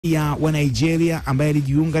ya wa Nigeria ambaye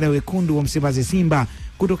alijiunga na wekundu wa Msimbazi Simba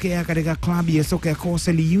kutokea katika klabu ya soka ya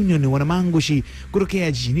Coastal Union Wanamangushi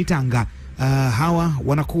kutokea jijini Tanga. Hawa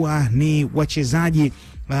wanakuwa ni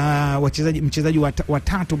mchezaji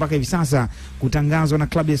watatu mpaka hivi sasa kutangazwa na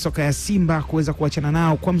klabu ya soka ya Simba kuweza kuachana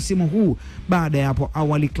nao kwa msimu huu, baada ya hapo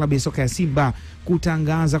awali klabu ya soka ya Simba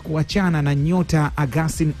kutangaza kuachana na nyota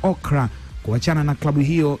Augustine Okra, kuachana na klabu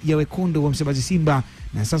hiyo ya wekundu wa Msimbazi Simba.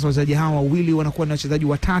 Na sasa wachezaji hawa wawili wanakuwa na wachezaji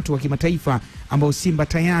watatu wa kimataifa ambao Simba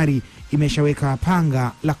tayari imeshaweka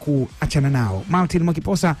panga la kuachana nao. Martin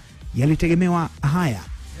Mwakiposa, yalitegemewa haya,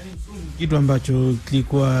 kitu ambacho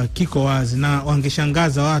kilikuwa kiko wazi na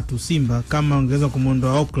wangeshangaza watu Simba kama wangeweza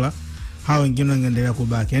kumuondoa Okra, hao wengine wangeendelea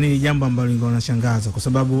kubaki. Ni jambo ambalo linashangaza kwa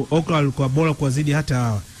sababu Okra alikuwa bora kwa zidi hata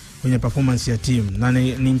hawa kwenye performance ya timu, na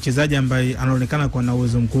ni mchezaji ambaye anaonekana kuwa na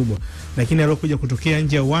uwezo mkubwa, lakini alipokuja kutokea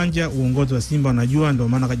nje ya uwanja uongozi wa Simba wanajua, ndio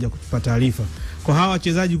maana akaja kutupa taarifa. Kwa hawa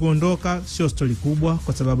wachezaji kuondoka sio story kubwa,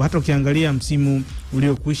 kwa sababu hata ukiangalia msimu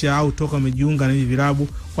uliokwisha au toka wamejiunga na hivi vilabu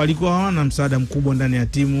walikuwa hawana msaada mkubwa ndani ya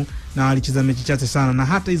timu na walicheza mechi chache sana, na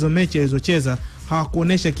hata hizo mechi alizocheza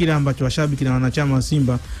hawakuonesha kile ambacho washabiki na wanachama wa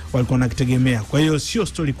Simba walikuwa wanakitegemea. Kwa hiyo sio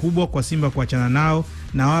story kubwa kwa Simba kuachana nao,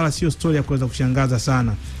 na wala sio story ya kuweza kushangaza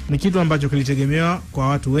sana. Ni kitu ambacho kilitegemewa kwa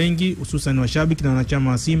watu wengi, hususan washabiki na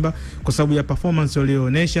wanachama wa Simba, kwa sababu ya performance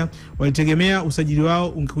walioonyesha. Walitegemea usajili wao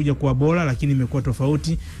ungekuja kuwa bora, lakini imekuwa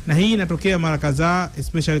tofauti, na hii inatokea mara kadhaa,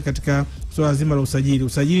 especially katika swala zima la usajili.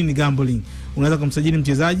 Usajili ni gambling. Unaweza kumsajili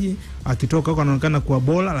mchezaji akitoka huko anaonekana kuwa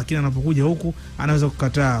bora, lakini anapokuja huku anaweza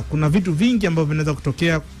kukataa. Kuna vitu vingi ambavyo vinaweza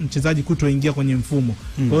kutokea mchezaji kutoingia kwenye mfumo.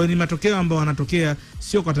 Kwa hiyo ni matokeo ambayo yanatokea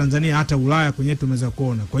sio kwa Tanzania, hata Ulaya kwenye tumeweza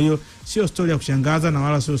kuona. Kwa hiyo sio story ya kushangaza na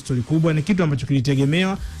wala sio story kubwa, ni kitu ambacho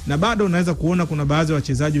kilitegemewa, na bado unaweza kuona kuna baadhi ya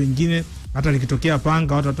wachezaji wengine hata likitokea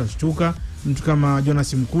panga watu watashtuka. Mtu kama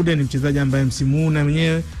Jonas Mkude ni mchezaji ambaye msimu huu na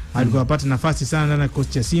mwenyewe alikuwa apata nafasi sana ndani ya kikosi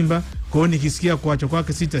cha Simba. Kwa hiyo nikisikia kuacha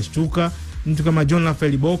kwake sitashtuka. Mtu kama John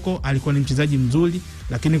Rafael Boko alikuwa ni mchezaji mzuri,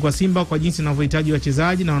 lakini kwa Simba kwa jinsi wanavyohitaji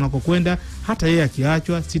wachezaji na wanakokwenda, hata yeye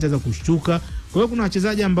akiachwa sitaweza kushtuka. Kwa hiyo kuna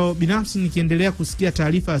wachezaji ambao binafsi nikiendelea kusikia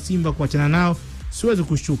taarifa ya Simba kuachana nao siwezi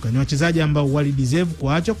kushtuka. Ni wachezaji ambao wali deserve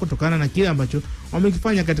kuachwa kutokana na kile ambacho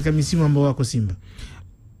wamekifanya katika misimu ambao wako Simba.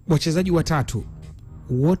 Wachezaji watatu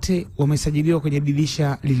wote wamesajiliwa kwenye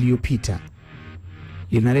dirisha lililopita.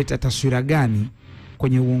 Linaleta taswira gani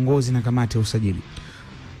kwenye uongozi na kamati ya usajili?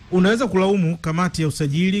 Unaweza kulaumu kamati ya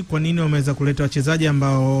usajili kwa nini wameweza kuleta wachezaji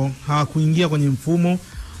ambao hawakuingia kwenye mfumo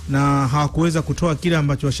na hawakuweza kutoa kile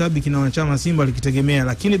ambacho washabiki na wanachama Simba walikitegemea,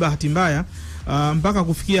 lakini bahati mbaya mpaka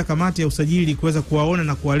kufikia kamati ya usajili kuweza kuwaona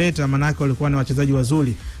na kuwaleta, maana yake walikuwa na wachezaji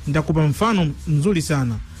wazuri. Nitakupa mfano mzuri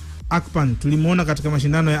sana. Akpan tulimuona katika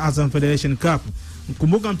mashindano ya Azam Federation Cup.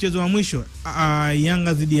 Kumbuka mchezo wa mwisho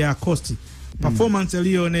Yanga dhidi ya Coast, performance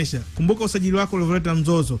aliyoonyesha. Kumbuka usajili wako ulioleta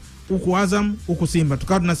mzozo huku Azam huku Simba,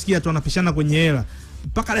 tukawa tunasikia tu wanapishana kwenye hela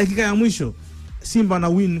mpaka dakika ya mwisho Simba na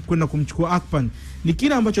win kwenda kumchukua Akpan. Ni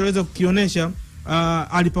kile ambacho aliweza kukionyesha.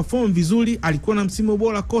 Aliperform vizuri, alikuwa na msimu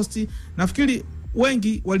bora Coast. Nafikiri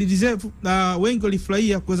wengi walideserve na wengi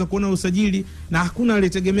walifurahia kuweza kuona usajili, na hakuna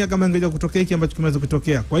alitegemea kama ingeweza kutokea hiki ambacho kimeweza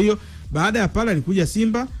kutokea. Kwa hiyo baada ya pale alikuja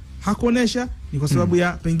Simba, hakuonesha. Ni kwa sababu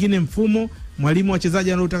ya pengine mfumo, mwalimu,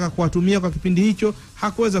 wachezaji anataka kuwatumia kwa kipindi hicho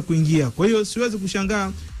hakuweza kuingia. Kwa hiyo siwezi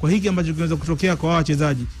kushangaa kwa hiki ambacho kimeweza kutokea kwa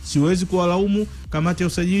wachezaji. Siwezi kuwalaumu kamati ya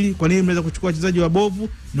usajili kwa nini mnaweza kuchukua wachezaji wabovu.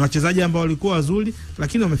 Ni wachezaji ambao walikuwa wazuri,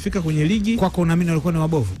 lakini wamefika kwenye ligi. Kwako unaamini walikuwa ni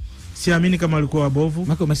wabovu? Siamini kama walikuwa wabovu.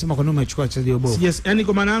 Maka umesema kwa nini umechukua wachezaji wabovu? Yes,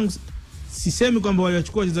 kwa maana yangu sisemi kwamba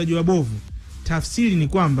walichukua wachezaji wabovu. Tafsiri ni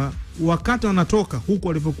kwamba wakati wanatoka huko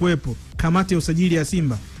walipokuepo, kamati ya usajili ya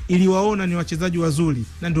Simba iliwaona ni wachezaji wazuri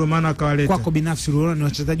na ndio maana akawaleta. Kwako binafsi uliona ni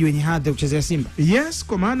wachezaji wenye hadhi ya kuchezea Simba? Yes,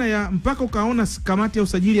 kwa maana ya mpaka ukaona kamati ya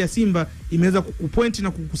usajili ya Simba imeweza kukupoint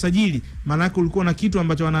na kukusajili, maana yake ulikuwa na kitu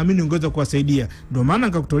ambacho wanaamini ungeweza kuwasaidia. Ndio maana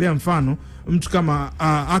nikakutolea mfano mtu kama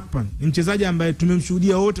Akpan. Ni mchezaji ambaye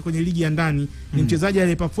tumemshuhudia wote kwenye ligi ya ndani. Ni mchezaji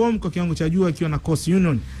aliyeperform kwa kiwango cha juu akiwa na Coastal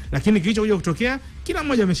Union, lakini kilichokuja kutokea kila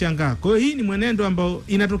mmoja ameshangaa. Kwa hiyo hii ni mwenendo ambao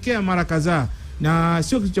inatokea mara kadhaa na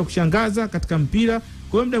sio kitu cha kushangaza katika mpira.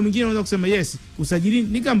 Kwa hiyo muda mwingine unaweza kusema yes, usajili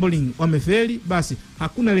ni gambling, wamefeli, basi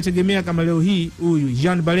hakuna alitegemea kama leo hii huyu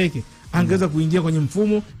Jean Baleke angeweza kuingia kwenye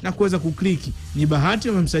mfumo na kuweza kukliki. Ni bahati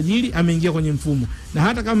wamemsajili, ameingia kwenye mfumo. Na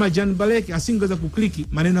hata kama Jean Baleke asingeweza kukliki,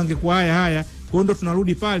 maneno angekuwa haya. Kwa hiyo ndo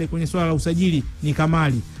tunarudi pale kwenye swala la usajili, ni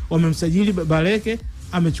kamali. Wamemsajili Baleke,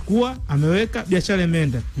 amechukua, ameweka, biashara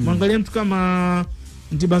imeenda. Mwangalie mtu kama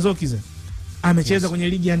Ntibazokiza, amecheza kwenye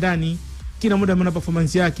ligi ya ndani, kila muda ameona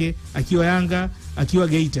performance yake akiwa Yanga, akiwa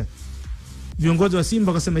Geita. viongozi wa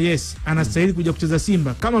Simba wakasema yes, anastahili kuja kucheza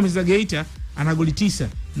Simba. Kama Mr. Geita ana goli 9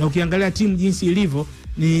 na ukiangalia timu jinsi ilivyo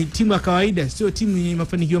ni timu ya kawaida, sio timu yenye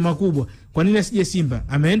mafanikio makubwa. Kwa nini asije Simba?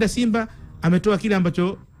 Ameenda Simba, ametoa kile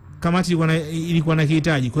ambacho kamati ilikuwa na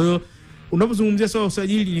kihitaji. Kwa hiyo unapozungumzia sawa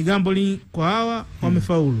usajili ni gambling kwa hawa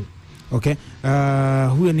wamefaulu. Okay.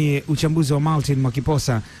 Huyo ni uchambuzi wa Martin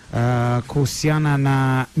Mwakiposa kuhusiana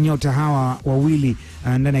na nyota hawa wawili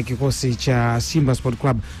ndani ya kikosi cha Simba Sport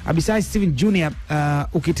Club. Abisai Steven Junior,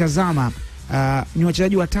 ukitazama ni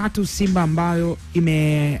wachezaji watatu Simba ambayo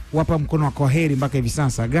imewapa mkono wa kwaheri mpaka hivi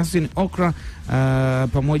sasa. Gaston Okra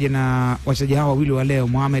pamoja na wachezaji hawa wawili wa leo,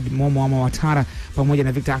 Mohamed Momo ama Watara pamoja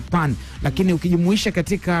na Victor Akpan. Lakini ukijumuisha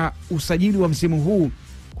katika usajili wa msimu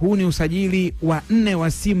huu ni usajili wa 4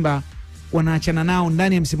 wa Simba wanaachana nao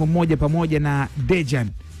ndani ya msimu mmoja pamoja na Dejan.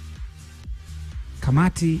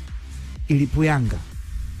 Kamati ilipuyanga.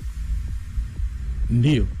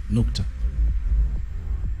 Ndio nukta.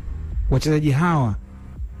 Wachezaji hawa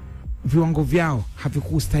viwango vyao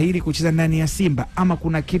havikustahili kucheza ndani ya Simba ama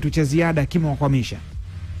kuna kitu cha ziada kimewakwamisha?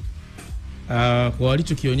 Kwa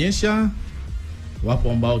walichokionyesha,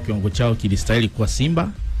 wapo ambao kiwango chao kilistahili kuwa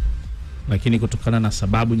Simba, lakini kutokana na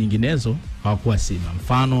sababu nyinginezo hawakuwa Simba.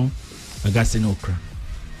 Mfano Gaston Okra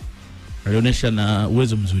alionyesha na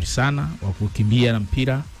uwezo mzuri sana wa kukimbia na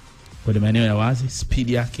mpira kwenye maeneo ya wazi, speed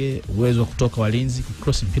yake, uwezo wa kutoka walinzi,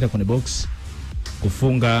 kucross mpira kwenye box,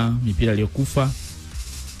 kufunga mipira iliyokufa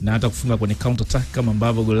na hata kufunga kwenye counter attack kama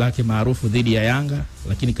ambavyo goli lake maarufu dhidi ya Yanga.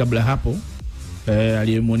 Lakini kabla hapo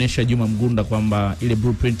alimuonesha Juma Mgunda kwamba ile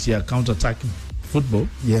blueprint ya counter attack football,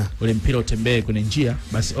 ule mpira utembee kwenye njia,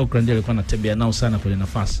 basi Okra ndiye alikuwa anatembea nao sana kwenye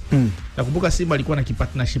nafasi. Nakumbuka Simba alikuwa na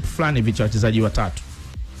kipartnership fulani vicha wachezaji watatu,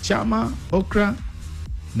 Chama, Okra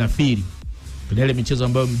na Firi. Kwenye ile michezo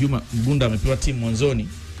ambayo Juma Mgunda amepewa timu mwanzoni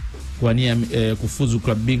kwa nia kufuzu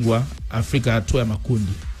klabu bingwa Afrika hatua ya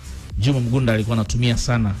makundi, Juma Mgunda alikuwa anatumia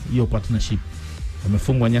sana hiyo partnership.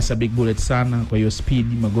 Amefungwa nyasa big bullet sana kwa hiyo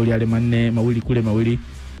speed, magoli yale 4, mawili kule mawili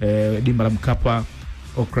dimba la Mkapa,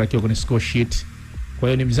 Okra akiwa kwenye score sheet. Kwa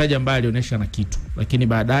hiyo ni mchezaji ambaye alionyesha na kitu, lakini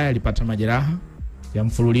baadaye alipata majeraha ya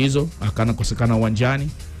mfululizo, akaana kosekana uwanjani.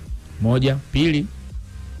 Moja, pili,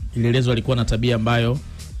 ilielezwa alikuwa na tabia ambayo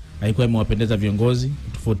haikuwa imewapendeza viongozi,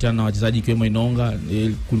 tofautiana na wachezaji kiwemo Inonga.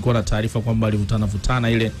 Kulikuwa na taarifa kwamba alivutana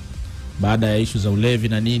ile baada ya issue za ulevi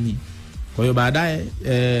na nini. Kwa hiyo baadaye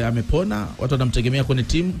amepona, watu wanamtegemea kwenye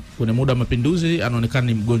timu, kwenye muda wa mapinduzi anaonekana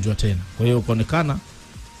ni mgonjwa tena. Kwa hiyo kuonekana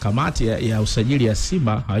kamati ya usajili ya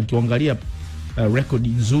Simba hakiangalia record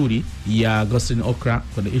nzuri ya Gaston Okra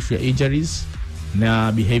kwenye issue ya injuries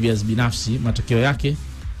na behaviors binafsi, matokeo yake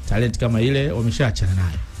talent kama ile wameshaachana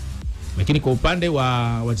nayo. Lakini kwa upande wa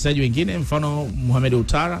wachezaji wengine, mfano Mohamed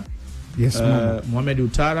Utara, Mohamed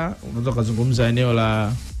Utara unaweza kuzungumza eneo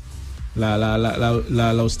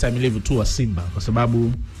la ustamilivu tu wa Simba, kwa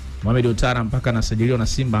sababu Mohamed Utara mpaka anasajiliwa na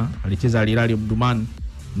Simba alicheza Al Hilal Omdurman,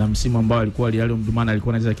 na msimu ambao alikuwa Al Hilal Omdurman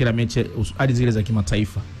alikuwa anacheza kila mechi hadi zile za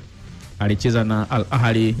kimataifa. Alicheza na Al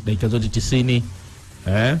Ahly dakika zote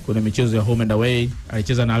 90 kwenye michezo ya home and away.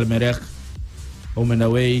 Alicheza na Al Merreikh home and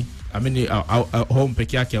away, home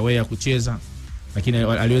peke yake, away ya kucheza, lakini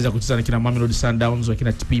aliweza kucheza na kina Mamelodi Sundowns,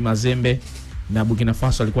 wakina TP Mazembe na Burkina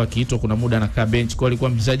Faso. Alikuwa akiitwa kuna muda anakaa bench, kwa alikuwa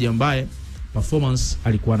mchezaji ambaye performance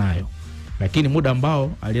alikuwa nayo, lakini muda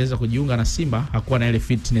ambao aliweza kujiunga na Simba hakuwa na ile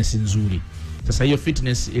fitness nzuri. Sasa hiyo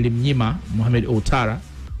fitness ilimnyima Mohamed Outara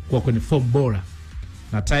kuwa kwenye form bora,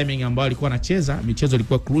 na timing ambayo alikuwa anacheza michezo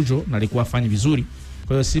ilikuwa crucial na alikuwa afanye vizuri.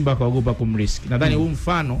 Kwa hiyo Simba kaogopa kumrisk. Nadhani huu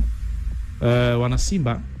mfano wana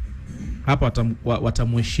Simba hapa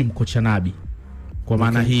watamheshimu kocha Nabi kwa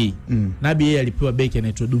maana hii. Nabi yeye alipewa beki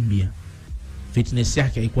anaitwa Dumbia, fitness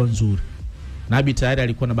yake haikuwa nzuri. Nabi tayari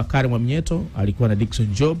alikuwa na Bakari Mwamnyeto, alikuwa na Dickson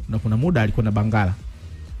Job, na kuna muda alikuwa na Bangala.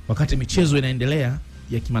 Wakati michezo inaendelea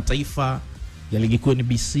ya kimataifa ya ligi kuu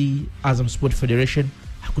NBC, Azam Sport Federation,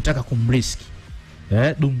 hakutaka kumrisk.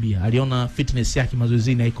 Dumbia aliona fitness yake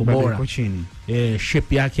mazoezini haiko bora,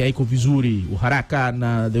 shape yake haiko vizuri, uharaka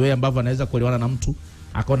na the way ambavyo anaweza kuelewana na mtu,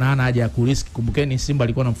 akaona hana haja ya kurisk. Kumbukeni Simba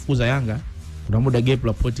alikuwa anamfukuza Yanga, kuna muda gap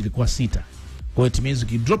la point ilikuwa 6. Kwa hiyo timizi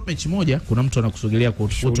ki drop mechi moja, kuna mtu anakusogelea kwa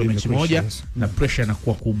utofauti mechi moja, na pressure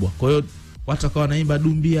inakuwa kubwa. Kwa hiyo watu wakawa wanaimba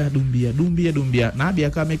Dumbia Dumbia Dumbia Dumbia. Nabi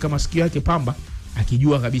akawa ameka masikio yake pamba,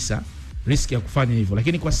 akijua kabisa risk ya kufanya hivyo.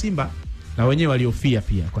 Lakini kwa Simba na wenyewe waliofia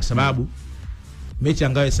pia, kwa sababu mechi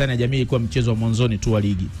angawe sana ya jamii ilikuwa mchezo wa mwanzoni tu wa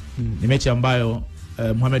ligi. Ni mechi ambayo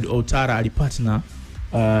Mohamed Outara alipartner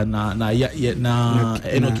na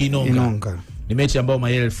Enoki Inonga. Ni mechi ambayo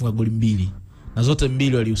Mayele alifunga goli 2 na zote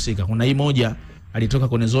 2 walihusika. Kuna hii moja alitoka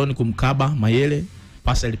kwenye zone kumkaba Mayele,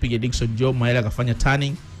 pasi alipiga Dickson Job, Mayele akafanya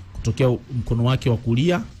turning kutokea mkono wake wa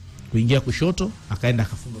kulia kuingia kushoto, akaenda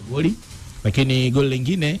akafunga goli. Lakini goli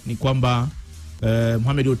lingine ni kwamba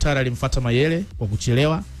Mohamed Outara alimfuata Mayele kwa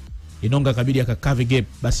kuchelewa, Inonga kabidi akakave gap,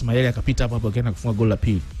 basi Mayele akapita hapo akaenda kufunga goli la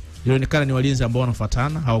pili. Ilionekana ni walinzi ambao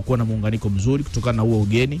wanafuatana, hawakuwa na muunganiko mzuri kutokana na huo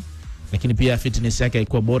ugeni, lakini pia fitness yake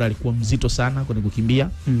haikuwa bora, alikuwa mzito sana kwenye kukimbia.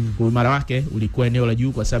 Uimara wake ulikuwa eneo la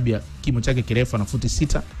juu kwa sababu ya kimo chake kirefu na futi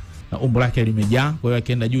 6 na umbo lake limejaa, kwa hiyo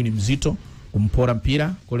akienda juu ni mzito kumpora mpira,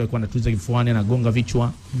 kwa hiyo alikuwa anatuliza kifuani, anagonga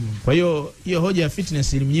vichwa. Kwa hiyo hiyo hoja ya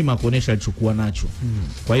fitness ilimnyima kuonesha alichokuwa nacho.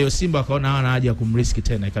 Kwa hiyo Simba akaona hawana haja ya kumrisk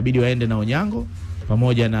tena, ikabidi waende na Onyango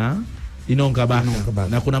pamoja na Inonga Baka.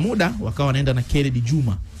 Na kuna muda wakawa wanaenda na Kennedy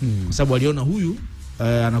Juma kwa sababu waliona huyu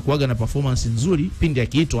anakuaga na performance nzuri pindi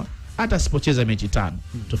akiitwa hata asipocheza mechi 5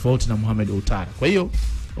 tofauti na Mohamed Outara. Kwa hiyo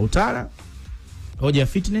Outara, hoja ya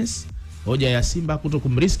fitness, hoja ya Simba kuto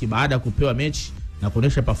kumriski baada ya kupewa mechi na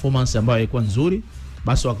kuonesha performance ambayo ilikuwa nzuri,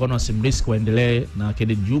 basi wakaona wasimrisk, waendelee na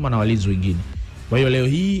Kennedy Juma na walinzi wengine. Kwa hiyo leo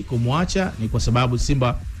hii kumwacha ni kwa sababu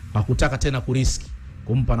Simba hakutaka tena kuriski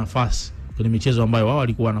kumpa nafasi kwenye michezo ambayo wao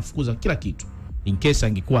walikuwa wanafukuza kila kitu. In case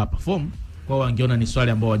angekuwa perform, kwa wao wangeona ni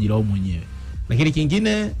swali ambao wajilaumu wenyewe. Lakini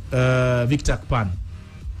kingine Victor Akpan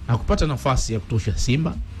hakupata nafasi ya kutosha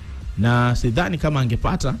Simba, na sidhani kama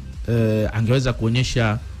angepata angeweza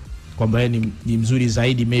kuonyesha kwamba yeye ni mzuri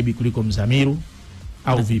zaidi maybe kuliko Mzamiru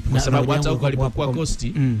au vipi, kwa sababu hata huko alipokuwa Coast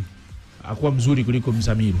hakuwa mzuri kuliko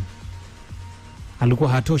Mzamiru. Alikuwa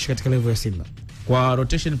hatoshi katika level ya Simba. Kwa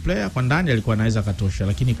rotation player kwa ndani alikuwa anaweza katosha,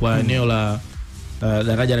 lakini kwa eneo la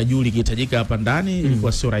daraja la juu likihitajika hapa ndani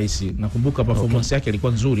ilikuwa sio rahisi. Nakumbuka performance yake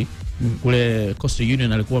ilikuwa nzuri kule Coastal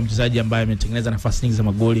Union, alikuwa mchezaji ambaye ametengeneza nafasi nyingi za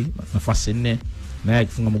magoli, nafasi 4 na yeye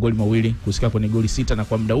akifunga magoli mawili, kusika kwenye goli 6, na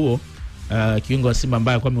kwa muda huo kiungo wa Simba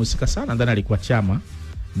ambaye alikuwa amehusika sana ndani alikuwa Chama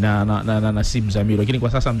na si Mzamiru. Lakini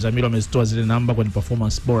kwa sasa Mzamiru amezitoa zile namba kwenye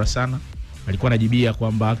performance bora sana. Alikuwa anajibia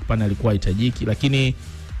kwamba Akpan alikuwa hitajiki, lakini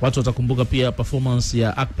watu watakumbuka pia performance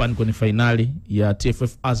ya Akpan kwenye finali ya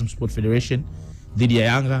TFF Azam Sport Federation dhidi ya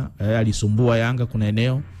Yanga. Alisumbua Yanga kuna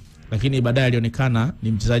eneo, lakini baadaye alionekana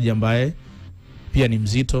ni mchezaji ambaye pia ni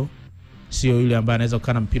mzito, sio yule ambaye anaweza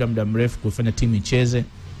kukaa na mpira muda mrefu kufanya timu icheze.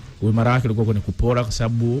 Uimara wake ulikuwa kwenye kupora kwa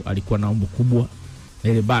sababu alikuwa na umbo kubwa na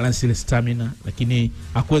ile balance, ile stamina, lakini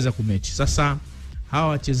hakuweza kumechi. Sasa hawa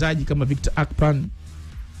wachezaji kama Victor Akpan,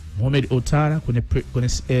 Mohamed Outara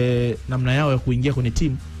kwenye namna yao ya kuingia kwenye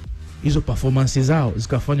timu, hizo performance zao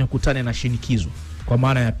zikafanya kutane na shinikizo, kwa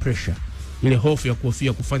maana ya pressure, ile hofu ya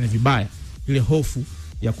kuhofia kufanya vibaya, ile hofu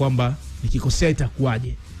ya kwamba nikikosea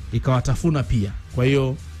itakuwaje, ikawatafuna pia. Kwa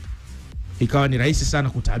hiyo ikawa ni rahisi sana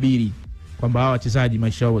kutabiri kwamba hawa wachezaji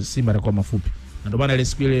maisha yao Simba yatakuwa mafupi. Na ndio maana ile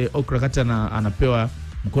siku ile Okra kati anapewa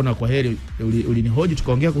mkono kwa heri, ulinihoji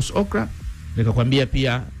tukaongea kuhusu Okra, nikakwambia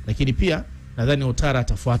pia, lakini pia nadhani Outara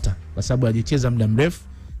atafuata kwa sababu hajicheza muda mrefu,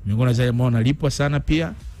 miongoni za ambao analipwa sana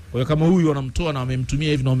pia. Kwa hiyo kama huyu wanamtoa na wamemtumia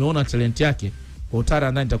hivi na wameona talent yake, kwa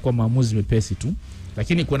Outara ndani itakuwa maamuzi mepesi tu.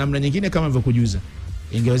 Lakini kwa namna nyingine kama nilivyokujuza,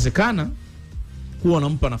 ingewezekana kuwa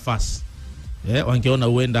wanampa nafasi. Wangeona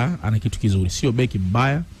huenda ana kitu kizuri, sio beki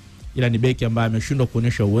mbaya, ila ni beki ambaye ameshindwa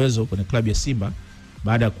kuonyesha uwezo kwenye klabu ya Simba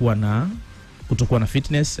baada ya kutokuwa na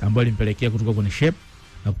fitness ambayo ilimpelekea kutoka kwenye shape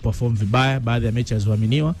na kuperform vibaya baadhi ya mechi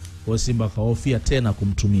alizoaminiwa, kwa Simba kaofia tena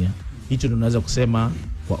kumtumia. Hicho ndio tunaweza kusema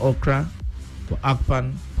kwa Okra, kwa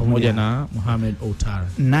Akpan pamoja na Mohamed Outara.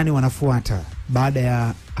 Nani wanafuata baada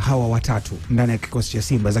ya hawa watatu ndani ya kikosi cha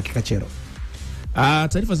Simba za Kikachero?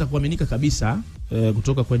 Taarifa za kuaminika kabisa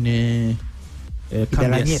kutoka kwenye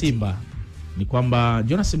kambi ya Simba ni kwamba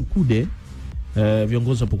Jonas Mkude,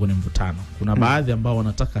 viongozi wapo kwenye mvutano. Kuna baadhi ambao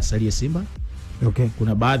wanataka asalie Simba. Okay.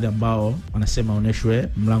 Kuna baadhi ambao wanasema oneshwe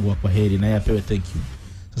mlango wa kwaheri na yeye apewe thank you.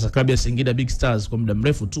 Sasa klabu ya Singida Big Stars kwa muda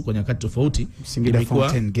mrefu tu kwa nyakati tofauti, Singida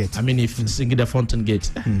Fountain Gate. Singida Fountain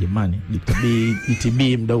Gate. Jamani, DTB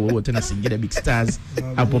mdau huo tena Singida Big Stars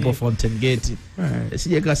hapo Fountain Gate.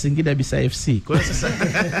 Sije kwa Singida Bisa FC. Kwa hiyo sasa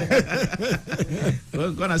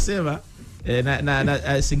kwa nasema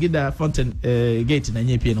na Singida Fountain Gate na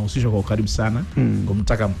yenyewe pia inahusishwa kwa ukaribu sana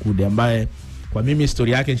kumtaka Mkude, ambaye kwa mimi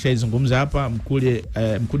historia yake nishaizungumza hapa.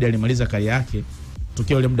 Mkude alimaliza kari yake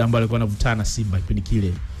tokea ule muda ambao alikuwa anavutana na Simba kipindi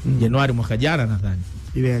kile Januari mwaka jana nadhani.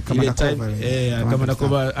 Ile kama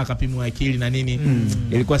Nakoba akapimwa akili na nini.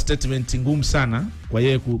 Ilikuwa statement ngumu sana kwa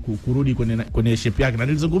yeye kurudi kwenye shape yake, na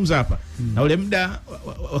nilizungumza hapa. Na ule muda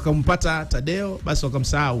wakampata Tadeo, basi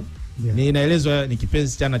wakamsahau. Ni inaelezwa ni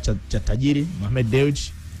kipenzi chana cha tajiri Mohamed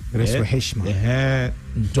Dewji, Reswa heshima.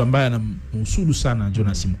 Mtu ambaye anamhusudu sana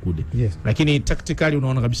Jonas Mkude. Yes. Lakini tactically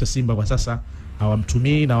unaona kabisa Simba kwa sasa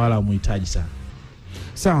hawamtumii na wala hamuhitaji sana.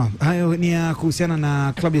 Sawa, hayo ni ya kuhusiana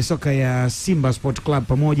na klabu ya soka ya Simba Sport Club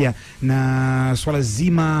pamoja na swala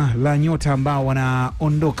zima la nyota ambao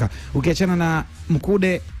wanaondoka. Ukiachana na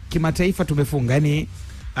Mkude, kimataifa tumefunga. Yaani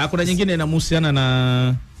kuna nyingine inahusiana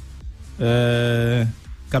na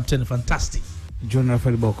Captain Fantastic John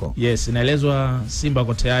Rafael Boko. Yes, inaelezwa Simba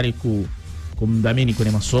kwa tayari kumdhamini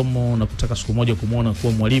kwenye masomo na kutaka siku moja kumuona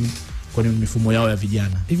kuwa mwalimu kwenye mifumo yao ya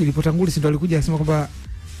vijana. Hivi ilipotanguli ndio alikuja akasema kwamba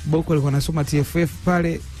Boko alikuwa anasoma TFF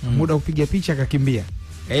pale, muda kupiga picha akakimbia.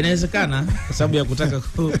 Inawezekana kwa sababu ya kutaka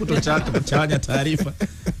kuchanganya taarifa.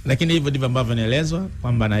 Lakini hivyo ndivyo ambavyo inaelezwa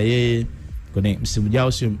kwamba na yeye kwenye msimu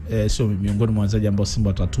ujao sio miongoni mwa wachezaji ambao Simba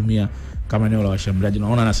watatumia kama eneo la washambuliaji.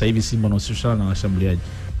 Unaona na sasa hivi Simba wanahusishana na washambuliaji.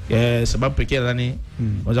 Sababu pekee nadhani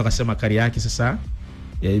unaweza kusema kari yake sasa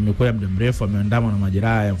imekuwa ya muda mrefu, ameandamwa na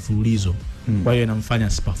majeraha ya mfululizo. Kwa hiyo inamfanya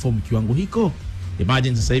asiperform kiwango hiko.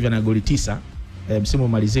 Imagine sasa hivi ana goli 9 msimu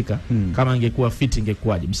umalizika. Kama angekuwa fit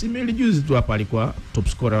ingekuwaje? Msimu ile juzi tu hapa alikuwa top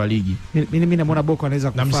scorer wa ligi. Mimi namuona Boko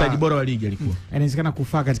anaweza kufaa. Na mchezaji bora wa ligi alikuwa. Inawezekana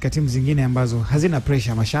kufaa katika timu zingine ambazo hazina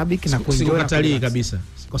pressure mashabiki na kuenjoy kabisa.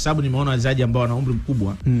 Kwa sababu nimeona wachezaji ambao wana umri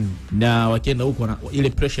mkubwa na wakienda huko ile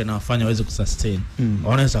pressure inawafanya waweze kusustain.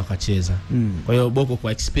 Wanaweza wakacheza. Kwa hiyo Boko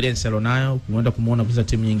kwa experience alionayo kuenda kumuona kwa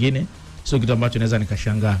timu nyingine sio kitu ambacho naweza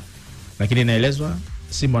nikashangaa. Lakini inaelezwa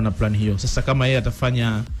Simba na plan hiyo. Sasa kama yeye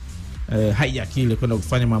atafanya haya kile kwenda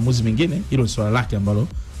kufanya maamuzi mengine, hilo ni swala lake ambalo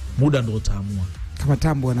muda ndio utaamua. Kama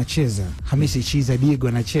Tambo anacheza, Hamisi Chiza, Diego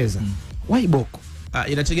anacheza, why Boko?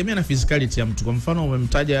 Inategemea na physicality ya mtu. Kwa mfano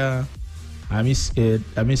umemtaja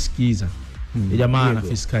Hamisi Kiza. Jamaa ana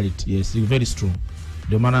physicality, yes, very strong.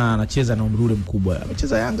 Ndio maana anacheza na umri ule mkubwa.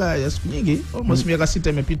 Amecheza Yanga ya siku nyingi, almost miaka 6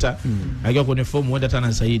 imepita. Akiwa kwenye form huenda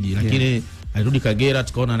tena zaidi, lakini alirudi Kagera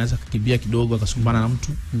tukaona anaweza kukimbia kidogo akasumbana na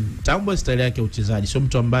mtu. Tambo style yake ya uchezaji sio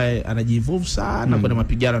mtu ambaye anajivolve sana kwenye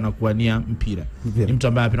mapigano na kuania mpira. Ni mtu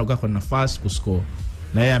ambaye anapenda kukaa kwa nafasi kuscore.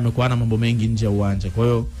 Na yeye amekuwa na mambo mengi nje ya uwanja. Kwa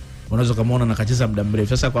hiyo unaweza kumuona na kacheza muda mrefu.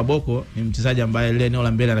 Sasa kwa Boko ni mchezaji ambaye ile eneo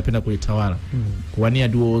la mbele anapenda kulitawala. Kuania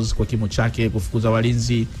duels kwa kimo chake, kufukuza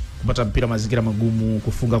walinzi, kupata mpira mazingira magumu,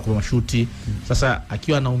 kufunga kwa mashuti. Sasa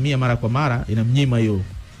akiwa anaumia mara kwa mara inamnyima hiyo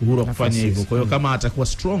uhuru wa kufanya hivyo. Kwa hiyo kama atakuwa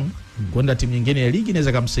strong kwenda timu nyingine ya ligi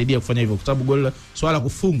inaweza kumsaidia kufanya hivyo. Kwa sababu goli swala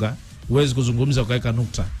kufunga huwezi kuzungumza ukaweka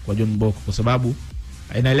nukta kwa John Boko kwa sababu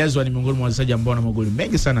inaelezwa ni miongoni mwa wachezaji ambao wana magoli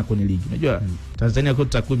mengi sana kwenye ligi. Unajua Tanzania kwa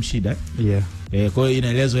takwimu shida. Kwa hiyo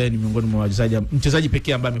inaelezwa yeye ni miongoni mwa mchezaji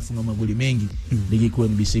pekee ambaye amefunga magoli mengi ligi kuu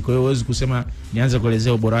NBC. Kwa hiyo huwezi kusema nianze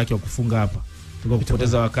kuelezea ubora wake wa kufunga hapa. Kwa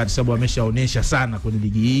kupoteza wakati sababu ameshaonesha sana kwenye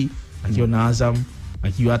ligi hii akiwa na Azam,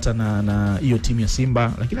 akiwa hata na hiyo timu ya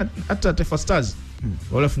Simba, lakini hata Taifa Stars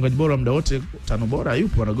wale wafungaji bora muda wote 5 bora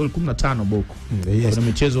yupo na goli 15 Boko. Kuna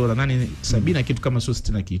michezo na 70 kitu kama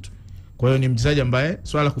 60 kitu. Kwa hiyo ni mchezaji ambaye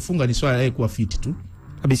swala kufunga ni swala yake kuwa fit tu.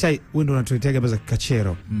 Abisai wewe ndio unatuletea gaba za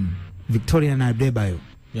Kachero. Victorien na Adebayor.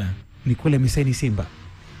 Ni kweli amesaini Simba?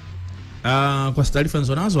 Kwa taarifa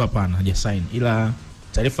nzonazo hapana hajasaini, ila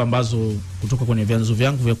taarifa ambazo kutoka kwenye vyanzo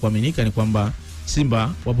vyangu vya kuaminika ni kwamba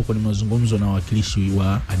Simba wapo kwenye mazungumzo na wawakilishi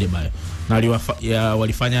wa Adebayor. Na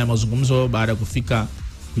walifanya mazungumzo baada ya kufika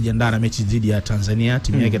kujiandaa na mechi dhidi ya Tanzania,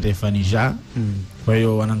 timu yake taifa Niger. Kwa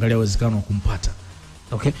hiyo wanaangalia uwezekano wa kumpata.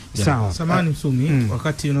 Okay, sawa. Samani Msumi,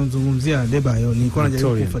 wakati unazungumzia Adebayor nilikuwa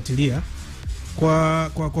najaribu kufuatilia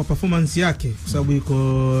kwa performance yake kwa sababu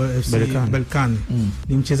yuko FC Berkane.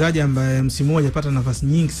 Ni mchezaji ambaye msimu mmoja hajapata nafasi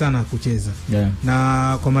nyingi sana kucheza.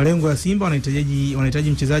 Na kwa malengo ya Simba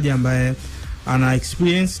wanahitaji mchezaji ambaye ana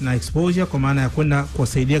experience na exposure kwa maana ya kwenda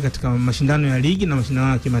kuwasaidia katika mashindano ya ligi na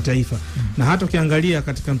mashindano ya kimataifa. Na hata ukiangalia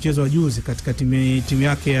katika mchezo wa juzi katika timu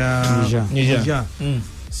yake ya Niger.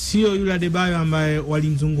 Sio yule Adebayor ambaye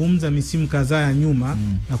walimzungumza misimu kadhaa ya nyuma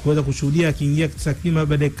na kuweza kushuhudia akiingia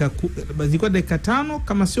takriban dakika 5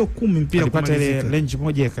 kama sio 10 mpira kupata ile range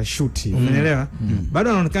moja akashuti. Umeelewa? Bado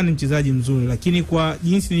anaonekana ni mchezaji mzuri, lakini kwa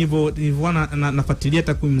jinsi nilivyoona nafuatilia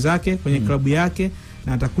takwimu zake kwenye klabu yake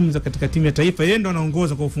na takwimu za katika timu ya taifa, yeye ndo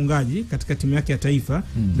anaongoza kwa ufungaji katika timu yake ya taifa,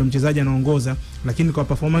 ndio mchezaji anaongoza, lakini kwa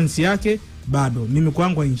performance yake bado mimi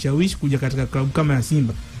kwangu hanishawishi kuja katika klabu kama ya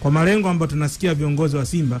Simba. Kwa malengo ambayo tunasikia viongozi wa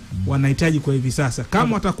Simba wanahitaji kwa hivi sasa.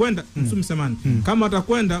 Kama watakwenda Msumi samani, kama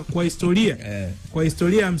watakwenda kwa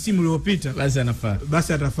historia ya msimu uliopita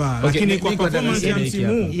basi atafaa. Lakini kwa performance ya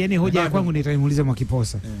msimu huu, yani hoja kwangu nitaimuuliza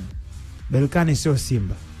Mwakiposa. Berkane sio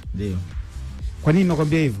Simba. Ndio. Kwa nini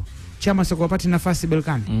nakwambia hivyo? Chama sio kupata nafasi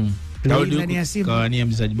Berkane. Ndani ya Simba kawania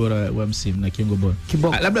mchezaji bora wa msimu na kiungo bora.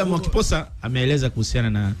 Labda Mwakiposa ameeleza kuhusiana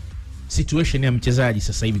na situation ya mchezaji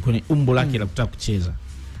sasa hivi kwenye umbo lake la kutaka kucheza.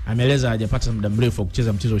 Ameeleza hajapata muda mrefu wa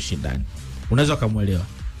kucheza mchezo ushindani. Unaweza kumuelewa.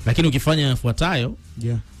 Lakini ukifanya yafuatayo,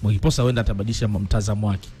 Mwakiposa huenda atabadilisha mtazamo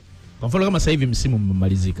wake. Kwa mfano kama sasa hivi msimu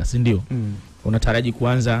umemalizika, si ndio? Unataraji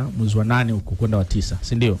kuanza mwezi wa 8 huko kwenda wa 9,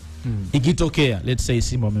 si ndio? Ikitokea let's say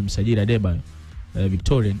Simba wamemsajili Adebayor,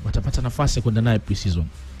 Victorien, watapata nafasi ya kwenda naye pre-season.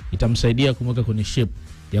 Itamsaidia kumweka kwenye shape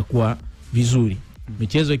ya kuwa vizuri.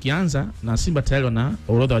 Michezo ikianza na Simba tayari wana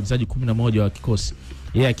orodha wachezaji 11 wa kikosi.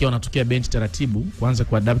 Yeye akiwa anatokea bench taratibu, kuanza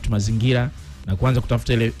kuadapt mazingira na kuanza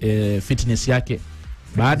kutafuta ile fitness yake.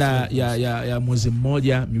 Baada ya mwezi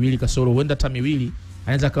mmoja, miwili kasoro, huenda hata miwili,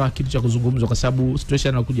 anaweza kawa kitu cha kuzungumzwa kwa sababu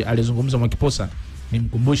situation anakuja alizungumza Mwakiposa.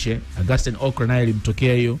 Nimkumbushe Augustine Okra naye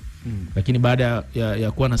alimtokea hiyo. Lakini baada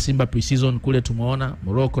ya kuwa na Simba pre-season kule tumeona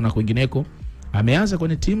Morocco na kwingineko, ameanza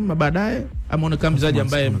kwenye timu na baadaye ameonekana mchezaji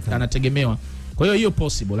ambaye anategemewa. Kwa hiyo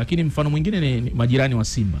possible, lakini mfano mwingine ni majirani wa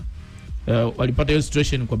Simba. Walipata hiyo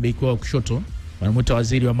situation kwa beki wao kushoto, wanamuita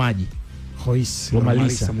waziri wa maji.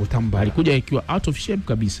 Romalisa Mutamba. Alikuja ikiwa out of shape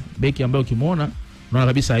kabisa. Beki ambaye ukimuona unaona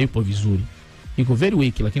kabisa hayupo vizuri. Iko very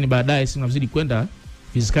weak, lakini baadaye Simba mzidi kwenda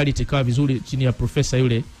physicality ikawa vizuri chini ya profesa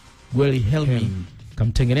yule Gweli Helmi.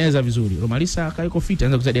 Kamtengeneza vizuri. Romalisa akaiko fit,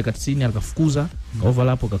 anaweza kuzadia katisini, akafukuza,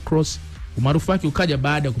 overlap, cross. Umaarufu wake ukaja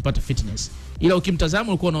baada ya kupata fitness. Ila ukimtazama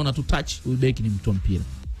ulikuwa unaona tu touch, huyu beki ni mtu wa mpira.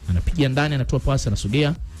 Anapiga ndani, anatoa pasi,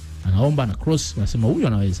 anasogea, anaomba, na cross, unasema huyu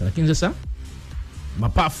anaweza. Lakini sasa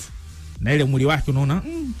mapafu na ile mwili wake unaona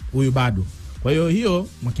huyu bado. Kwa hiyo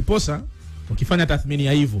Mwakiposa ukifanya tathmini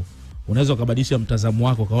ya hivyo, unaweza kubadilisha mtazamo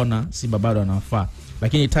wako kaona Simba bado anafaa.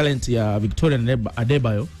 Lakini talent ya Victorien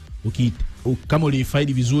Adebayor kama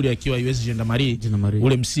ulifaidi vizuri akiwa US Gendarmerie,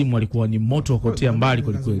 ule msimu alikuwa ni moto kotea mbali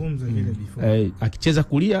kweli. Akicheza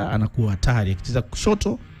kulia anakuwa hatari, akicheza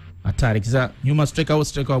kushoto hatari, akicheza nyuma striker au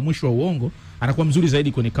striker wa mwisho wa uongo anakuwa mzuri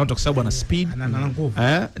zaidi kwenye counter kwa sababu ana speed,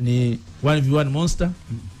 ni 1v1 monster.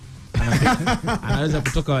 Anaweza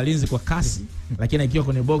kutoka walinzi kwa kasi, lakini akiwa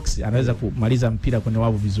kwenye box anaweza kumaliza mpira kwenye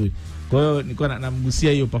wavu vizuri. Kwa hiyo nilikuwa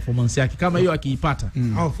namgusia hiyo performance yake. Kama hiyo akiipata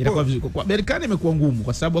itakuwa vizuri. Kwa Berkane imekuwa ngumu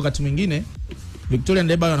kwa sababu wakati mwingine Victorien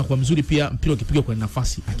Adebayor anakuwa mzuri pia mpira ukipiga kwenye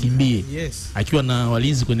nafasi akimbie. Akiwa na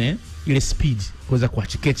walinzi kwenye ile speed kuweza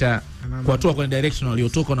kuachekecha kuatoa kwenye direction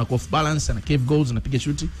waliotoka na off balance na cave goals na piga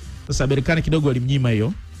shoot. Sasa Berkane kidogo alimnyima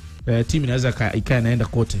hiyo. Timu inaweza ikae inaenda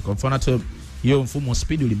kote. Kwa mfano hata hiyo mfumo wa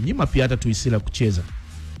speed ulimnyima pia hata Tuisila kucheza.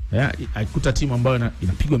 Akikuta timu ambayo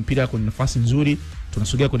inapigwa mpira kwenye nafasi nzuri,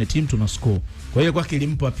 tunasogea kwenye timu tunascore. Kwa hiyo kwake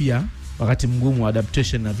ilimpa pia wakati mgumu wa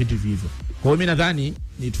adaptation na vitu hivyo. Kwa hiyo mimi nadhani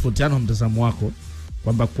ni tofautiano mtazamo wako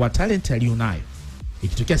kwamba kwa talent alionayo,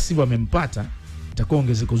 ikitokea Simba amempata itakuwa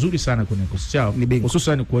ongezeko zuri sana kwenye kikosi chao,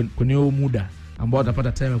 hususan kwenye huo muda ambao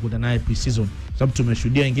atapata time ya kwenda naye pre-season. Sababu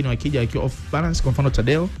tumeshuhudia wengine wakija wakiwa off balance. Kwa mfano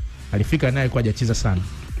Tadeo alifika naye kwa hajacheza sana,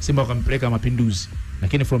 Simba wakampeleka Mapinduzi,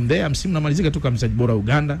 lakini from there msimu unamalizika tu kama mchezaji bora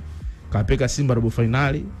Uganda, kapeka Simba robo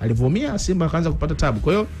finali, alivomia Simba akaanza kupata tabu.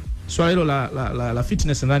 Kwa hiyo swala hilo la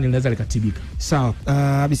fitness ndani linaweza likatibika. Sawa.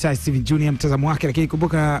 Besides Steven Junior mtazamo wake, lakini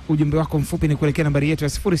kumbuka ujumbe wako mfupi ni kuelekea nambari yetu ya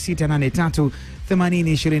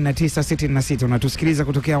 0683802966. Unatusikiliza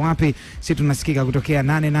kutokea wapi? Sisi tunasikika kutokea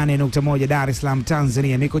 88.1 Dar es Salaam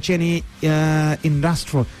Tanzania. Mikocheni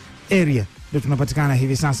Industrial Area ndio tunapatikana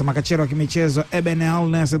hivi sasa. Makachero wa kimichezo Eben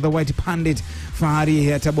Elnes the White Pandit, Fahari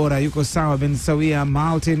ya Tabora yuko sawa, Ben Sawia,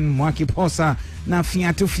 Martin Mwakiposa na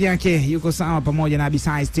fiatu yake yuko sawa, pamoja na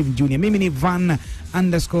Abisai Steve Junior. Mimi ni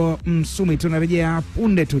Van_Msumi. Tunarejea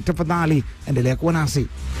punde tu, tafadhali endelea kuwa nasi.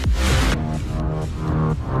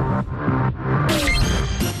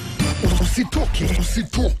 Usitoke.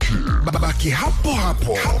 Babaki hapo.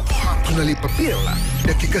 Tunalipa bila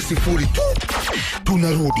dakika 0 tu.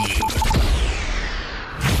 Tunarudi.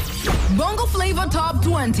 Bongo Flavor Top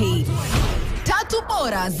 20. Tatu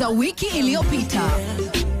bora za wiki iliyopita.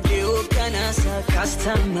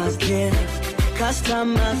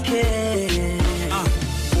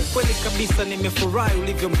 Kweli kabisa nimefurahi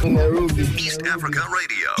ulivyo Nairobi.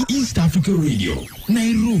 EastAfricaRadio. EastAfricaRadio.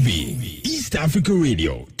 Nairobi.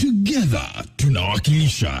 EastAfricaRadio. Together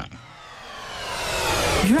tunawakilisha.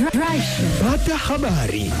 Pata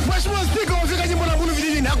habari. Mheshimiwa Spika, wafika jimbo la Bulu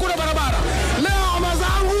vijijini hakuna barabara. Leo ama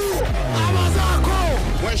zangu, ama zako.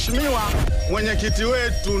 Mheshimiwa mwenyekiti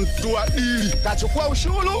wetu Ntuadili kachukua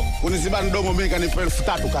ushuru uniziba mdomo mimi kanipa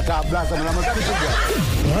 3,000 kataa blaza na Ramadhani kubwa.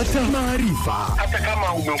 Pata maarifa. Hata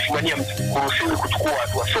kama umemfumania mtu kuruhusiwa kuchukua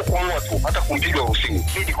hatua, sio kuamua tu, hata kumpiga uruhusiwa.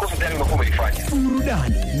 Hili kosa tayari umekuwa umelifanya.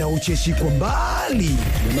 Burudani na ucheshi kwa mbali.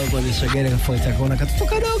 Mambo ya shagari kafuata kaona katoto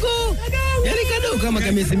kadogo. Yaani kadogo kama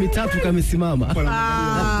miezi 3 kamesimama.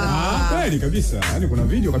 Kweli kabisa. Yaani kuna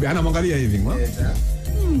video kabisa anamwangalia hivi.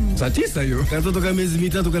 Saa 9 hiyo. Katoto kama miezi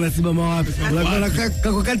 3 kanasimama wapi? Unaona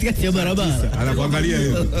kako katikati ya barabara. Anakuangalia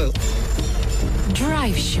hiyo.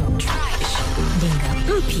 Drive Show. Dinga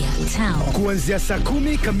Mpya Town. Kuanzia saa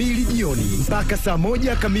 10 kamili jioni mpaka saa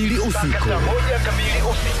 1 kamili usiku.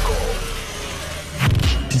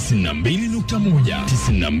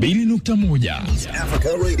 92.1 East Africa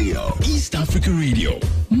Radio. East Africa Radio.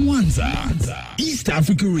 Mwanza. East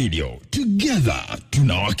Africa Radio. Together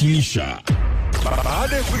tunawakilisha.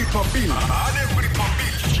 Baada ya kulipa bili,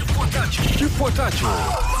 kifuatacho.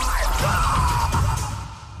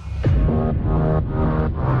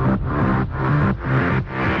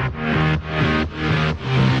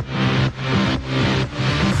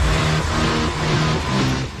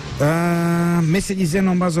 Message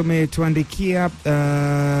zenu ambazo umetuandikia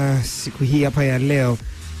siku hii hapa ya leo,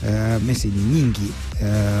 message nyingi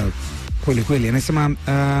kweli kweli. Anasema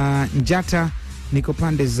Njata, niko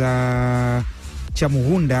pande za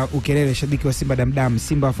Chamuhunda Ukelele, shabiki wa Simba damdam.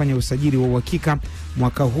 Simba wafanya usajili wa uhakika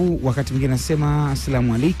mwaka huu. Wakati mwingine anasema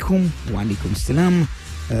asalamu alaikum. Wa alaikum salam.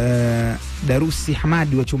 Darusi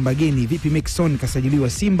Hamadi wa Chumbageni, vipi Mixon kasajiliwa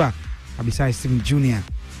Simba? Abisai Sim Junior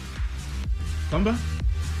kwamba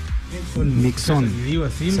Mixon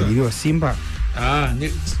kasajiliwa Simba.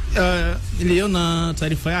 Niliona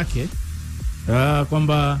taarifa yake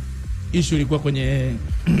kwamba issue ilikuwa kwenye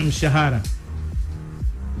mshahara.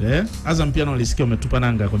 Azam pia nalisikia umetupa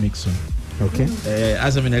nanga kwa Mixon. Okay.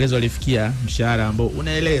 Azam inaelezwa alifikia mshahara ambao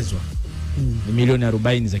unaelezwa ni milioni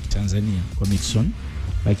 40 za Kitanzania kwa Mixon,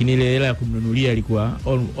 lakini ile hela ya kumnunulia ilikuwa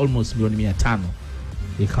almost milioni 500.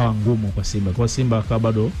 Ikawa ngumu kwa Simba. Kwa Simba akawa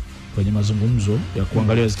bado kwenye mazungumzo ya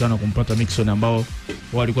kuangalia uwezekano kumpata Mixon ambao wao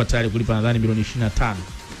walikuwa tayari kulipa nadhani milioni 25.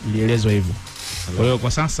 Ilielezwa hivyo. Kwa hiyo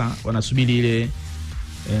kwa sasa wanasubiri ile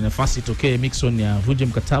nafasi itokee Mixon ya vunje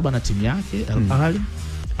mkataba na timu yake Al-Ahly,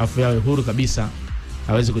 afu yawe huru kabisa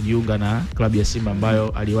aweze kujiunga na klabu ya Simba ambayo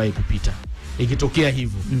aliwahi kupita. Ikitokea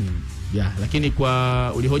hivyo. Lakini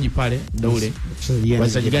kwa ulihoji pale muda ule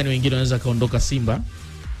wachezaji gani wengine wanaweza kaondoka Simba?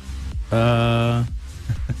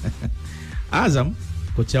 Azam,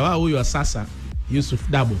 kocha wao huyu wa sasa Yusuf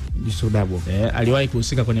Dabo. Aliwahi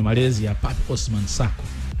kuhusika kwenye malezi ya Pape Osman Sako.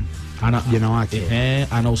 Ana jana wake.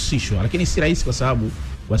 Anahusishwa, lakini si rahisi kwa sababu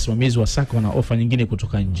wasimamizi wa Sako wana ofa nyingine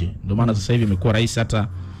kutoka nje. Ndio maana sasa hivi imekuwa rahisi hata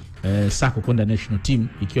Sako kwenda national team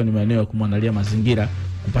ikiwa ni maeneo ya kumwandalia mazingira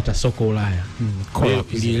kupata soko Ulaya. Kwa hiyo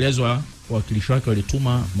ilielezwa wawakilishi wake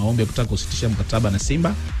walituma maombi ya kutaka kusitisha mkataba na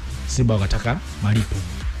Simba. Simba wakataka malipo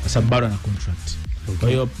kwa sababu bado ana contract. Kwa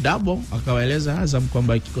hiyo Dabo akawaeleza Azam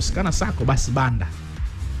kwamba ikikosekana Sako basi Banda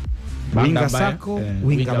Sako,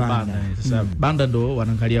 winga Banda. Sasa Banda ndo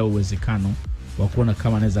wanaangalia uwezekano wa kuona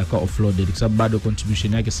kama anaweza akawa offloaded kwa sababu bado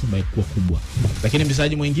contribution yake Simba ilikuwa kubwa. Lakini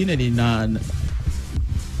mchezaji mwingine ni nataka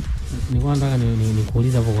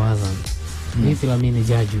nikuuliza hapo kwa Azam. Ni Lamine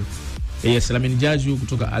Jaju. Lamine Jaju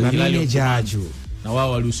kutoka Al-Hilal Jaju. Na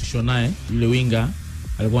wao walihusishwa naye, yule winga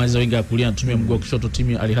alikuwa anaweza winga kulia anatumia mguu wa kushoto,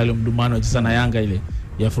 timu Al-Hilal Mdumano anacheza na Yanga ile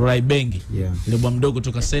ya Furai Bengi. Yule bwana mdogo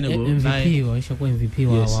kutoka Senegal naye alishakuwa MVP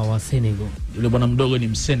wa Senegal. Yule bwana mdogo ni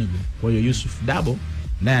Msenegal. Kwa hiyo Yusuf Dabo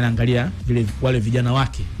naye anaangalia vile wale vijana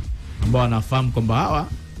wake ambao wanafahamu kwamba hawa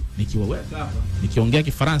nikiwaweka hapa nikiongea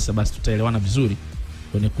Kifaransa basi tutaelewana vizuri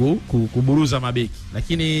kwenye kuburuza mabeki.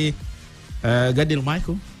 Lakini Gadiel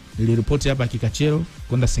Michael niliripoti hapa Kikachero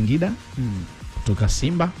kwenda Singida kutoka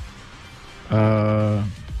Simba.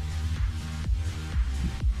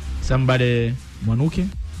 Somebody Mwanuke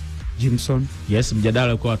Jimson. Yes,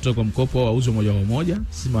 mjadala kwa watoe kwa mkopo au auzo moja kwa moja.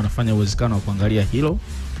 Simba wanafanya uwezekano wa kuangalia hilo.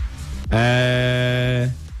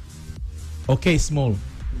 Okay Small.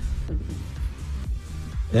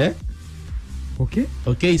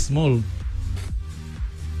 Okay Small.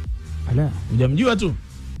 Ala, hujamjua tu?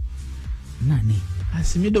 Nani?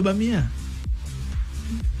 Asimido Bamia.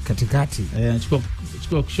 Katikati.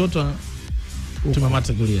 Chukua kushoto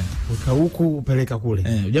tumamata kulia. Uka huku upeleka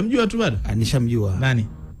kule. Hujamjua tu bado? Nishamjua. Nani?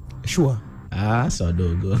 Shua. Sawa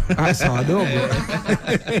dogo. Sawa dogo.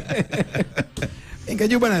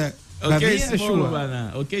 Ingejua bana. Okay Small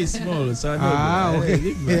bana. Okay Small sawa dogo. Okay.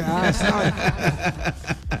 Sawa.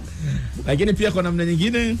 Lakini pia kwa namna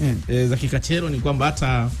nyingine za Kikachero ni kwamba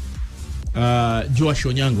hata Josh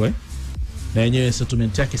Onyango na yenyewe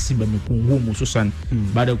settlement yake Simba imekuwa ngumu, hususan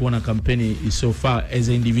baada ya kuona kampeni isiyofaa as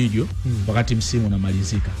a individual wakati msimu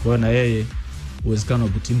unamalizika. Kwa hiyo na yeye uwezekano wa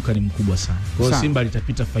kutimka ni mkubwa sana. Kwa hiyo Simba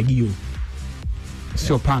litapita fagio,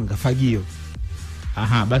 sio panga, fagio.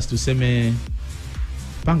 Basi tuseme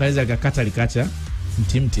panga aweza akakata likacha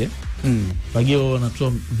mtimte. Fagio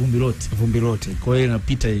natoa vumbi lote. Kwa hiyo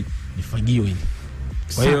inapita ni fagio hili.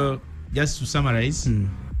 Kwa hiyo just to summarize,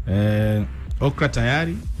 Okra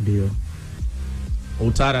tayari, ndio.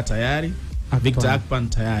 Utara tayari, Victor Akpan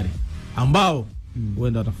tayari, ambao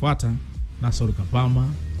huenda watafuata Nasor Kapama,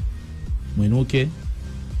 Mwenuke,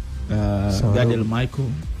 Gadel Michael,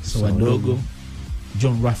 Sawadogo,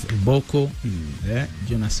 John Rafael Boko,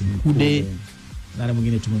 Jonas Mkude, nani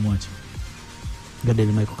mwingine tumemwacha? Gadel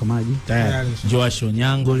Michael Kamaji, Joash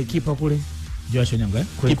Onyango, goalkeeper kule. Joash Onyango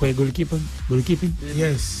kwa goalkeeping.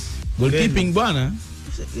 Yes. Goalkeeping bwana.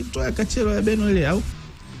 Toa kachero ya Beno ile au?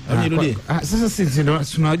 Nirudie. Sasa sisi ndio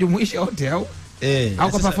tunajumuisha wote au? Au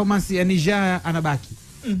kwa performance ya Niger anabaki.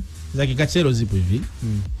 Za kikachero zipo hivi.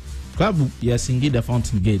 Klabu ya Singida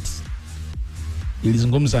Fountain Gate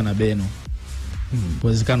ilizungumza na Beno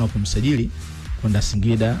uwezekano wa kumsajili kwenda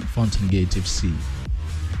Singida Fountain Gate FC.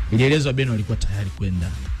 Ilielezwa Beno alikuwa tayari kwenda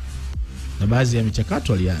na baadhi ya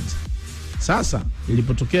michakato alianza. Sasa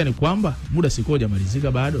ilipotokea ni kwamba muda sikuwa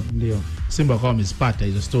hujamalizika bado, ndio Simba wakawa wamezipata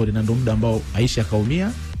hizo story, na ndio muda ambao Aisha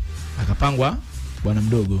akaumia, akapangwa bwana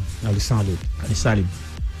mdogo Alisalim.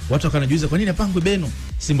 Watu wakanajiuliza kwa nini apangwe Beno.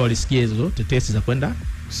 Simba walisikia hizo tetesi za kwenda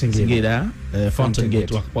Singida Fountain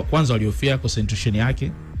Gate. Kwanza walihofia concentration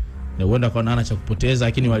yake na huenda kwa nana cha kupoteza,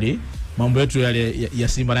 lakini mambo yetu yale ya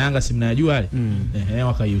Simba na Yanga si mnayajua yale.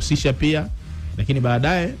 Wakaihusisha pia, lakini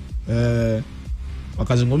baadaye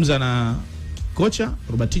wakazungumza na kocha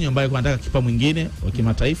Robertinho ambaye alikuwa anataka kipa mwingine wa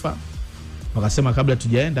kimataifa. Wakasema kabla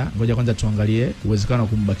tujaenda ngoja kwanza tuangalie uwezekano wa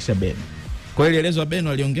kumbakisha Beno. Kwa hiyo ilielezwa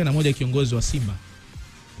Beno aliongea na moja kiongozi wa Simba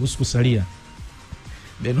kuhusu kusalia.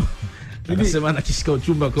 Beno akasema anakishika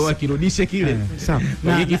uchumba kwa akirudishe kile. Sawa.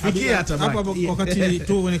 Na ikifikia hata hapo wakati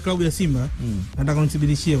tu kwenye klabu ya Simba nataka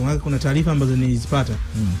kunithibitishie kuna taarifa ambazo nilizipata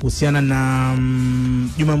kuhusiana na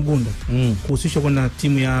Juma Mgunda kuhusishwa kwenda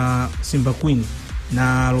timu ya Simba Queen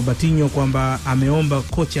na Robertinho kwamba ameomba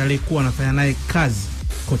kocha aliyekuwa anafanya naye kazi,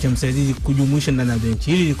 kocha msaidizi, kujumuisha ndani ya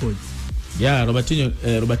benchi. Hili likoje?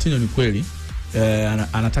 Robertinho ni kweli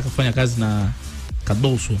anataka kufanya kazi na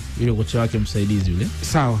Kadoso yule kocha wake msaidizi yule.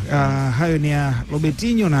 Sawa. Hayo ni ya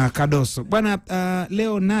Robertinho na Kadoso. Bwana,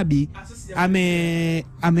 leo Nabi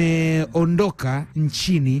ameondoka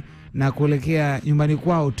nchini na kuelekea nyumbani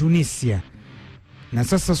kwao Tunisia. Na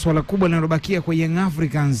sasa swala kubwa linalobakia kwa Young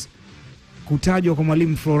Africans kutajwa kwa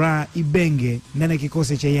mwalimu Flora Ibenge ndani ya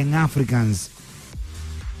kikosi cha Young Africans.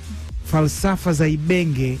 Falsafa za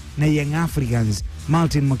Ibenge na Young Africans,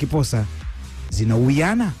 Martin Mwakiposa,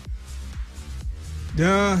 zinauiana?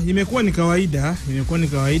 Imekuwa ni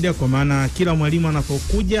kawaida kwa maana kila mwalimu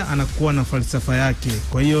anapokuja anakuwa na falsafa yake.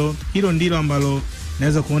 Kwa hiyo hilo ndilo ambalo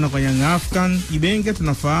naweza kuona kwa Young African. Ibenge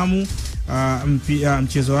tunafahamu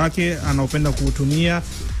mchezo wake anaopenda kuutumia.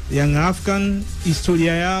 Young African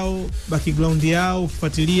historia yao, background yao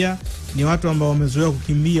ukifuatilia ni watu ambao wamezoea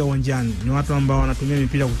kukimbia uwanjani, ni watu ambao wanatumia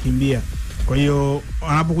mipira kukimbia. Kwa hiyo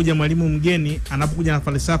anapokuja mwalimu mgeni, anapokuja na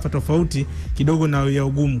falsafa tofauti kidogo na ya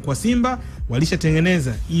ugumu. Kwa Simba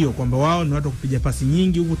walishatengeneza hiyo kwamba wao ni watu kupiga pasi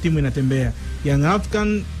nyingi huku timu inatembea. Young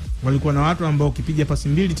African walikuwa na watu ambao ukipiga pasi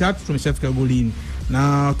 2-3 tumeshafika golini.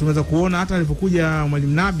 Na tumeweza kuona hata alipokuja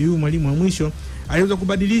mwalimu Nabi, huyu mwalimu wa mwisho, aliweza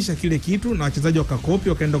kubadilisha kile kitu na wachezaji wakakopi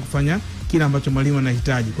wakaenda kufanya kile ambacho mwalimu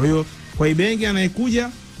anahitaji. Kwa hiyo kwa Ibenge anayekuja,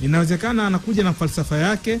 inawezekana anakuja na falsafa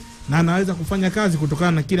yake na anaweza kufanya kazi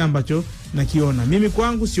kutokana na kile ambacho nakiona. Mimi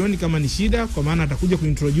kwangu sioni kama ni shida, kwa maana atakuja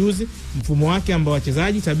kuintroduce mfumo wake ambao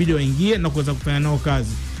wachezaji tabidi waingie na kuweza kufanya nao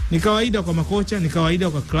kazi. Ni kawaida kwa makocha, ni kawaida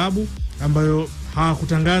kwa klabu ambayo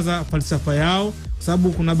hawakutangaza falsafa yao, kwa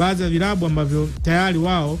sababu kuna baadhi ya vilabu ambavyo tayari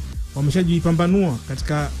wao wameshajipambanua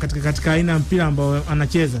katika aina ya mpira ambao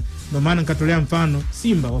anacheza. Ndio maana nikatolea mfano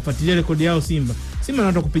Simba, wafuatilie rekodi yao Simba ni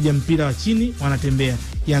watu kupiga mpira wa chini, wanatembea.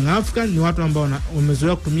 Young African ni watu ambao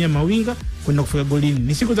wamezoea kutumia mawinga kwenda kufika golini.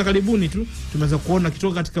 Ni siku za karibuni tu tumeweza kuona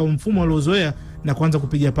kitoka katika mfumo waliozoea na kuanza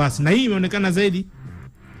kupiga pasi. Na hii imeonekana zaidi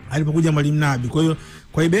alipokuja mwalimu Nabi. Kwa hiyo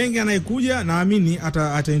kwa Ibenge anayekuja, naamini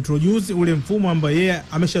ata introduce ule mfumo ambao yeye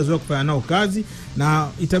ameshazoea kufanya nao kazi, na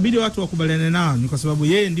itabidi watu wakubaliane nao, ni kwa sababu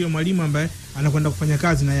yeye ndio mwalimu ambaye anakwenda kufanya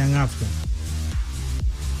kazi na Young African.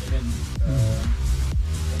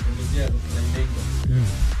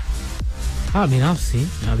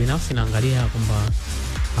 Binafsi naangalia kwamba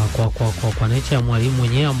kwa nature ya mwalimu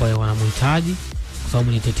mwenyewe ambaye wanamhitaji, kwa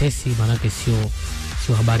sababu ni tetesi, maana yake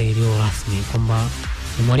sio habari iliyo rasmi, kwamba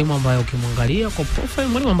ni mwalimu ambaye ukimwangalia kwa profile,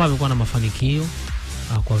 mwalimu ambaye amekuwa na mafanikio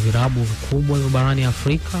kwa vilabu vikubwa hivyo barani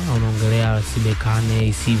Afrika. Unaongelea Sibekane,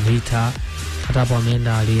 AC Vita, hata hapo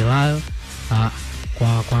ameenda Al Hilal.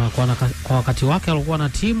 Kwa wakati wake alikuwa na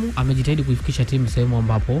timu, amejitahidi kuifikisha timu sehemu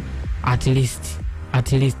ambapo at least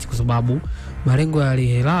kwa sababu malengo ya Al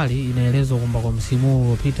Hilal inaelezwa kwamba kwa msimu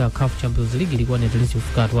uliopita CAF Champions League ilikuwa ni at least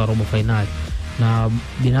kufika hatua robo finali, na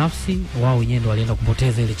binafsi wao wenyewe ndio walienda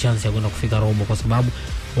kupoteza ile chance ya kwenda kufika robo, kwa sababu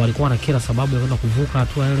walikuwa na kila sababu ya kwenda kuvuka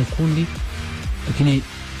hatua ile kundi, lakini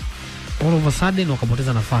all of a sudden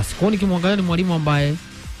wakapoteza nafasi. Kwa hiyo nikimwangalia ni mwalimu ambaye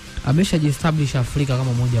ameshajiestablish Afrika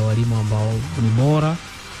kama mmoja wa walimu ambao ni bora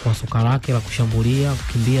kwa soka lake la kushambulia,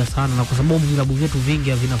 kukimbia sana, na kwa sababu vilabu vyetu vingi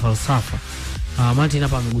havina falsafa. Martin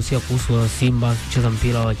hapa amegusia kuhusu Simba kucheza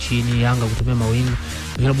mpira wa chini, Yanga kutumia mawingu.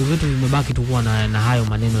 Vilabu vyetu vimebaki tu kuwa na hayo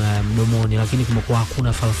maneno ya mdomoni, lakini kumekuwa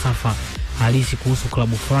hakuna falsafa halisi kuhusu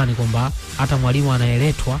klabu fulani, kwamba hata mwalimu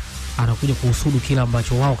anayeletwa anakuja kuhusudu kila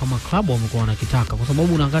ambacho wao kama klabu wamekuwa wanakitaka. Kwa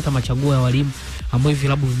sababu unaangalia machaguo ya walimu ambao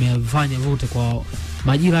vilabu vimefanya vyote kwa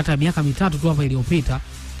majira hata miaka mitatu tu hapa iliyopita,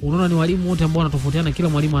 unaona ni walimu wote ambao wanatofautiana, kila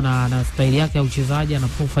mwalimu ana style yake ya uchezaji, ana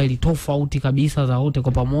profile tofauti kabisa za wote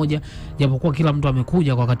kwa pamoja, japokuwa kila mtu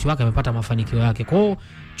amekuja kwa wakati wake amepata mafanikio yake. Kwa hiyo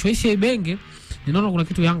choice ya Ibenge, ninaona kuna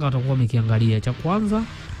kitu Yanga watakuwa wamekiangalia. Cha kwanza,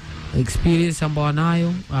 experience ambayo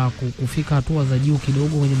anayo, kufika hatua za juu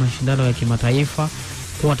kidogo kwenye mashindano ya kimataifa,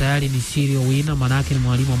 kwa tayari ni serial winner, maana yake ni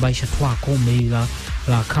mwalimu ambaye shatwaa kombe hili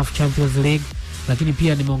la CAF Champions League. Lakini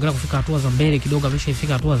pia nimeongelea kufika hatua za mbele kidogo,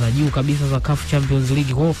 ameshafika hatua za juu kabisa za CAF Champions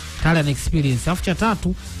League, kwa tayari ana experience. Alafu cha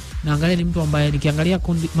tatu, naangalia ni mtu ambaye nikiangalia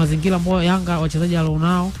mazingira ambayo Yanga wachezaji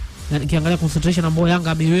alionao, na nikiangalia concentration ambayo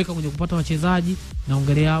Yanga ameiweka kwenye kupata wachezaji,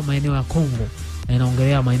 naongelea maeneo ya Kongo.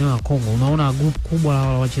 Unaona group kubwa la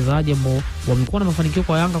wachezaji ambao wamekuwa na mafanikio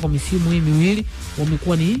kwa Yanga kwa misimu hii miwili,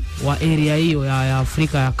 wamekuwa ni wa area hiyo ya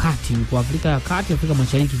Afrika ya Kati, Afrika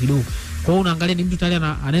Mashariki kidogo. Kwa hiyo unaangalia ni mtu tayari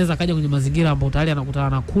anaweza kaja kwenye mazingira ambayo tayari anakutana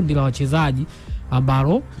na kundi la wachezaji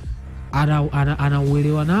ambao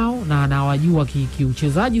anauelewa nao na anawajua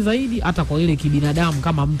kiuchezaji zaidi, hata kwa ile kibinadamu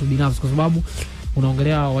kama mtu binafsi, kwa sababu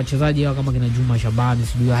unaongelea wachezaji hao kama kina Juma Shabani,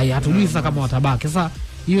 sijui hatujui sasa kama watabaki. Sasa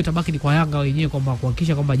hiyo tabaki ni kwa Yanga wenyewe, kwamba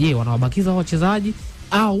kuhakikisha kwamba je, wanawabakiza wachezaji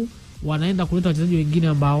au wanaenda kuleta wachezaji wengine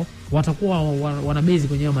ambao watakuwa wanabezi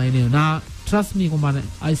kwenye maeneo. Na trust me kwamba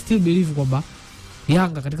I still believe kwamba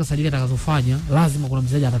Yanga katika sajili atakazofanya lazima kuna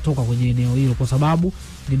mchezaji atatoka kwenye eneo hilo, kwa sababu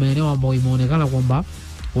ni maeneo ambayo imeonekana kwamba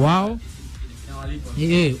wao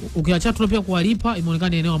ukiacha tu pia kuwalipa,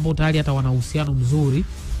 imeonekana eneo ambao tayari hata wana uhusiano mzuri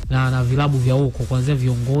na vilabu vya huko, kuanzia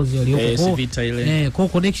viongozi walioko kwa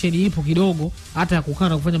connection ipo kidogo, hata ya kukaa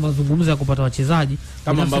na kufanya mazungumzo ya kupata wachezaji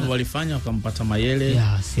kama ambavyo walifanya wakampata Mayele,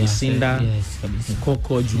 Sinda,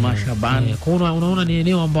 Koko, Juma Shabani. Kwa unaona ni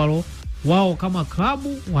eneo ambalo wao kama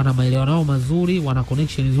klabu wana maelewano mazuri, wana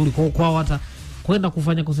connection nzuri, kwa hata kwenda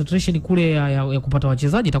kufanya concentration kule ya kupata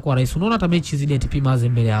wachezaji itakuwa rahisi. Unaona hata mechi zile ya TP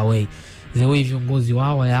Mazembe away, zewe viongozi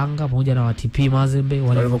wao wa Yanga pamoja na wa TP Mazembe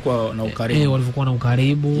walivyokuwa na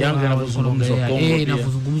ukaribu, Yanga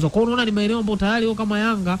inazungumzwa. Kwa unaona ni maeneo ambayo tayari wao kama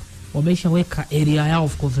Yanga wameshaweka area yao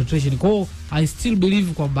of concentration. Kwa I still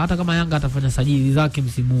believe kwamba hata kama Yanga atafanya sajili zake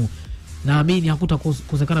msimu huu, naamini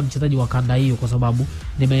hakutakosekana mchezaji wa kanda hiyo, kwa sababu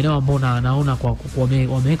ni maeneo ambayo naona kwa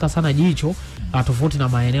wameweka sana jicho, tofauti na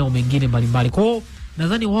maeneo mengine mbalimbali. Kwa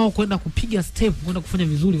nadhani wao kwenda kupiga step, kwenda kufanya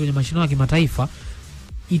vizuri kwenye mashindano ya kimataifa,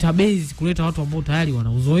 itabase kuleta watu ambao tayari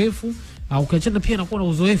wana uzoefu, au ukiachana pia na kuwa na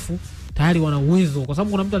uzoefu tayari wana uwezo, kwa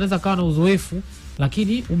sababu kuna mtu anaweza kawa na uzoefu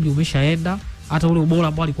lakini umri umeshaenda, hata ule ubora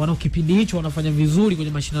ambao alikuwa nao kipindi hicho wanafanya vizuri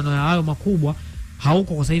kwenye mashindano ya hayo makubwa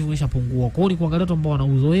hauko kwa sasa hivi, umeshapungua. Kwa hiyo ni kuangalia watu ambao wana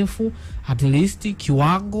uzoefu, at least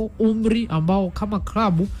kiwango, umri ambao kama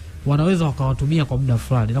klabu wanaweza wakawatumia kwa muda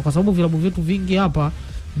fulani. Na kwa sababu vilabu vyetu vingi hapa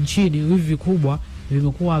nchini hivi vikubwa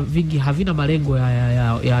vimekuwa vingi havina malengo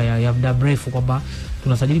ya muda mrefu, kwamba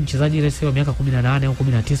tunasajili mchezaji resi wa miaka 18 au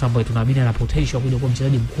 19 ambaye tunaamini ana potential kuja kuwa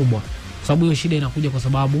mchezaji mkubwa. Kwa sababu hiyo shida inakuja kwa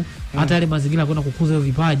sababu hata yale mazingira kwenda kukuza hiyo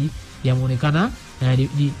vipaji yameonekana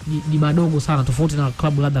ni madogo sana, tofauti na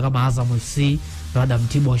klabu labda kama Azam FC, labda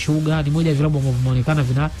Mtibwa Sugar. Ni moja ya vilabu ambavyo vimeonekana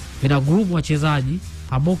vina group wachezaji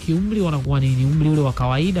ambao kiumri wanakuwa ni umri ule wa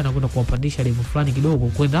kawaida, na kwenda kuwapandisha level fulani kidogo,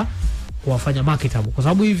 kwenda kuwafanya marketable. Kwa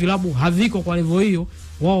sababu hivi vilabu haviko kwa level hiyo,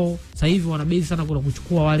 wao sasa hivi wanabase sana kwenda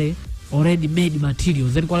kuchukua wale already made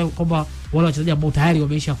materials, yani kwamba wale wachezaji ambao tayari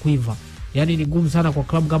wameisha kuiva. Yani ni ngumu sana kwa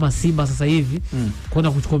klabu kama Simba sasa hivi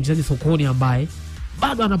kwenda kuchukua mchezaji sokoni ambaye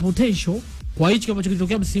bado ana potential. Kwa hicho kama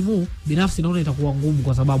kilitokea msimu, binafsi naona itakuwa ngumu,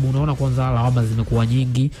 kwa sababu unaona kwanza lawama zimekuwa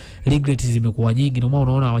nyingi, regrets zimekuwa nyingi, ndio maana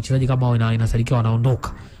unaona wachezaji kama wao inasalikia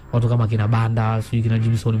wanaondoka. Watu kama kina Banda, sijui kina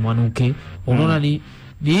Jimson Mwanuke, unaona ni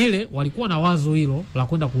ile walikuwa na wazo hilo la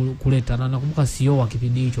kwenda kuleta, na nakumbuka CEO wa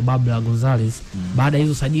kipindi hicho Babla Gonzalez, baada ya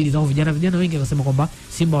hizo sajili zao vijana wengi akasema kwamba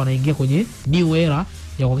Simba wanaingia kwenye new era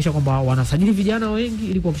ya kuhakikisha kwamba wanasajili vijana wengi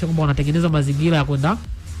ili kuhakikisha kwamba wanatengeneza mazingira ya kwenda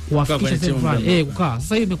kuwafikisha sehemu fulani. Kukaa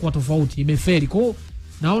sasa hivi imekuwa tofauti, imefeli. Kwa hiyo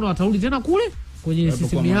naona watarudi tena kule kwenye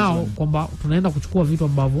system yao, kwamba tunaenda kuchukua vitu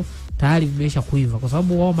ambavyo tayari vimesha kuiva, kwa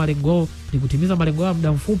sababu wao malengo ni kutimiza malengo yao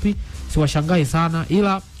muda mfupi. Siwashangai sana,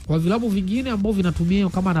 ila kwa vilabu vingine ambao vinatumia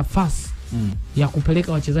kama nafasi ya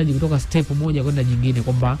kupeleka wachezaji kutoka step moja kwenda nyingine,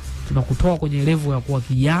 kwamba tunakutoa kwenye level ya kuwa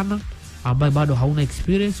kijana ambaye bado hauna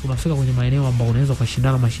experience, unafika kwenye maeneo ambayo unaweza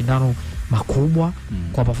kushindana mashindano makubwa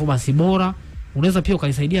kwa performance bora. Unaweza pia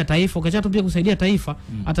ukaisaidia taifa, ukacha tu pia kusaidia taifa,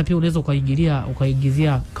 hata pia unaweza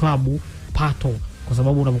ukaingizia klabu pato, kwa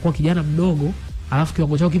sababu unapokuwa kijana mdogo alafu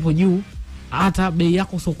kiwango chako kipo juu, hata bei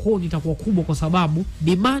yako sokoni itakuwa kubwa, kwa sababu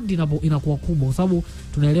demand inakuwa kubwa, kwa sababu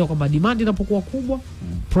tunaelewa kwamba demand inapokuwa kubwa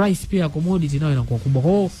price pia ya commodity nayo inakuwa kubwa.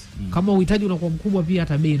 Kwa hiyo kama uhitaji unakuwa mkubwa, pia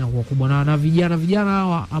hata bei inakuwa kubwa, na vijana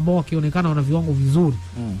hawa ambao wakionekana wana viwango vizuri,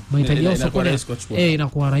 mahitaji yao sokoni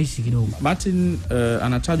inakuwa rahisi kidogo. Martin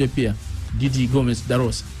anatajwa pia Gigi Gomez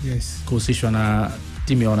Darosa, kuhusishwa na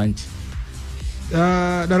timu ya wananchi.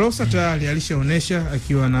 Darosa tayari alishaonesha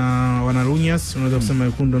akiwa na wanarunyas, unaweza kusema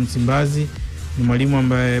Wekundu wa Msimbazi. Ni mwalimu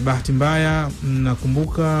ambaye bahati mbaya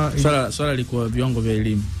nakumbuka swala lilikuwa viwango vya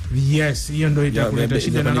elimu. Yes, hiyo ndio itakuleta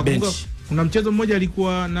shida. Na nakumbuka kuna mchezo mmoja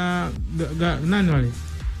alikuwa na nani wale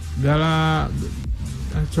Gala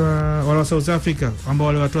wale wa South Africa ambao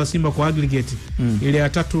wale watoa Simba kwa aggregate ile ya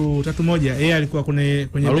 3-1, yeye alikuwa kwenye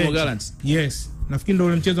bench. Yes, nafikiri ndio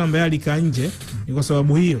ule mchezo ambao alikaa nje, ni kwa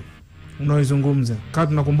sababu hiyo unaoizungumza. Kama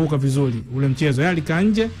tunakumbuka vizuri ule mchezo, yeye alikaa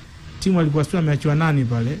nje, timu alikuwa sio ameachiwa nani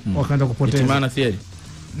pale, wakaanza kupoteza. Itimana theory.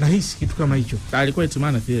 Na hisi kitu kama hicho. Alikuwa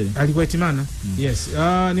Itimana theory. Alikuwa Itimana. Yes.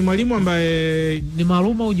 Ni mwalimu ambaye ni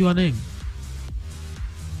Maruma Ujuaneng.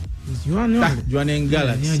 Juaneng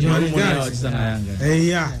Galaxy. Mwalimu sana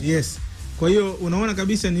Yanga. Yes. Kwa hiyo unaona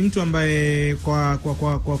kabisa ni mtu ambaye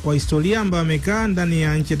kwa historia ambayo amekaa ndani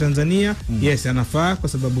ya nchi ya Tanzania, yes, anafaa, kwa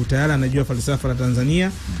sababu tayari anajua falsafa la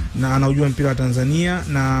Tanzania na anaujua mpira wa Tanzania,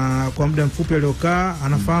 na kwa muda mfupi aliokaa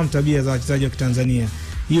anafahamu tabia za wachezaji wa Kitanzania.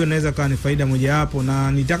 Hiyo inaweza kuwa ni faida moja hapo,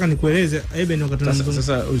 na nitaka nikueleze Eben wakati tunazungumza.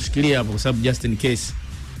 Sasa ushikilie hapo, kwa sababu just in case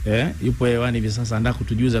yupo hewani hivi sasa, anataka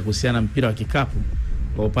kutujuza kuhusiana na mpira wa kikapu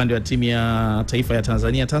kwa upande wa timu ya taifa ya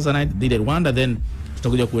Tanzania, Tanzanite dhidi ya Rwanda, then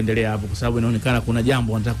tutakuja kuendelea hapo, kwa sababu inaonekana kuna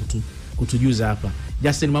jambo anataka kutujuza hapa.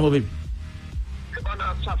 Justin, mambo vipi? Bwana,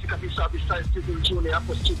 safi kabisa. Besides Steve Junior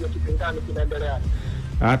hapo studio kipindani kinaendelea.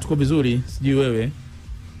 Tuko vizuri, sijui wewe.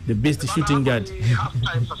 The best shooting guard. Half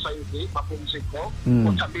time sasa hivi, mapumziko.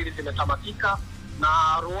 Kota mbili zimetamatika na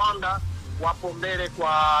Rwanda wapo mbele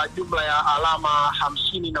kwa jumla ya alama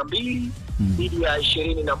 52 dhidi ya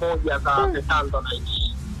 21 za the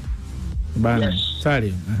Tanzanians. Bana,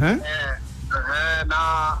 sorry. Na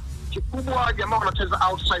kikubwa jamaa wanacheza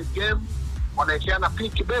outside game, wanaekeana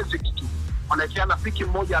pick basic tu. Wanaekeana pick,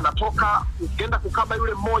 mmoja anatoka, ukienda kukaba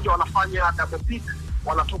yule mmoja wanafanya double pick,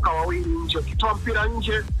 wanatoka wawili nje. Ukitoa mpira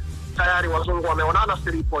nje tayari wazungu wameonana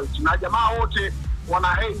 3 points. Na jamaa wote wana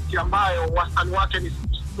hate ambayo wastani wake ni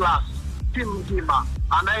 6+. Timu nzima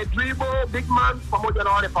anaye dribble big man pamoja na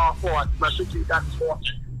wale power forward na shooting guards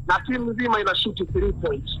wote. Na timu nzima ina shoot 3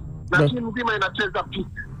 points. Na timu nzima inacheza pick.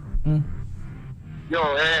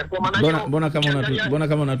 Kwa maana hiyo mbona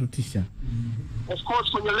kama unatutisha? Of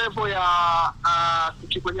course kwenye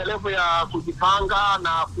level ya kujipanga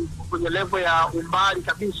na kwenye level ya umbali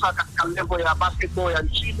kabisa, katika level ya basketball ya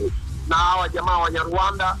nchini, na hawa jamaa wa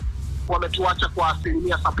Rwanda wametuacha kwa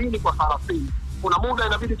 70% kwa 30%. Kuna muda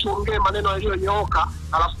inabidi tuongee maneno yaliyonyooka,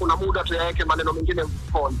 alafu kuna muda tuyaweke maneno mengine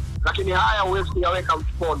mfukoni, lakini haya huwezi kuyaweka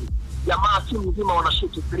mfukoni. Jamaa timu nzima wana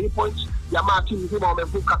shoot 3 points, jamaa timu nzima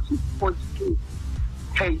wamevuka 6.2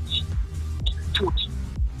 page.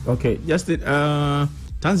 Okay, Justin,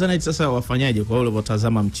 Tanzania sasa wafanyaje kwa wale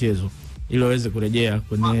waliotazama mchezo ili waweze kurejea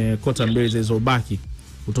kwenye kota mbili zilizobaki?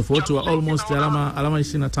 Utofauti wa almost alama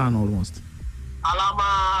 25 almost. Alama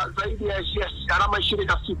zaidi ya alama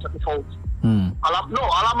 26 tofauti.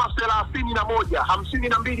 Alama 31,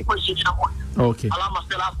 52 kwa 21. Okay. Alama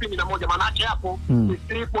 31, maana yake hapo ni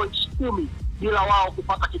 3 points 10 bila wao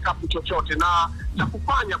kupata kikapu chochote, na cha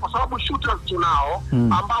kufanya kwa sababu shooters tunao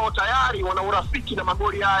ambao tayari wana urafiki na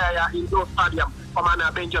magoli haya ya indoor stadium, kwa maana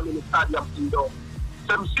ya Benjamin Stadium indoor.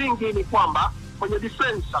 Msingi ni kwamba kwenye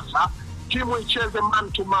defense sasa timu icheze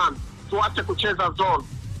man to man, tuache kucheza zone,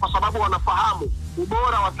 kwa sababu wanafahamu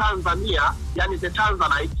ubora wa Tanzania, yani the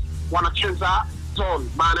Tanzanite wanacheza zone.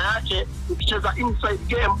 Maana yake ukicheza inside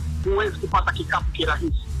game huwezi kupata kikapu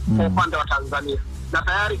kirahisi kwa upande wa Tanzania, na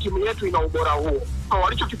tayari timu yetu ina ubora huo. So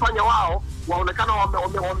walichokifanya wao, waonekana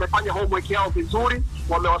wamefanya homework yao vizuri,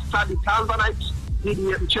 wamewastadi Tanzanite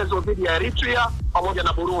mchezo dhidi ya Eritrea pamoja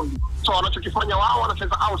na Burundi. So wanachokifanya wao,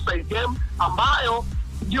 wanacheza outside game ambayo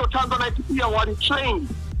ndio Tanzanite pia walitrain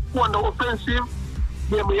kuwa ndo offensive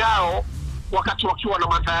game yao wakati wakiwa na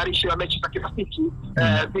matayarisho ya mechi za kirafiki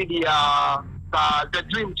dhidi ya the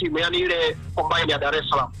dream team, yani ile combine ya Dar es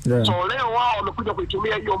Salaam. So leo wao wamekuja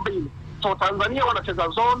kuitumia hiyo mbinu So Tanzania wanacheza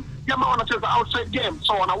zone, jamaa wanacheza outside game,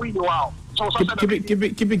 so wanawini wao. So sasa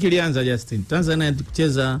kipi kilianza Justin? Tanzania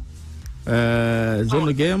kucheza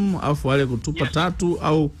zone game afu wale kutupa tatu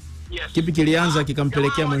au kipi kilianza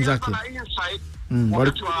kikampelekea mwenzake?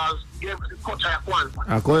 Wakati wa game kota ya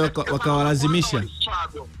kwanza. Kwa hiyo wakawalazimisha.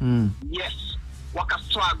 Yes.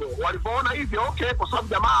 Wakastruggle. Walipoona hivyo, okay, kwa sababu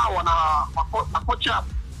jamaa wana makocha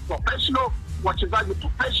professional, wachezaji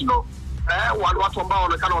professional, watu ambao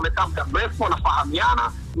wanaonekana muda mrefu,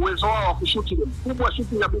 wanafahamiana, uwezo wao wa kushuti ni mkubwa,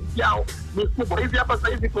 shooting ability yao ni kubwa. Hivi hapa sasa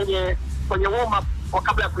hivi kwenye warm up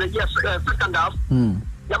kabla ya kurejea second half,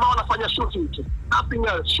 jamaa wanafanya shooting tu. Nothing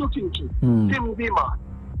else, shooting tu. Timu nzima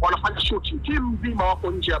wanafanya shooting. Timu nzima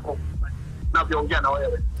wako nje hapo. Navyoongea na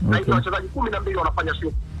wewe. Na hizo wachezaji 12 wanafanya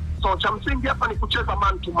shooting. So cha msingi hapa ni kucheza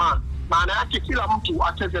man to man. Maana yake kila mtu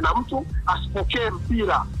acheze na mtu, asipokee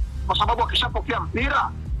mpira. Kwa sababu akishapokea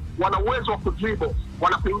mpira, wana uwezo wa kudribble,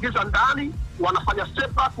 wanakuingiza ndani, wanafanya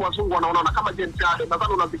step back, wazungu wanaona kama Jentale,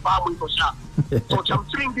 nadhani unazifahamu hizo shot. So cha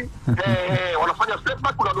msingi wanafanya step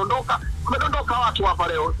back, unadondoka, umedondoka watu hapa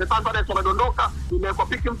leo. Tanzania wanadondoka, imekuwa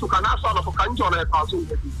piki mtu kanasa, anatoka nje, wanaweka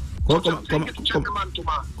wazungu.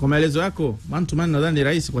 Kwa maelezo yako, man to man nadhani ni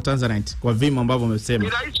rahisi kwa Tanzanite kwa vimo ambavyo umesema. Ni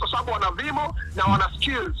rahisi kwa sababu wana vimo na wana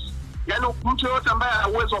skills. Yaani mtu yote ambaye ana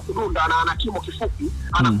uwezo wa kudunda na ana kimo kifupi,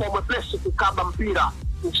 anakuwa mwepesi kukaba mpira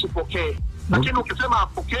usipokee. Lakini ukisema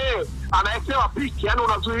apokee, anaekewa piki, yani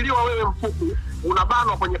unazuiliwa wewe mfupi,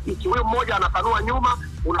 unabanwa kwenye piki. Wewe mmoja anatanua nyuma,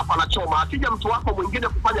 unafanya choma. Akija mtu wako mwingine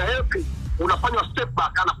kufanya help, unafanya step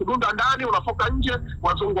back, anakudunda ndani, unafoka nje,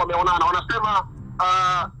 wazungu wameonana. Wanasema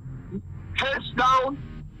heads down,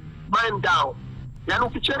 mind down. Yaani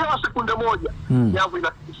ukichelewa sekunde moja, nyavu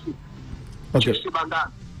inatikisika. Okay.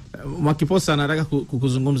 Mwakiposa anataka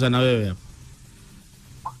kukuzungumza na wewe hapa.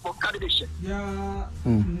 Mkaribishe.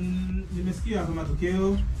 Nimesikia hapa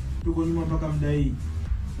matokeo, tuko nyuma mpaka muda hii.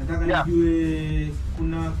 Nataka nijue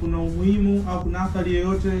kuna umuhimu au kuna athari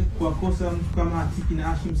yoyote kwa kosa mtu kama Atiki na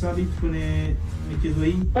Hashim Sabit kwenye michezo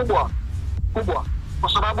hii? Kubwa.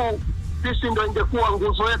 Kwa sababu sisi ndio ingekuwa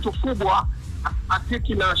nguzo yetu kubwa,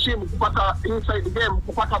 Atiki na Hashim kupata inside game,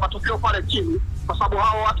 kupata matokeo pale chini, kwa sababu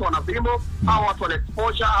hao watu wana vimo, hao watu wana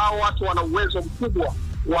exposure, hao watu wana uwezo mkubwa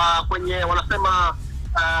wa kwenye wanasema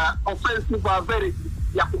offensive ability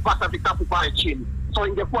ya kupata vikapu pale chini. So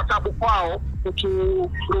ingekuwa tabu kwao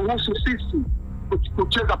kuturuhusu sisi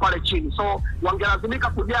kucheza pale chini. So wangelazimika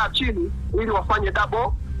kujaa chini ili wafanye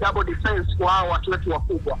double defense kwa hao watu wetu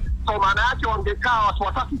wakubwa. So maana yake wangekaa watu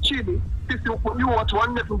watatu chini, sisi huko juu watu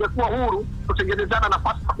wanne tungekuwa huru kutengenezana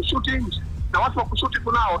nafasi ya kushuti nje. Na watu wa kushuti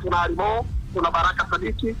tunao, tuna Alimo, tuna Baraka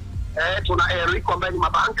Sadiki, tuna Eric ambaye ni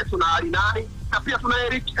mabanke, tuna Alinani, na pia tuna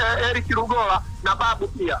Eric Rugola na Babu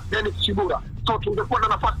pia, Dennis Chibura. So tungekuwa na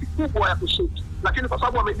nafasi kubwa ya kushuti. Lakini kwa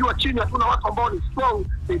sababu wamejua chini hatuna watu ambao ni strong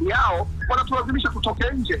dhidi yao, wanatulazimisha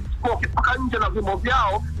tutoke nje. Kwa ukitoka nje na vimo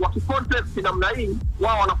vyao, wakikontest namna hii,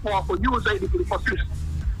 wao wanakuwa wako juu zaidi kuliko sisi.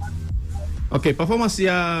 Okay, performance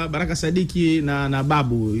ya Baraka Sadiki na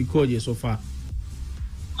Babu ikoje so far?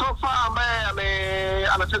 So far ambaye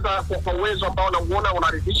anacheza kwa uwezo ambao unauona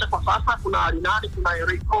unaridhisha kwa sasa. Kuna Alinani, kuna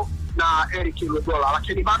Eriko na Eric Rugola,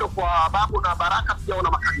 lakini bado kwa Babu na Baraka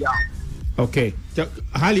sijaona makali yao. Okay.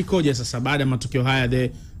 Hali ikoje sasa baada ya matukio haya,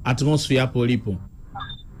 the atmosphere hapo ulipo?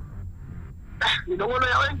 Ninaona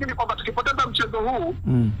ya wengi ni kwamba tukipoteza mchezo huu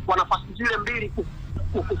kwa nafasi zile mbili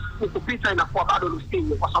kupita inakuwa bado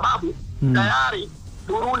msingi, kwa sababu tayari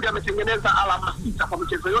Burundi ametengeneza alama 6 kwa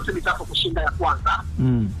michezo yote mitatu kushinda ya kwanza.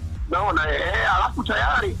 Naona alafu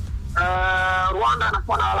tayari Rwanda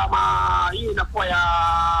anakuwa na alama hii inakuwa ya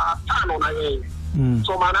 5 na yeye.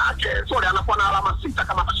 So maana yake anakuwa na alama 6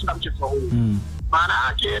 kama atashinda mchezo huu. Maana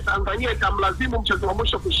yake Tanzania itamlazimu mchezo wa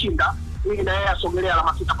mwisho kushinda ili na yeye asogelee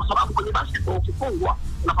alama 6, kwa sababu kwenye basketball ukifungwa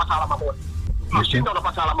unapata alama 1. Ukishinda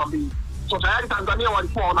unapata alama 2. So tayari Tanzania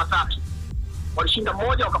walikuwa wana 3. Walishinda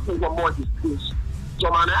 1 wakafungwa 1.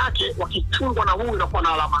 So maana yake wakifungwa na huu inakuwa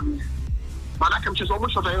na alama 4. Maana yake mchezo wa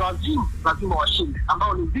mwisho lazima washinde,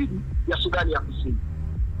 ambao ni dhidi ya Sudani ya Kusini.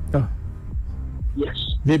 Yes.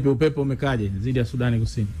 Vipi upepo umekaje dhidi ya Sudani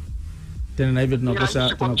Kusini? Tena na hivyo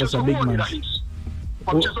tunakosa big man.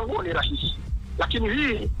 Kwa mchezo huo ni rahisi. Lakini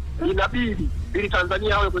hii inabidi ili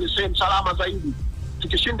Tanzania awe kwenye sehemu salama zaidi.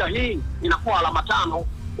 Tukishinda hii inakuwa alama 5,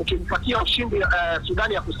 ukimpatia ushindi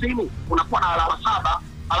Sudani ya Kusini unakuwa na alama 7,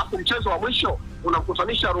 alafu mchezo wa mwisho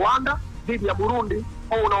unakutanisha Rwanda dhidi ya Burundi,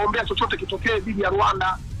 au unaombea chochote kitokee dhidi ya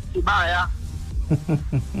Rwanda kibaya.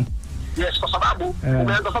 Yes, kwa sababu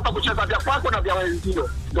umeanza sasa kucheza vya kwako na vya wenzio.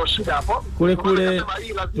 Ndio shida hapo. Kule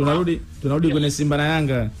tunarudi kwenye Simba na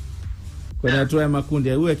Yanga. Kwenye hatua ya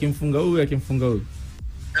makundi, huyu akimfunga huyu.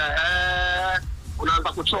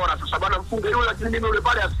 unaanza kuchora sasa, bwana mfunge yule, lakini mimi yule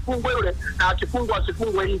pale asifungwe yule, na akifungwa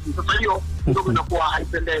asifungwe hivi. Sasa hiyo ndio inakuwa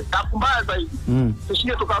haipendezi. Alafu mbaya zaidi,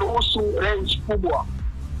 tusije tukaruhusu range kubwa,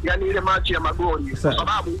 yani ile machi ya magoli, kwa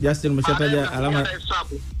sababu Justin umeshataja alama,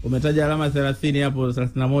 umetaja alama 30 hapo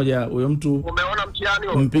 31. Huyo mtu umeona mtihani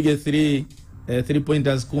huo, umpige 3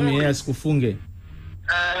 pointers 10 yeye asikufunge.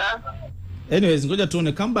 Anyways, ngoja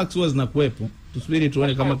tuone comebacks huwa zinakuepo, tusubiri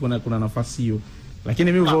tuone kama kuna nafasi hiyo.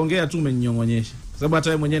 Lakini mimi unaongea tu umeninyongonyesha, sababu hata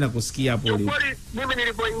wewe mwenyewe nakusikia hapo ulipo. Mimi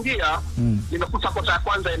nilipoingia nimekuta kota ya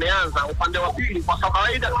kwanza imeanza, upande wa pili kwa sababu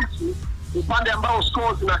kawaida sisi upande ambao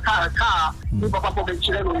scores zinakaa ndipo hapo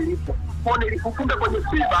benchi lenu lilipo. Kwa nilipokumbe kwenye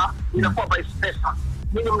FIBA inakuwa vice versa.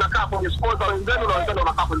 Mimi mnakaa kwenye scores za wenzenu na wenzenu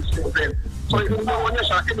wanakaa kwenye scores zenu. So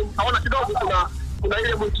inaonyesha, lakini naona kidogo kuna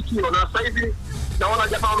ile mwitikio, na sasa hivi naona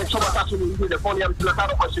jamaa wamechoma tatu nyingine, kwa ni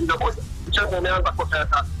 55 kwa 21. Mchezo umeanza kota ya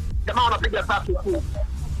tatu. Jamaa wanapiga tatu tu.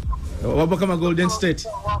 Wapo kama Golden State.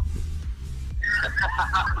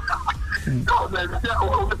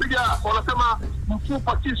 Unapiga wanasema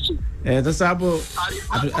mfupa kisu. Sasa hapo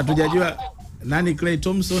hatujajua nani Klay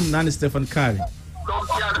Thompson, nani Stephen Curry.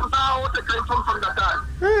 Wote Klay Thompson na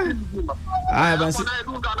Curry. Haya basi.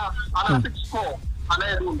 Ana 6-4.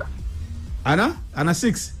 Anayedunda. Ana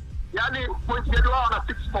 6. Yaani point guard wao ana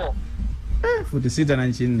 6-4. Futi 6 na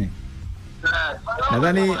inchi 4.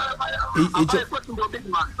 Nadhani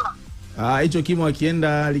hicho kimo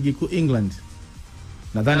akienda ligi kuu England,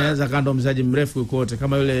 nadhani anaweza kando mzaji mrefu kote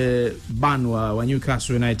kama yule Ban wa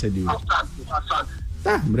Newcastle United yule.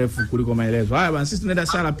 Mrefu kuliko maelezo. Haya bwana, sisi tunaenda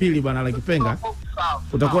sala pili bwana la Kipenga.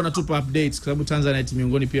 Utakuwa unatupa updates kwa sababu Tanzania ni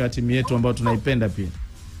miongoni pia timu yetu ambayo tunaipenda pia.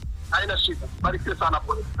 Haina shida. Barikiwe sana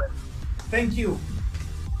kwa hiyo. Thank you.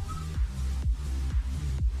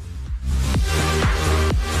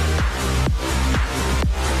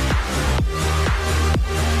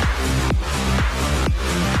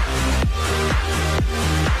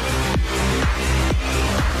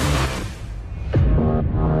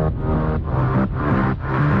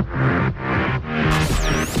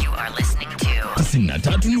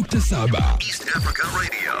 East Africa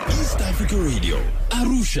Radio. East Africa Radio.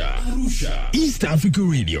 Arusha. East Africa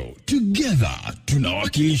Radio. Together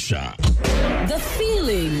tunawakilisha. The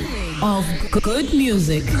feeling of good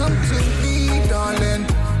music. Come to me, darling.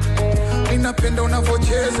 Ninapenda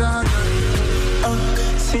unavyocheza.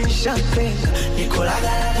 Sishapenda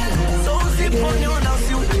nikolaga. So usiponiona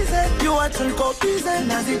usiulize. You want to copy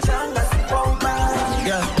nazichanga kwa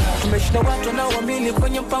ubaya. Tumeshinda watu na waamini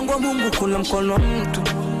kwenye mpango wa Mungu kuna mkono wa mtu.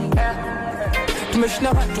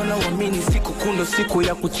 Tumeshinda watu na waamini siku kundo siku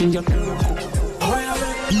ya kuchinja kuku.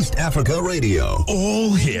 East Africa Radio.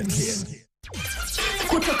 All hits.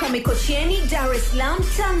 Kutoka Mikocheni, Dar es Salaam,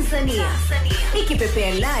 Tanzania.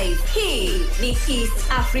 Ikipepea live, hii ni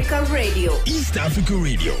East Africa Radio. East Africa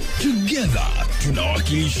Radio. Together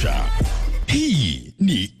tunawakilisha. Hii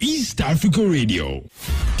ni East Africa Radio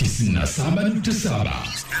 97.7.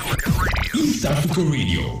 East Africa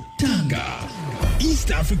Radio Tanga.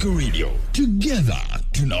 East Africa Radio. Together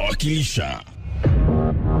tunawakilisha.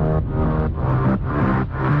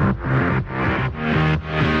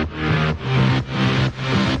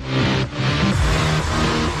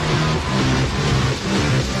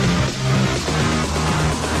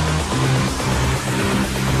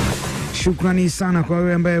 Shukrani sana kwa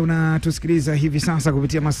wewe ambaye unatusikiliza hivi sasa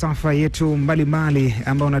kupitia masafa yetu mbalimbali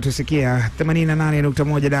ambao unatusikia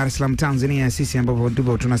 88.1 Dar es Salaam Tanzania, sisi ambapo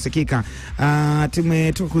ndipo tunasikika.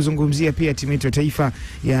 Tumetoka kuzungumzia pia timu yetu ya taifa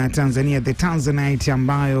ya Tanzania the Tanzanite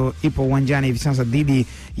ambayo ipo uwanjani hivi sasa dhidi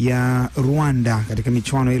ya Rwanda katika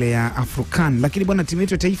michuano ile ya African. Lakini bwana, timu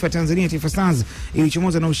yetu ya taifa Tanzania Taifa Stars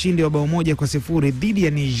ilichomoza na ushindi wa bao 1-0 dhidi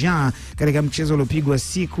ya Niger katika mchezo uliopigwa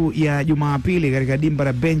siku ya Jumapili katika dimba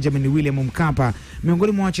la Benjamin William Mkapa.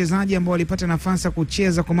 Miongoni mwa wachezaji ambao walipata nafasi ya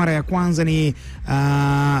kucheza kwa mara ya kwanza ni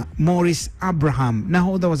Morris Abraham,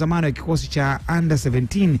 nahodha wa zamani wa kikosi cha under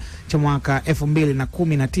 17 cha mwaka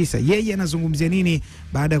 2019. Yeye anazungumzia nini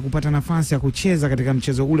baada ya kupata nafasi ya kucheza katika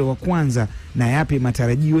mchezo ule wa kwanza na yapi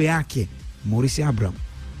matarajio yake? Morris Abraham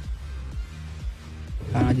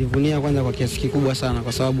anajivunia kwanza kwa kiasi kikubwa sana,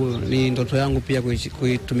 kwa sababu ni ndoto yangu pia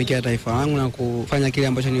kuitumikia taifa langu na kufanya kile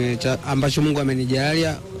ambacho Mungu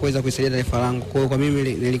amenijalia kuweza kuisaidia taifa langu. Kwa mimi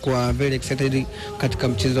nilikuwa very excited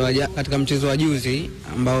katika mchezo wa juzi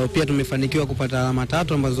ambao pia tumefanikiwa kupata alama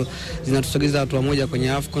 3 ambazo zinatusogeza hatua moja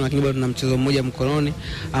kwenye AFCON, lakini bado tuna mchezo mmoja mkononi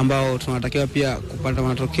ambao tunatakiwa pia kupata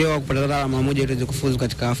matokeo, kupata alama moja ili tuweze kufuzu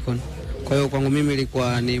katika AFCON. Kwa hiyo kwangu mimi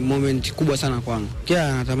ilikuwa ni moment kubwa sana kwangu.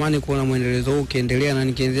 Pia natamani kuona muendelezo huu ukiendelea na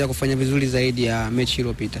nikiendelea kufanya vizuri zaidi ya mechi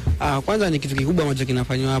iliyopita. Kwanza ni kitu kikubwa ambacho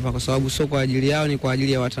kinafanywa hapa, kwa sababu sio kwa ajili yao, ni kwa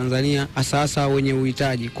ajili ya Watanzania hasa wenye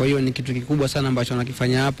uhitaji. Kwa hiyo ni kitu kikubwa sana ambacho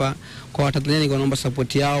wanakifanya hapa kwa Watanzania. Ni naomba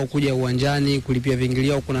support yao kuja uwanjani, kulipia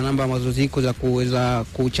viingilio. Kuna namba ambazo ziko za kuweza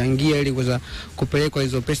kuchangia ili kuweza kupeleka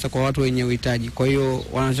hizo pesa kwa watu wenye uhitaji. Kwa hiyo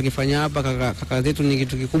wanachokifanya hapa kaka zetu ni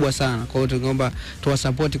kitu kikubwa sana. Kwa hiyo tungeomba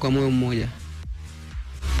tuwasupport kwa moyo mmoja.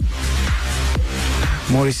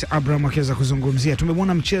 Morris Abraham akiweza kuzungumzia.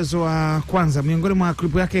 Tumemwona mchezo wa kwanza, miongoni mwa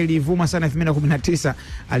klipu yake ilivuma sana 2019,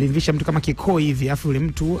 alimvisha mtu kama kikoi hivi, afu yule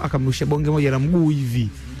mtu akamrusha bonge moja la mguu hivi.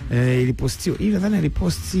 Ilipostiwa hivi, nadhani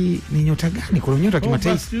aliposti ni nyota gani? Kuna nyota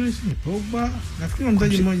kimataifa ni Pogba, nafikiri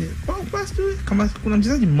mchezaji mmoja Pogba, kama kuna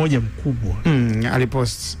mchezaji mmoja mkubwa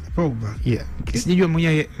alipost Pogba, yeah, sijui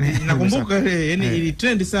mwenyewe nakumbuka yani ili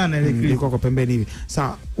trend sana ile clip ilikuwa kwa pembeni hivi.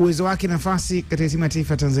 Sawa, uwezo wake, nafasi katika timu ya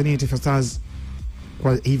taifa Tanzania, Taifa Stars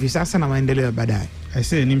kwa hivi sasa na maendeleo ya baadaye.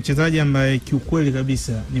 Ni mchezaji ambaye kiukweli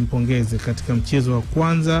kabisa nimpongeze. Katika mchezo wa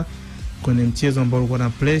kwanza, kwenye mchezo ambao ulikuwa na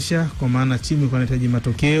pressure, kwa maana timu ilikuwa inahitaji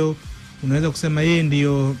matokeo, unaweza kusema yeye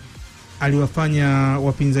ndio aliwafanya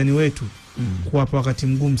wapinzani wetu kuwapa wakati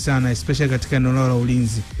mgumu sana, especially katika eneo la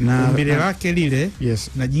ulinzi. Umbile lake lile,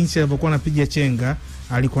 na jinsi alivyokuwa anapiga chenga,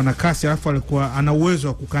 alikuwa na kasi, alafu alikuwa ana uwezo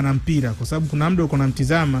wa kukana mpira, kwa sababu kuna muda uko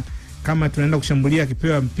namtizama kama tunaenda kushambulia,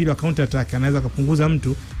 akipewa mpira counter attack anaweza kupunguza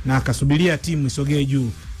mtu na akasubiria timu isogee juu.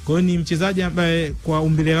 Kwa hiyo ni mchezaji ambaye kwa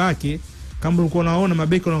umbile lake, kama ulikuwa unaona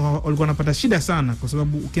mabeki walikuwa wanapata shida sana, kwa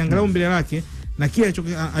sababu ukiangalia umbile lake na kile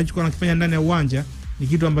alichokuwa anakifanya ndani ya uwanja ni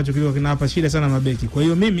kitu ambacho kilikuwa kinawapa shida sana mabeki. Kwa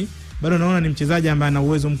hiyo mimi bado naona ni mchezaji ambaye ana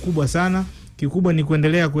uwezo mkubwa sana. Kikubwa ni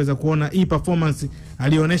kuendelea kuweza kuona hii performance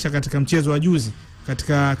alionyesha katika mchezo wa juzi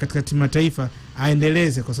katika timu ya taifa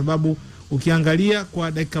aendeleze, kwa sababu ukiangalia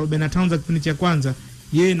kwa dakika 45 za kipindi cha kwanza,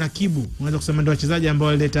 yeye na Kibu unaweza kusema ndio wachezaji ambao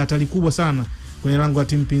walileta hatari kubwa sana kwenye lango la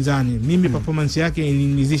timu pinzani. Mimi performance yake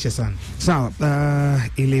iliniridhisha sana. Sawa,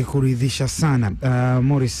 ile kuridhisha sana.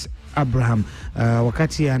 Morris Abraham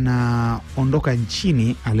wakati anaondoka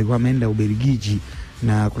nchini alikuwa ameenda Ubelgiji,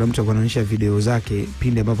 na kuna mtu anaonyesha video zake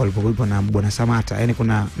pindi ambapo alipokuwa na Bwana Samata. Yaani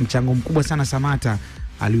kuna mchango mkubwa sana Samata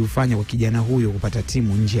aliufanya kwa kijana huyo kupata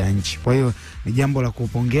timu nje ya nchi. Kwa hiyo ni jambo la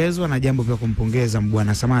kupongezwa na jambo pia kumpongeza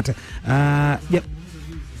Bwana Samata.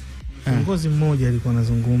 Kiongozi mmoja alikuwa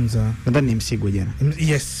anazungumza, nadhani ni Msigwa jana.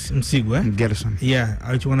 Yes, Msigwa Gerson.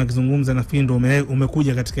 Alichokuwa anazungumza na findo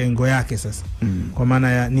umekuja katika engo yake sasa. Kwa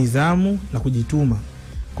maana ya nidhamu na kujituma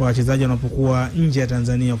kwa wachezaji wanapokuwa nje ya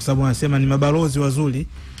Tanzania, kwa sababu anasema ni mabalozi wazuri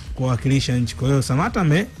kuwakilisha nchi. Kwa hiyo Samata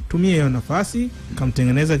ametumia hiyo nafasi,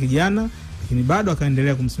 kamtengeneza kijana, lakini bado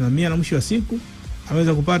akaendelea kumsimamia, na mwisho wa siku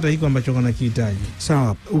aweza kupata hiko ambacho anakihitaji.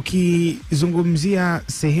 Sawa, ukizungumzia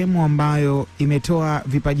sehemu ambayo imetoa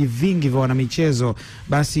vipaji vingi vya wanamichezo,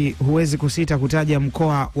 basi huwezi kusita kutaja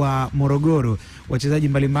mkoa wa Morogoro, wachezaji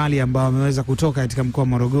mbalimbali ambao wameweza kutoka katika mkoa wa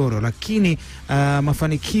Morogoro. Lakini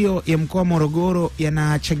mafanikio ya mkoa wa Morogoro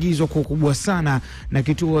yanachagizwa kwa ukubwa sana na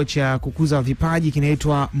kituo cha kukuza vipaji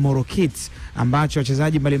kinaitwa Moro Kids, ambacho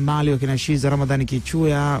wachezaji mbalimbali wakina Shiza Ramadhani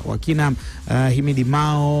Kichuya, wakina Himidi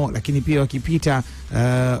Mao, lakini pia wakipita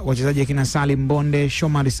wachezaji wakina Salim Bonde,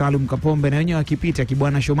 Shomari Salum Kapombe, na wenyewe wakipita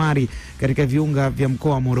Kibwana Shomari katika viunga vya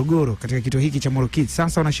mkoa wa Morogoro katika kituo hiki cha Moro Kids.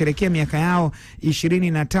 Sasa wanasherehekea miaka yao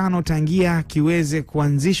 25 tangia kiweze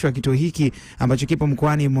kuanzishwa kituo hiki ambacho kipo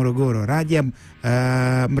mkoani Morogoro. Rajab,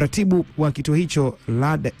 mratibu wa kituo hicho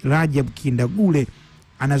Rajab Kindagule,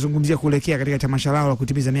 anazungumzia kuelekea katika tamasha lao la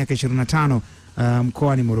kutimiza miaka 25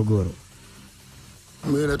 mkoani Morogoro.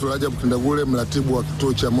 Mimi naitwa Rajab Kindagule, mratibu wa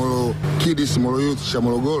kituo cha Moro Kids, Moro Youth cha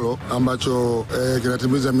Morogoro, ambacho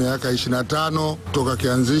kinatimiza miaka 25 toka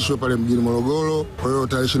kianzishwe pale mjini Morogoro. Kwa hiyo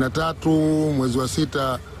tarehe 23 mwezi wa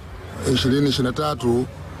 6 2023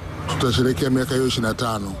 tutasherehekea miaka hiyo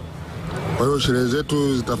 25. Kwa hiyo sherehe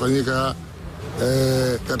zetu zitafanyika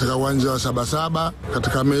katika uwanja wa Sabasaba,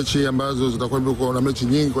 katika mechi ambazo zitakuwa na mechi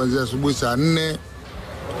nyingi kuanzia asubuhi saa 4.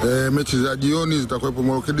 Mechi za jioni zitakuwepo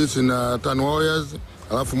Moro Kids na Tan Warriors,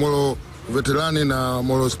 alafu Moro Veterani na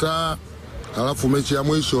Moro Star, alafu mechi ya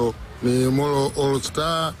mwisho ni Moro All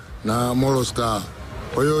Star na Moro Star.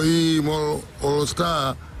 Kwa hiyo hii Moro All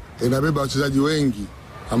Star inabeba wachezaji wengi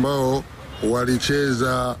ambao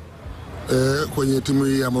walicheza kwenye timu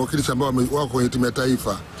ya Moro Kids ambao wako kwenye timu ya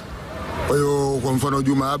taifa. Kwa hiyo kwa mfano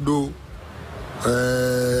Juma Abdu,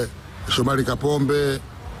 Shomari Kapombe,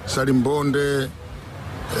 Salim Bonde,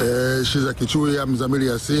 Shiza Kichuya, Mzamili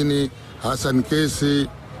Yasini, Hassan Kesi,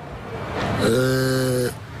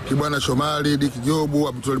 Kibwana Shomari, Diki Jobu,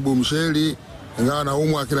 Abdulalibu Msheli, ingawa na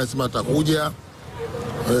umwa kila sima atakuja.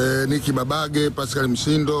 Niki Babage, Pascal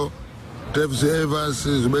Msindo, Travis Evans,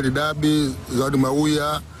 Zuberi Dabi, Zawadi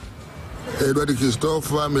Mauya, Edward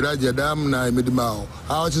Christopher, Miraji Adam na Emid Mao.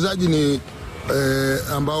 Hawa wachezaji ni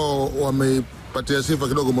ambao wamepatia sifa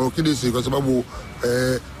kidogo Morokidis kwa sababu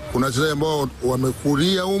kuna wachezaji ambao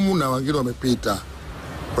wamekulia humu na wengine wamepita.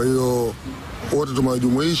 Kwa hiyo wote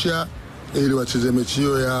tumewajumuisha ili wacheze mechi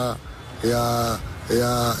hiyo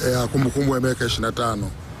ya kumbukumbu ya miaka 25.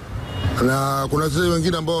 Na kuna wachezaji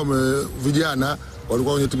wengine ambao vijana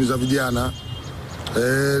walikuwa kwenye timu za vijana.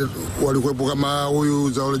 Walikuwepo kama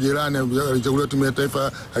huyu Zaolo Jelani alichaguliwa timu ya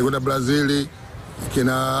taifa alikwenda Brazil,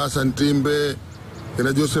 kina Hassan Timbe,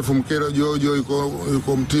 kina Joseph Mkero Jojo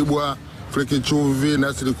yuko Mtibwa, Freki Chuvi,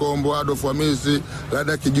 Nasri Kombo, Adolf Hamisi,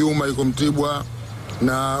 Lada Kijuma yuko Mtibwa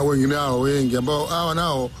na wengine hao wengi ambao hawa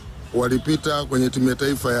nao walipita kwenye timu ya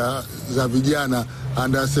taifa za vijana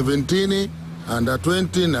under 17, under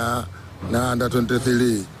 20 na under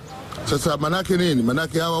 23. Sasa manake nini?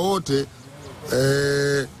 Manake hawa wote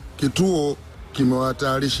kituo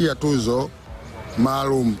kimewatayarishia tuzo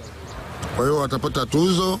maalum. Kwa hiyo watapata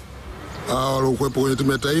tuzo waliokuwepo kwenye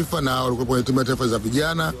timu ya taifa na waliokuwepo kwenye timu ya taifa za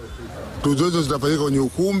vijana. Tuzo hizo zitafanyika kwenye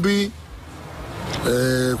ukumbi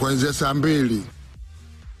kuanzia saa 2.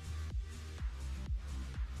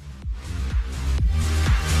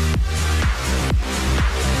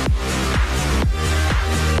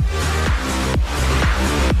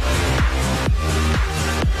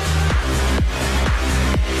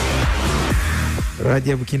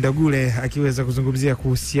 Rajab Kindagule akiweza kuzungumzia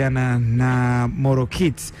kuhusiana na Moro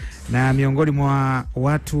Kids, na miongoni mwa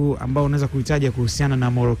watu ambao unaweza kuhitaji kuhusiana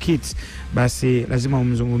na Moro Kids, basi lazima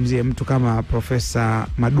umzungumzie mtu kama Profesa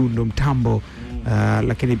Madundo Mtambo,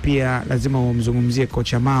 lakini pia lazima umzungumzie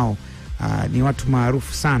kocha Mao. Ni watu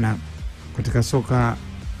maarufu sana katika soka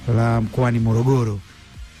la mkoani Morogoro.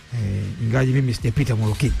 Ingawaje mimi sijapita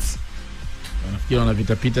Moro Kids. Nafikiri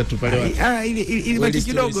wanapita tu pale. Ili baki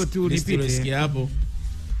kidogo tu nipite hapo.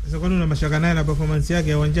 Sasa kwani una mashaka naye na performance yake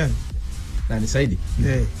ya uwanjani? Nani Saidi?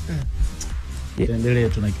 Endelee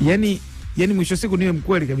tunaki. Yani mwisho siku niwe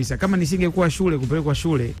mkweli kabisa. Kama nisingekuwa shule kupelekwa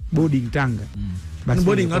shule boarding Tanga. Basi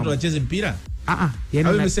boarding watu wacheze mpira?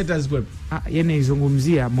 Yani setters group. Yani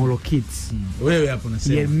izungumzia Moro Kids. Wewe hapo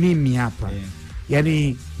unasema. Mimi hapa.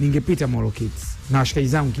 Yani ningepita Moro Kids. Na washikaji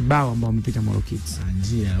zangu kibao ambao wamepita Moro Kids.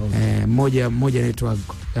 Njia, mmoja anaitwa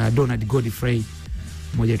Donald Godfrey,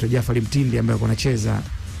 mmoja anaitwa Jafari Mtindi ambaye anacheza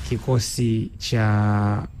kikosi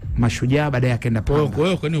cha Mashujaa, baadaye akaenda Pamba. Kwa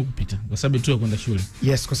hiyo kwani ukupita? Kwa sababu tu kwenda shule.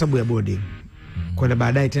 Yes, kwa sababu ya boarding. Kwa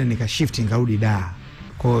baadaye tena nikashift ngarudi Dar.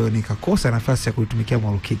 Kwa hiyo nikakosa nafasi ya kuitumikia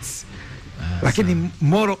Moro Kids. Lakini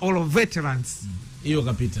Moro All Veterans hiyo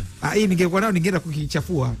kapita. Hii ningekuwa nao ningeenda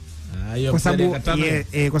kukichafua.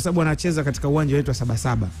 Kwa sababu anacheza katika uwanja wetu wa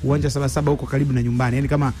Sabasaba. Uwanja wa Sabasaba huko karibu na nyumbani. Yani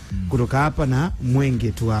kama kutoka hapa na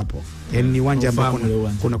Mwenge tu hapo. Yani ni uwanja ambao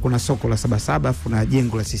kuna soko la Sabasaba afu na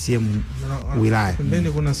jengo la CCM wilaya.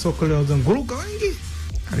 Pembeni kuna soko la Uzanguruka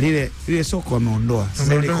wengi. Lile soko wameondoa.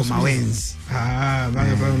 Sasa ile kwa Mawenzi.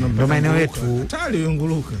 Banga pale unapata maeneo yetu tali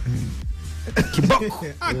Uzanguruka. Kiboko.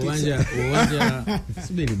 Uwanja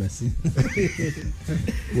subiri basi.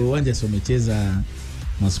 Uwanja sio umecheza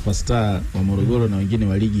masuperstar wa Morogoro na wengine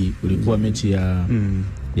wa ligi. Ulikuwa mechi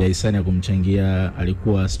ya Isani ya kumchangia,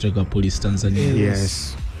 alikuwa striker Police Tanzania.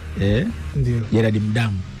 Yes. Ndio. Gerard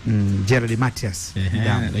Mdamu. Gerard Matias.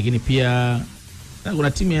 Lakini pia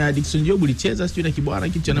kuna timu ya Dickson Job ilicheza sio na Kibwana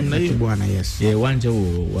kitu cha namna hiyo. Kibwana, yes. Uwanja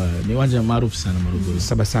huo ni uwanja maarufu sana Morogoro.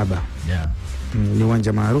 Sabasaba. Ni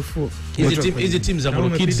uwanja maarufu. Hizi timu za Moro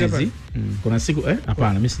Kids hizi kuna siku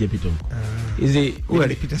hapana mimi sijapita huko. Hizi huyu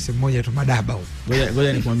alipita sehemu moja tu Madaba huko.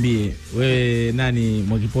 Ngoja nikwambie wewe nani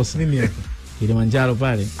Mwakiposa? Mimi hapa. Kilimanjaro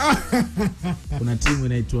pale. Kuna timu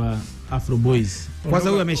inaitwa Afro Boys. Kwanza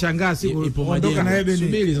huyu ameshangaa siku ondoka na Eben.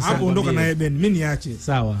 Subiri sasa. Hapo ondoka na Eben. Mimi niache.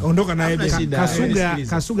 Sawa. Ondoka na Eben.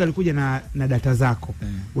 Kasuga alikuja na data zako.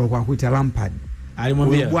 Walikuwa kuita Lampard.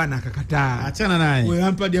 Alimwambia bwana akakataa. Achana naye. Wewe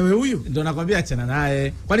Lampard ya wewe huyu? Ndio nakwambia achana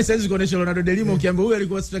naye. Kwani saizi kuonesha Ronaldo Delimo ukiambia huyu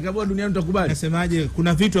alikuwa striker bora duniani utakubali? Nasemaje,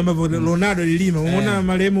 kuna vitu ambavyo Ronaldo lilima. Umeona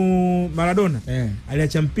marehemu Maradona?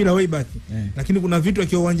 Aliacha mpira way back. Lakini kuna vitu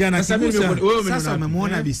akiwa uwanjani akigusa. Sasa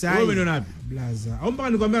umemwona Bisai. Wewe umeona wapi? Blaza. Au mpaka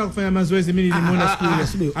nikwambia kufanya mazoezi mimi nilimuona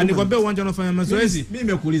siku ile. Anikwambia uwanja unafanya mazoezi. Mimi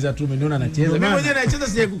nimekuuliza tu umeniona anacheza. Mimi mwenyewe nacheza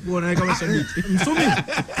sije kukuona kama shabiki.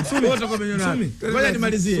 Msumi. Wote kwa umeniona. Ngoja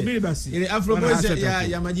nimalizie. Subiri basi. Ile Afro Boys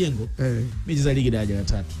ya Majengo. Mimi za ligi daraja la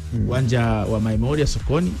 3. Uwanja wa Mayele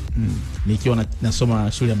sokoni. Nikiwa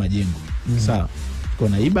nasoma shule ya Majengo. Sawa. Kwa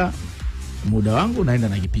naiba muda wangu naenda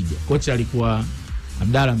nakipiga. Kocha alikuwa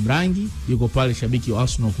Abdalla Mrangi, yuko pale shabiki wa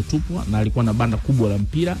Arsenal kutupwa na alikuwa na banda kubwa la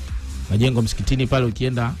mpira. Majengo msikitini pale,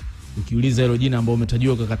 ukienda ukiuliza hilo jina ambao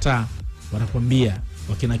umetajiwa ukakataa, wanakuambia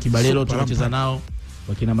wakina Kibalelo tunacheza nao,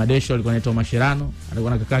 wakina Madesho walikuwa wanaitwa Masherano,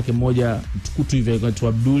 alikuwa na kaka yake mmoja mtukutu hivi alikuwa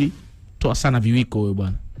Abduli, toa sana viwiko wewe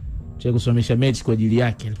bwana. Cheka kusomesha mechi kwa ajili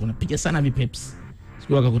yake, alikuwa anapiga sana vipeps.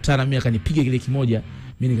 Siku akakutana mimi akanipiga kile kimoja,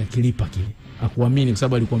 mimi nikakilipa kile. Akuamini kwa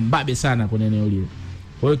sababu alikuwa mbabe sana kwenye eneo lile.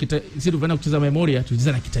 Kwa hiyo sisi tulipoenda kucheza Memoria,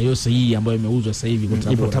 tulicheza na Kitayose hii ambayo imeuzwa sasa hivi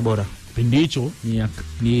kwa Tabora. Kipindi hicho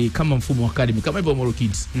ni kama mfumo wa academy kama hivyo Moro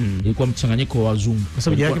Kids. Ilikuwa mchanganyiko wa wazungu. Kwa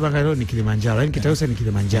sababu yake mpaka leo ni Kilimanjaro. Yaani Kitayose ni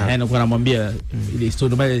Kilimanjaro. Nilikuwa namwambia ile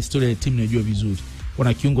historia ya timu najua vizuri.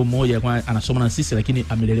 Kuna kiungo mmoja alikuwa anasoma na sisi lakini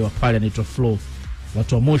amelelewa pale anaitwa Flo.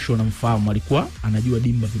 Watu wa Mosho wanamfahamu, alikuwa anajua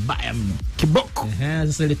dimba vibaya mno. Kiboko.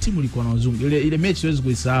 Sasa ile timu ilikuwa na wazungu. Ile mechi siwezi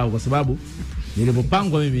kuisahau kwa sababu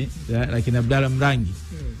nilipopangwa mimi lakini Abdalla Mrangi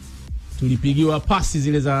tulipigiwa pasi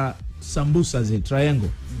zile za sambusa zile triangle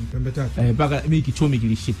pembe tatu mpaka mimi kichomi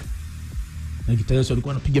kilishika. Na Kitayose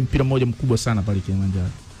walikuwa wanapiga mpira mmoja mkubwa sana pale Kilimanjaro.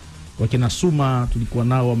 Wakina Suma tulikuwa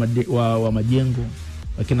nao wa Majengo,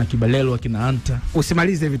 wakina Kibalelo, wakina Anta.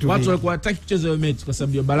 Usimalize vitu vingi. Watu walikuwa hataki kucheza hiyo mechi kwa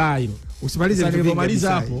sababu ya balaa hilo. Usimalize vitu vingi.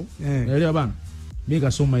 Nilipomaliza hapo, naelewa bana. Mimi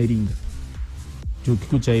kasoma Iringa. Chuo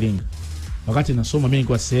kikuu cha Iringa. Wakati nasoma mimi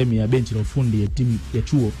nilikuwa sehemu ya benchi la ufundi ya timu ya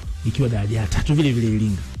chuo ikiwa daraja ya 3 vile vile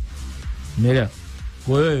Iringa. Umeelewa?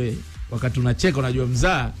 Kwa wewe wakati unacheka unajua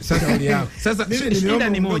mzaa shauri yako. Sasa shida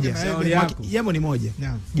ni moja. Jambo ni moja.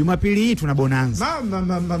 Jumapili hii tuna bonanza.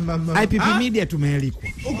 IPP Media tumealikwa.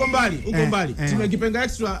 Uko mbali. Timu ya Kipenga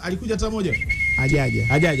Extra alikuja hata moja.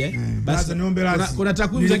 Hajaja. Basi niombe lazima. Kuna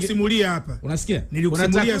takwimu za kusimulia hapa. Unasikia? Kuna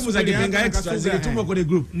takwimu za Kipenga Extra zilitumwa kwenye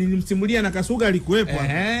group. Nilimsimulia na Kasuga alikuwepo.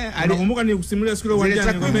 Nakumbuka nilikusimulia siku ile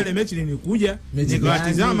uwanjani kwa ile mechi nilikuja.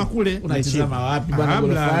 Nikawatizama kule. Unatizama wapi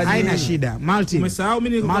bwana? Haina shida. Multi. Umesahau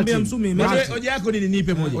mimi nilikwambia Msumi. Hoja yako nini?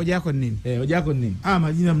 Nipe moja. Hoja yako ni nini? Hoja yako ni nini?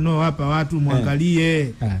 Majina mnoo hapa watu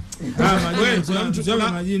muangalie.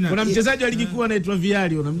 Kuna mchezaji wa ligi kuu anaitwa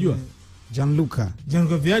Viali, unamjua? Gianluca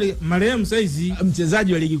Viali marehemu saizi,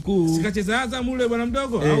 mchezaji wa ligi kuu. Sikacheza Azam ule bwana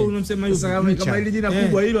mdogo au unamsema yupi? Kama ile jina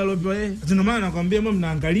kubwa hilo alilopewa yeye. Ndio maana nakwambia mimi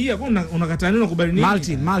mnaangalia, kwa unakataa nini kubali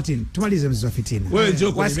nini? Martin, tumalize mzizo wa fitina. Wewe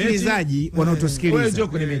njoo kwa wasikilizaji wanaotusikiliza. Wewe njoo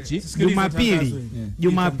kwenye mechi.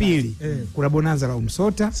 Jumapili kuna bonanza la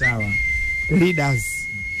Umsota. Sawa. Leaders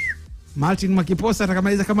Martin Makiposa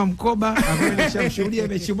atakamaliza kama mkoba, ameshamshuhudia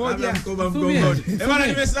mechi moja mkoba mgongoni. Bwana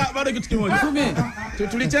nimesahau bado kitu kimoja.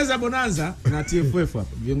 Tulicheza bonanza na TFF hapa,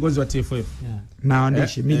 viongozi wa TFF. Na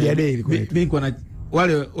waandishi media day ilikuwa. Mimi kwa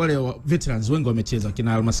wale veterans wengi wamecheza,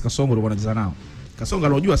 kina Almas Kasongo walikuwa wanacheza nao. Kasongo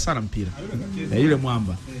anajua sana mpira. Yule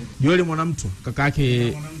mwamba. Yule mwanamtu kaka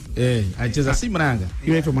yake alicheza Simba na Yanga.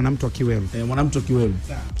 Yule anaitwa mwanamtu wa Kiwewe. Mwanamtu wa Kiwewe.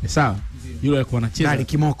 Sawa. Yule alikuwa anacheza Dali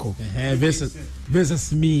Kimoko.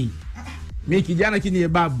 Versus me. Mimi kijana kini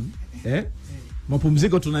babu.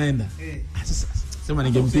 Mapumziko tunaenda. Sasa sema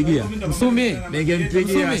ningempigia. Msumi.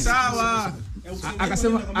 Ningempigia. Sawa.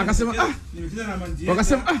 Akasema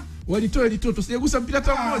wakasema walitoa tusijagusa mpira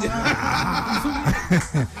hata mmoja.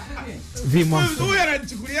 Vimo. Huyu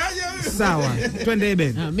anachukuliaje huyu? Sawa. Twende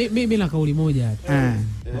Eben. Mimi na kauli moja hapa.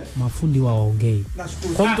 Mafundi waongei.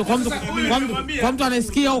 Kwa mtu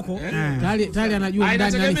anasikia huko, tayari anajua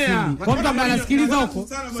ndani nani fundi. Kwa mtu ambaye anasikiliza huko,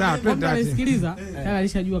 sawa, twende anasikiliza, tayari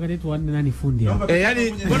alishajua katetu wanne nani fundi hapo.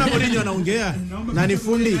 Yaani mbona Mourinho anaongea? Nani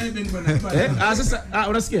fundi? Sasa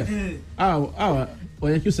unasikia? Hawa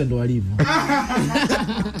Wanyakyusa ndo walivyo.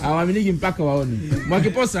 Hawaaminiki mpaka waone.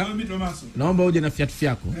 Mwakiposa, naomba uje na viatu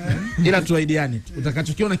vyako. Ila tuaidiane tu.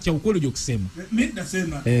 Utakachokiona cha ukweli uje kusema. Mimi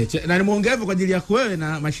nasema. Na nimeongea hivyo kwa ajili yako wewe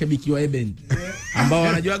na mashabiki wa Eben ambao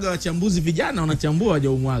wanajuaga wachambuzi vijana wanachambua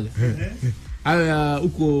hawajaumwaga. Hayo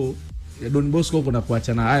huko Don Bosco huko na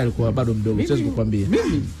kuachana, haya alikuwa bado mdogo, siwezi kukwambia.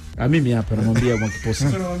 Mimi hapa namwambia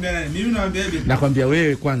Mwakiposa. Mimi naambia Eben. Nakwambia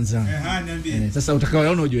wewe kwanza. Niambie. Sasa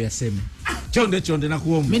utakaoyaona uje yaseme. Chonde na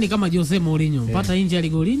kuomba. Mimi ni kama Jose Mourinho, pata nje ya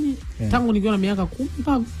ligolini tangu nikiwa na miaka 10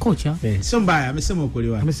 mpaka kocha. Sio mbaya, amesema ukweli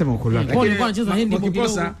wake. Kwa nilikuwa nacheza handball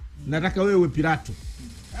Mwakiposa, nataka wewe uwe Pirato.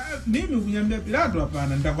 Mimi ukiniambia Pirato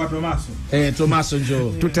hapana, nitakuwa Tomaso. Tomaso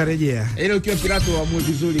njoo. Tutarejea. Ile ukiwa Pirato waamue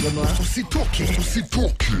vizuri kama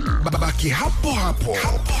usitoke. Babaki hapo.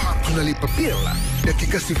 Tunalipa bila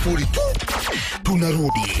dakika 0 tu.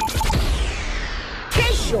 Tunarudi.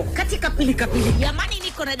 Kesho katika Pilika-Pilika. Jamani,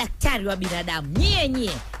 niko na daktari wa binadamu.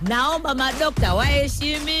 Nyie. Naomba madokta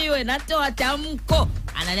waheshimiwe, natoa tamko.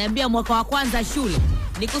 Ananiambia mwaka wa kwanza shule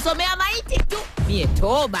ni kusomea maiti tu. Mie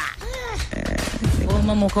toba.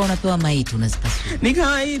 mama ukawa unapewa maiti unazipasua. Ni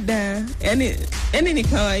kawaida. Yaani ni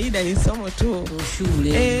kawaida, ni somo tu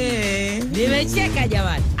shule. Nimecheka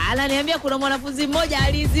jamani. Ananiambia kuna mwanafunzi mmoja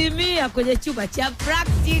alizimia kwenye chumba cha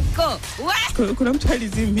practical. Kuna mtu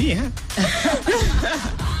alizimia.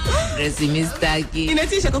 Mistaki.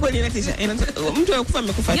 Inatisha kwa kweli, inatisha. Mtu anakufa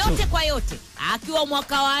amekufa tu. Yote kwa yote, akiwa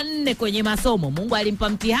mwaka wa 4 kwenye masomo, Mungu alimpa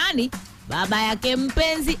mtihani. Baba yake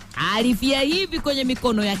mpenzi alifia hivi kwenye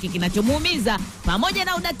mikono yake, kinachomuumiza pamoja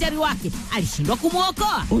na udaktari wake alishindwa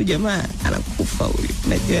kumuokoa. Huyu jamaa anakufa huyu.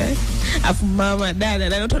 Unajua? Afu mama,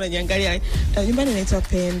 dada wote wananiangalia. Nyumbani naitwa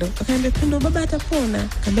Pendo. Akaambia Pendo baba atapona.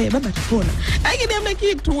 Akaambia baba atapona. Lakini hamna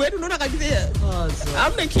kitu. Wewe unaona kabisa.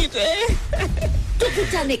 Hamna kitu.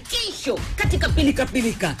 Tukutane kesho katika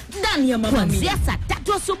pilika ndani ya Mama Mia. Kuanzia saa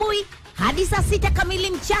 3 asubuhi hadi saa 6 kamili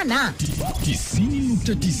mchana.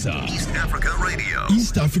 90.9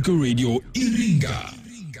 East Africa Radio Iringa.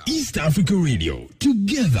 East Africa Radio,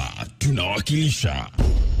 together tunawakilisha.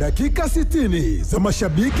 Dakika 60 za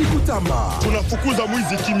mashabiki kutamba. Tunafukuza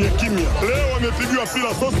mwizi kimya kimya. Leo wamepigiwa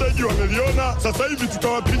pila sausage, wameliona. Sasa hivi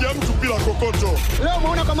tutawapiga mtu pila kokoto. Leo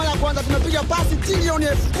umeona kwa mara ya kwanza tumepiga pasi trilioni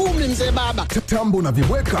 10,000 mzee baba. Tambo na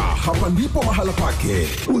vibweka, hapa ndipo mahala pake.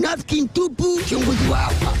 Unafiki mtupu, kiongozi wa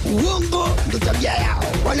hapa. Uongo ndo tabia yao.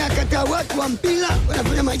 Wanakataa watu wa mpira,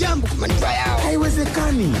 wanafanya majambo kwa manufaa yao.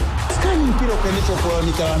 Haiwezekani. Skani mpira ukaendeshwa kwa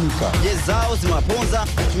nikalamika. Jezi zao zimewaponza,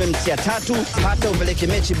 tumemtia 3, hata upeleke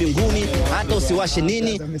mechi binguni, hata usiwashe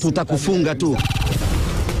nini, tutakufunga tu.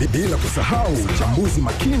 Bila kusahau uchambuzi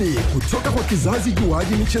makini kutoka kwa kizazi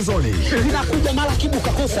juaji michezoni. Inakuja mara Kibu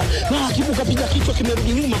kakosa, mara Kibu kapiga kichwa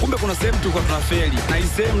kimerudi nyuma. Kumbe kuna sehemu tulikuwa tunafeli. Na hii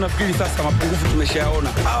sehemu nafikiri sasa mapungufu tumeshaona.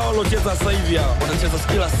 Hao waliocheza sasa hivi hao watacheza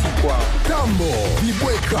kila siku hao. Tambo,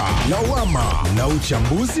 vibweka, lawama na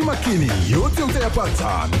uchambuzi makini, yote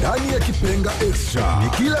utayapata ndani ya Kipenga Extra. Ni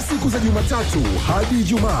kila siku za Jumatatu hadi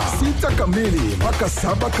Ijumaa 6 kamili mpaka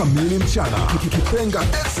 7 kamili mchana. Kipenga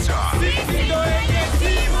Extra.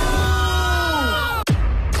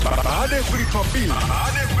 Baada ya kulipa bili,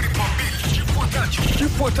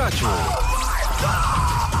 kifuatacho.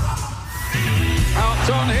 Out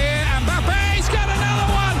on here, Mbappe's got another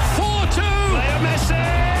one, 4-2. Leo Messi,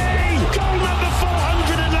 goal number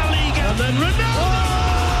 400 in La Liga. And then Ronaldo.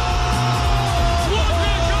 What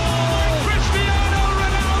a goal, Cristiano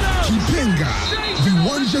Ronaldo. Kipenga,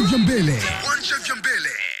 viwanja vya mbele.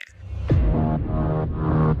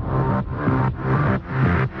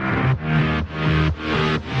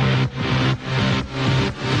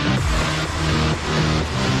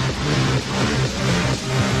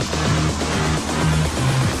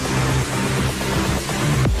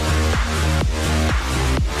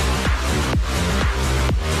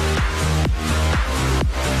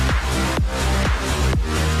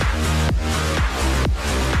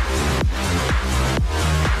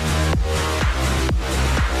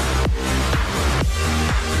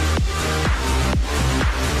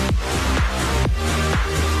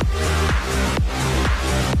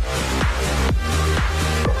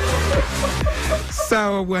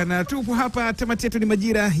 Sawa bwana, tupo hapa. Tamati yetu ni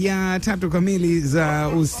majira ya 3 kamili za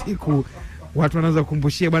usiku. Watu wanaanza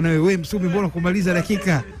kukumbushia bwana, wewe Msumi, mbona kumaliza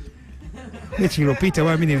dakika mechi iliyopita?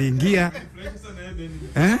 Bwana mimi niliingia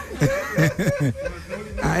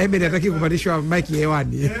Eben hataki kupandishwa mic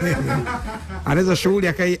hewani. Anaweza shughuli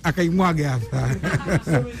akaimwaga hapa.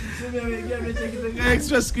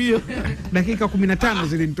 Extra siku hiyo. Dakika 15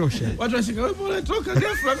 zilinitosha. Watu washika wewe bora toka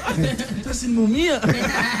ghafla. Sasa nimeumia.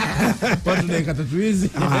 Watu dakika 3 hizi.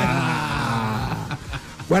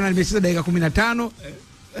 Bwana nimecheza dakika 15.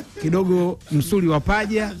 Kidogo msuli wa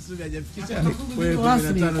paja. Msuli hajafikisha.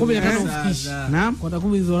 Rasmi 15 ufikisha. Naam. Kwa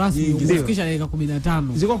takwimu hizo rasmi ufikisha dakika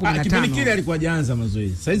 15. Ziko 15. Kipindi kile alikuwa hajaanza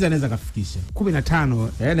mazoezi. Sasa hizi anaweza kafikisha 15.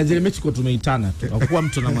 Na zile mechi kwa tumeitana tu. Hakuwa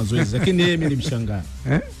mtu na mazoezi, lakini yeye mimi nilimshangaa.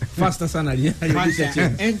 Faster sana alirudisha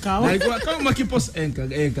chini. Alikuwa kama kipos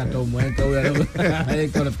enka tomo enka huyo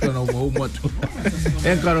enka anafikiri na umo tu.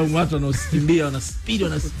 Enka na umo na usikimbia na speed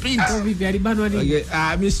na sprint. Vipi alibanwa nini?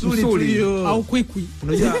 Misuli hiyo au kwikwi.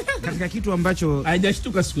 Unajua katika kitu ambacho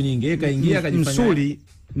haijashtuka siku nyingi, yeye kaingia akajifanya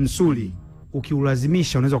msuli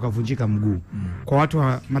ukiulazimisha unaweza ukavunjika mguu. Kwa watu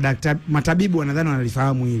wa matabibu wanadhani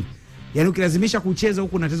wanalifahamu hili. Yaani ukilazimisha kucheza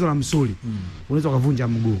huku na tatizo la msuli, unaweza ukavunja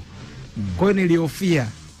mguu. Kwa hiyo nilihofia.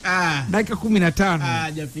 Dakika 15.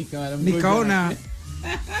 Hajafika wala mguu. Nikaona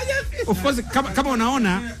of course kama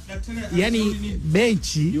unaona yani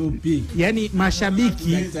benchi yani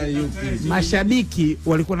mashabiki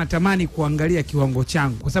walikuwa natamani kuangalia kiwango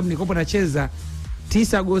changu kwa sababu nilikuwa nacheza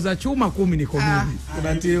 9 goza chuma 10 niko mimi.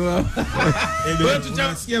 Kunatiwa. Wewe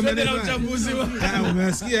tutasikia maneno ya uchambuzi.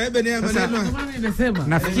 Umesikia Eben ya maneno. Nimesema.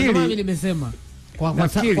 Nafikiri mimi nimesema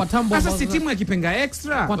Sasa si timu ya kipenga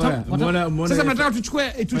extra. Sasa nataka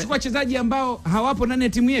tuchukue wachezaji ambao hawapo ndani ya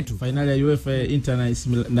timu yetu. Finali ya UEFA Inter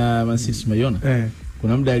na Man City Mayona.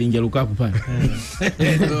 Kuna muda aliingia Lukaku pale.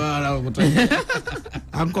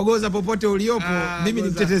 Ankogoza popote uliopo, mimi ni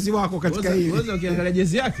mtetezi wako katika hili. Ngoza ukiangalia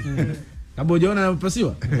jezi yake. Kama unaona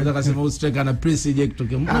anapasiwa, unaweza kusema ustriker na press eject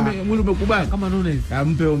kutoka. Mwili umekubali kama Nunes.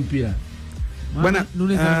 Ampe mpira. Bwana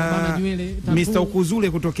Nunes anabana nywele. Mr.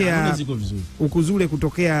 Ukuzule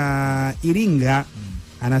kutokea Iringa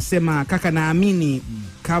anasema kaka, naamini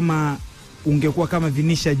kama ungekuwa kama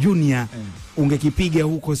Vinisha Junior ungekipiga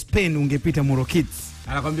huko Spain, ungepita Morokits.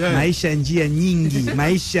 Anakuambia maisha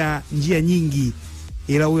njia nyingi,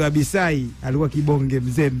 ila huyo Abisai alikuwa kibonge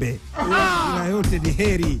mzembe. Ila yote ni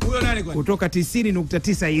heri. Kutoka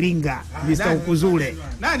 90.9 Iringa, Mr. Ukuzule.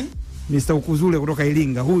 Nani? Mr. Ukuzule kutoka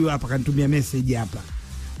Iringa. Huyu hapa kanitumia message hapa.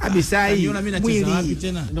 Abisai mwili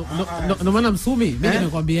tena. Ndio maana Msumi mimi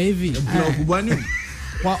nimekwambia hivi. Mpira ukubwa nini?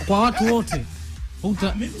 Kwa watu wote.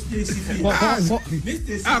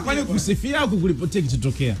 Kwani kusifia au kukulipotea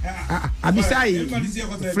kitotokea? Abisai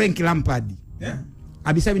Frank Lampard.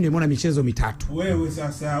 Abisai ndio nimeona michezo 3. Wewe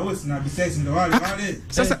sina Abisai ndio wale.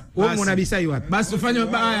 Sasa wewe umeona Abisai wapi? Basi ufanye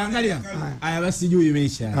haya, angalia. Haya basi sijui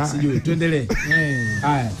imeisha. Sijui. Tuendelee.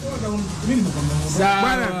 Haya.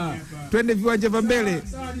 Bwana, twende viwanja vya mbele.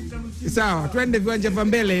 Sawa, twende viwanja vya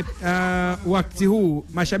mbele. Wakati huu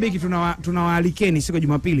mashabiki tunawaalikeni siku ya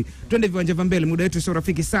Jumapili. Twende viwanja vya mbele, muda wetu sio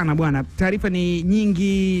rafiki sana bwana. Taarifa ni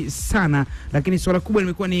nyingi sana, lakini swala kubwa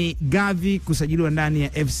limekuwa ni Gavi kusajiliwa ndani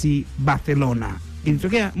ya FC Barcelona.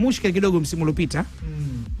 Ilitokea mushkeli kidogo msimu uliopita.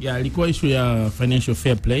 Ilikuwa issue ya financial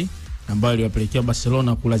fair play ambayo iliwapelekea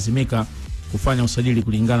Barcelona kulazimika kufanya usajili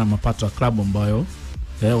kulingana na mapato ya klabu ambayo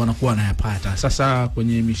wanakuwa wanayapata. Sasa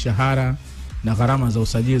kwenye mishahara na gharama za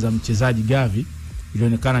usajili za mchezaji Gavi,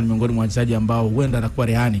 ilionekana ni miongoni mwa wachezaji ambao huenda anakuwa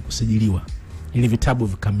rehani kusajiliwa ili vitabu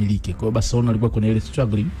vikamilike. Kwa hiyo Barcelona walikuwa kwenye ile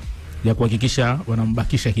struggling ya kuhakikisha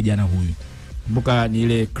wanambakisha kijana huyu. Kumbuka ni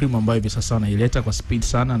ile cream ambayo hivi sasa wanaileta kwa speed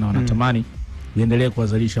sana na wanatamani iendelee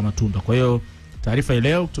kuwazalisha matunda. Kwa hiyo taarifa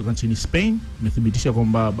leo kutoka nchini Spain imethibitisha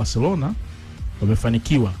kwamba Barcelona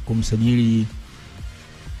wamefanikiwa kumsajili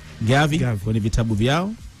Gavi kwenye vitabu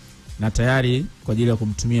vyao na tayari kwa ajili ya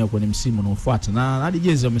kumtumia kwenye msimu unaofuata. Na hadi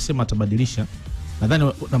jezi wamesema atabadilisha.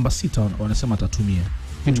 Nadhani namba 6 wanasema atatumia.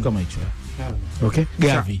 Kitu kama hicho. Okay.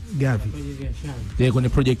 Gavi. Kwenye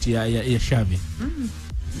project ya Xavi.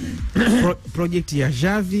 Project ya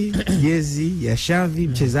Xavi, jezi ya Xavi,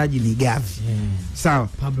 mchezaji ni Gavi. Sawa.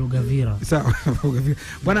 Pablo Gavira. Sawa.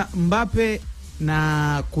 Bwana, Mbappe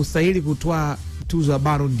na kustahili kutoa tuzo ya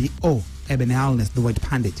Ballon d'Or. Eben Alnes, the White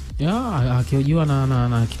Pandit. Akihojiwa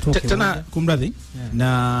na kitoke. Tena kumradhi.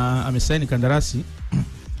 Na amesaini kandarasi.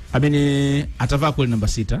 Atavaa kule namba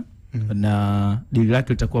 6 na dili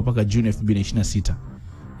lake litakuwa mpaka June 2026.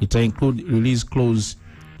 Ita include release clause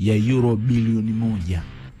ya euro bilioni 1.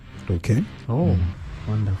 Okay.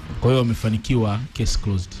 Wonderful. Kwa hiyo wamefanikiwa, case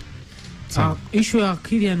closed. Issue ya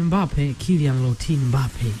Kylian Lotin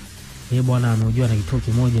Mbappe. Yeye bwana anajua na kituo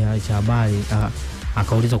kimoja cha habari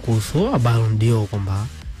akaulizwa kuhusu Ballon d'Or kwamba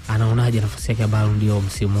anaonaje nafasi yake ya Ballon d'Or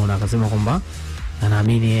msimu huu, akasema kwamba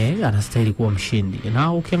anaamini yeye anastahili kuwa mshindi.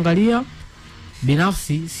 Na ukiangalia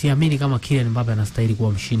binafsi siamini kama Kylian Mbappe anastahili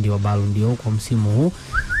kuwa mshindi wa Ballon d'Or kwa msimu huu,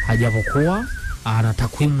 hajapokuwa ana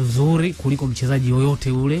takwimu nzuri kuliko mchezaji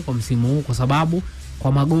yoyote ule kwa msimu huu, kwa sababu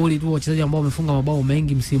kwa magoli tu wachezaji ambao wamefunga mabao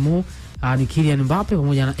mengi msimu huu ni Kylian Mbappe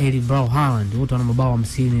pamoja na Erling Braut Haaland, wote wana mabao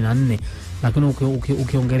 54. Lakini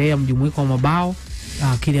ukiongelea mjumuiko wa mabao,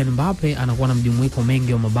 Kylian Mbappe anakuwa na mjumuiko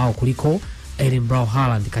mengi wa mabao kuliko Erling Braut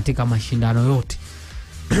Haaland katika mashindano yote.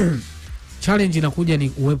 Challenge inakuja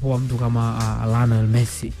ni uwepo wa mtu kama Lionel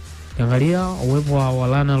Messi. Ukiangalia uwepo wa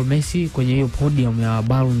Lionel Messi kwenye hiyo podium ya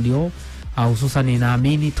Ballon d'Or, hususan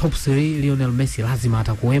ninaamini top 3 Lionel Messi lazima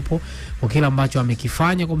atakuwepo kwa kila ambacho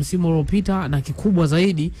amekifanya kwa msimu uliopita, na kikubwa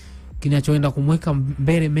zaidi kinachoenda kumweka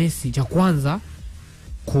mbele Messi, cha kwanza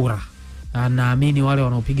kura. Naamini wale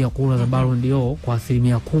wanaopiga kura za Ballon d'Or kwa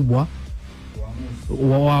asilimia kubwa,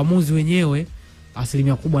 waamuzi wenyewe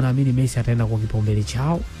asilimia kubwa, naamini Messi ataenda kwa kipaumbele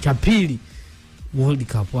chao. Cha pili, World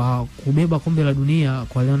Cup. Kubeba kombe la dunia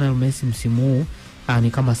kwa Lionel Messi msimu huu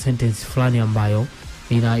ni kama sentence fulani ambayo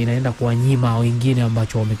inaenda kuwanyima wengine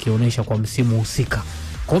ambacho wamekionyesha kwa msimu husika.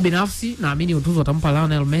 Kwa binafsi naamini utuzo atampa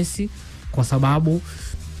Lionel Messi kwa sababu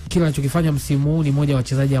kila anachokifanya msimu huu ni mmoja wa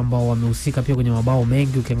wachezaji ambao wamehusika pia kwenye mabao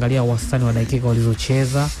mengi. Ukiangalia wastani wa dakika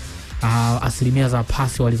walizocheza, asilimia za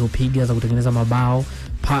pasi walizopiga za kutengeneza mabao,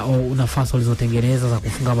 nafasi walizotengeneza za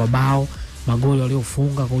kufunga mabao, magoli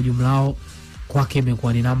waliofunga kwa ujumla kwake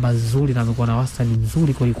imekuwa ni namba nzuri na amekuwa na wastani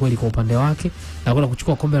mzuri kweli kwa upande wake, na kwenda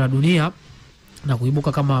kuchukua kombe la dunia na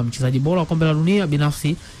kuibuka kama mchezaji bora wa kombe la dunia.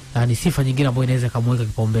 Binafsi ni sifa nyingine ambayo inaweza kumweka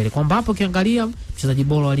kipaumbele, kwamba hapo ukiangalia mchezaji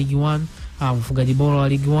bora wa Ligue 1, mfungaji bora wa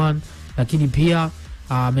Ligue 1, lakini pia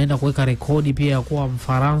ameenda kuweka rekodi pia ya kuwa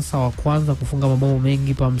Mfaransa wa kwanza kufunga mabao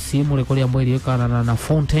mengi pa msimu, rekodi ambayo iliweka na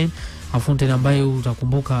Fontaine ambaye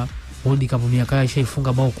utakumbuka World Cup miaka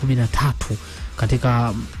ishaifunga bao 13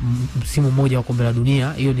 katika msimu mmoja wa kombe la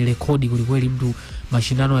dunia. Hiyo ni rekodi kweli, mtu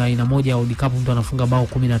mashindano ya aina moja ya World Cup mtu anafunga bao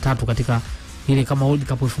 13 katika ile kama World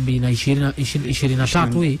Cup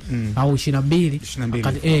 2023 hii au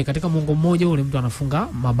 22 katika mwongo mmoja ule mtu anafunga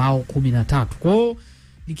mabao 13. Kwa hiyo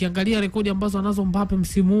nikiangalia rekodi ambazo anazo Mbappe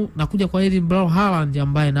msimu na kuja kwa Erling Haaland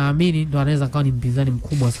ambaye naamini ndo anaweza kuwa ni mpinzani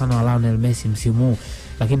mkubwa sana wa Lionel Messi msimu,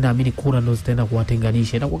 lakini naamini kura ndo zitaenda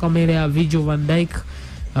kuwatenganisha. Itakuwa kama ile ya Virgil van Dijk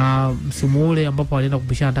msimu ule ambapo alienda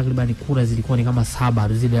kupishana takriban kura zilikuwa ni kama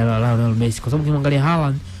 7 zile ya Lionel Messi, kwa sababu kimwangalia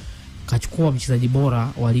Haaland kachukua mchezaji bora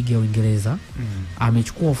wa ligi ya Uingereza,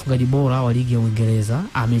 amechukua ufungaji bora wa ligi ya Uingereza,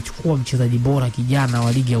 amechukua mchezaji bora kijana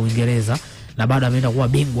wa ligi ya Uingereza, na bado ameenda kuwa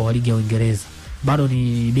bingwa wa ligi ya Uingereza. Bado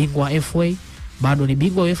ni bingwa wa FA, bado ni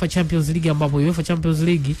bingwa wa UEFA Champions League, ambapo UEFA Champions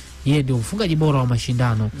League yeye ndio mfungaji bora wa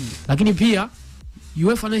mashindano. Lakini pia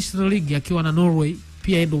UEFA National League akiwa na Norway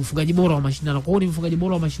pia yeye ndio mfungaji bora wa mashindano. Kwa hiyo ni mfungaji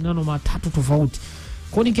bora wa mashindano matatu tofauti.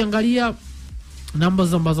 Kwa hiyo nikiangalia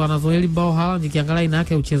numbers ambazo anazo Erling Haaland, nikiangalia aina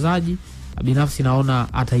yake ya uchezaji, binafsi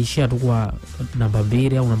naona ataishia tu kwa namba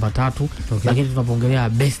 2 au namba 3. Lakini tunapoongelea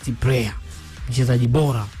best player, mchezaji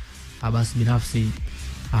bora, basi binafsi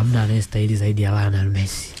hamna anayestahili zaidi ya Lionel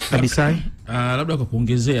Messi. Kabisa. Labda kwa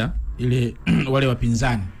kuongezea ile wale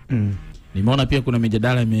wapinzani. Nimeona pia kuna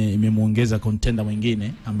mijadala imemuongeza contender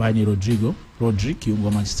mwingine ambaye ni Rodri kiungo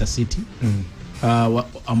wa Manchester City.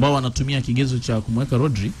 Ambao wanatumia kigezo cha kumweka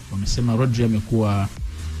Rodri, wamesema Rodri amekuwa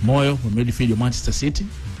moyo wa midfield wa Manchester City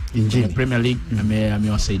in Premier League.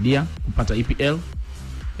 Amewasaidia kupata EPL,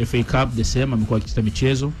 FA Cup, the same, amekuwa akicheza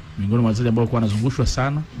michezo miongoni mwa wachezaji ambao walikuwa wanazungushwa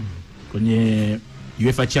sana kwenye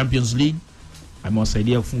UEFA Champions League.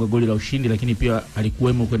 Amewasaidia kufunga goli la ushindi, lakini pia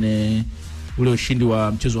alikuwemo kwenye ule ushindi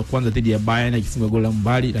wa mchezo wa kwanza dhidi ya Bayern akifunga goli la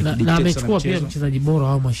mbali, lakini na amechukua pia mchezaji bora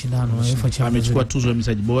wa mashindano wa UEFA Champions League. Amechukua tuzo ya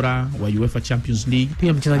mchezaji bora wa UEFA Champions League,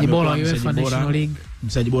 pia mchezaji bora wa UEFA National League,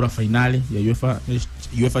 mchezaji bora finali ya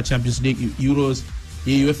UEFA Champions League, Euros,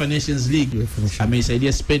 UEFA Nations League.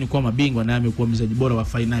 Ameisaidia Spain kuwa mabingwa na amekuwa mchezaji bora wa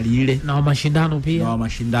finali ile na wa mashindano pia, na wa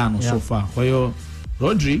mashindano so far. Kwa hiyo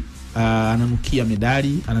Rodri ananukia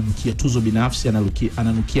medali, ananukia tuzo binafsi,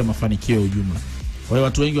 ananukia mafanikio ya ujumla. Kwa hiyo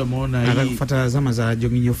watu wengi wameona hii kufuata zama za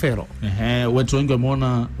Jorginho Ferro. Watu wengi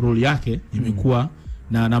wameona role yake imekuwa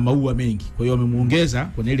na maua mengi. Kwa hiyo wamemuongeza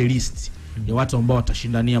kwenye ile list ya watu ambao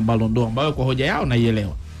watashindania Ballon d'Or, ambayo kwa hoja yao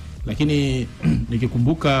naielewa. Lakini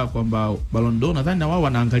nikikumbuka kwamba Ballon d'Or nadhani na wao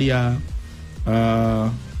wanaangalia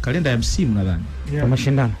kalenda ya msimu nadhani kwa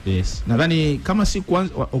mashindano. Yes. Nadhani kama si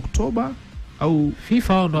kuanza Oktoba au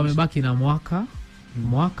FIFA ndo wamebaki na mwaka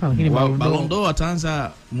lakini Ballon d'Or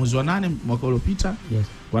wataanza mwezi wa 8 mwaka uliopita. Yes.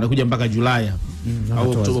 Wanakuja mpaka Julai hapa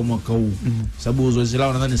au Oktoba mwaka huu. Sababu zoezi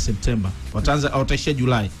lao nadhani September. Wataishia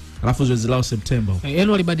Julai, alafu zoezi lao September.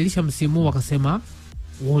 Yaani walibadilisha msimu wakasema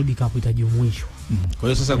World Cup itajumuishwa. Kwa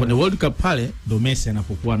hiyo sasa kwenye World Cup pale ndo Messi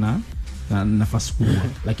anapokuwa na nafasi kubwa.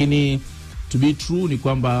 Lakini to be true ni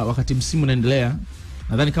kwamba wakati msimu unaendelea,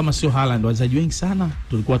 nadhani kama sio Haaland, wachezaji wengi sana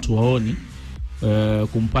tulikuwa tuwaoni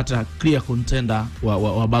kumpata clear contender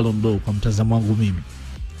wa Ballon d'Or. Kwa mtazamo wangu mimi,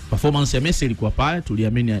 performance ya Messi ilikuwa pale,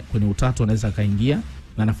 tuliamini kwenye utatu anaweza kaingia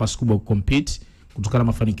na nafasi kubwa kucompete kutokana na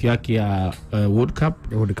mafanikio yake ya World Cup.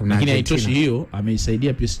 Lakini haitoshi hiyo,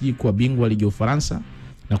 ameisaidia PSG kuwa bingwa ligi ya Ufaransa,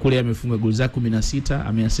 na kule amefunga goli zake 16,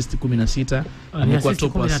 ameassist 16, amekuwa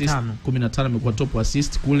top assist 15, amekuwa top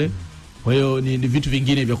assist kule. Kwa hiyo ni vitu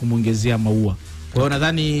vingine vya kumuongezea maua. Kwa hiyo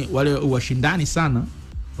nadhani wale washindani sana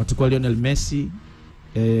watakuwa Lionel Messi,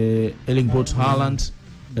 Erling Haaland,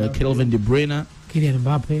 Kevin De Bruyne, Kylian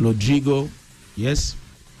Mbappe, Rodrigo, yes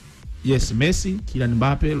Messi, Kylian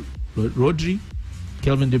Mbappe, Rodri,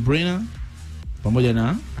 Kevin De Bruyne pamoja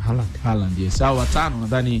na Haaland. Yes, hao watano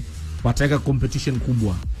nadhani wataweka competition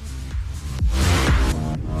kubwa.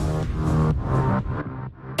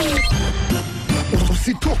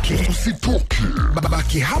 Usitoke.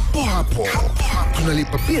 Babaki hapo.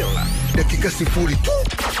 Tunalipa bila dakika 0 tu.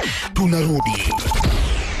 Tunarudi.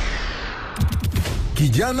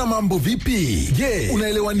 Kijana, mambo vipi? Je,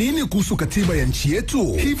 unaelewa nini kuhusu katiba ya nchi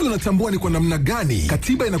yetu? Hivi unatambua ni kwa namna gani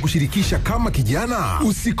katiba inakushirikisha kama kijana?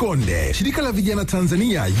 Usikonde. Shirika la vijana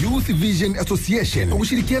Tanzania Youth Vision Association kwa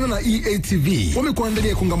kushirikiana na EATV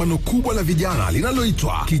wamekuandalia kongamano kubwa la vijana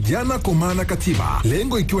linaloitwa Kijana Komana Katiba.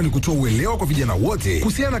 Lengo ikiwa ni kutoa uelewa kwa vijana wote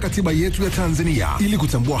kuhusiana na katiba yetu ya Tanzania ili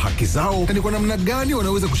kutambua haki zao na ni kwa namna gani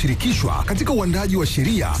wanaweza kushirikishwa katika uandaji wa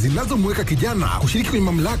sheria zinazomweka kijana kushiriki kwenye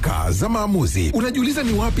mamlaka za maamuzi. Unajiuliza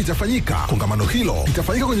ni wapi itafanyika? Kongamano hilo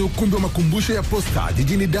litafanyika kwenye ukumbi wa makumbusho ya Posta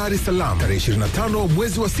jijini Dar es Salaam tarehe 25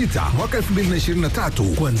 mwezi wa 6 mwaka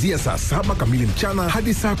 2023 kuanzia saa 7 kamili mchana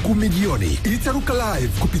hadi saa 10 jioni. Itaruka live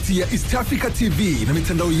kupitia East Africa TV na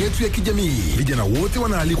mitandao yetu ya kijamii. Vijana wote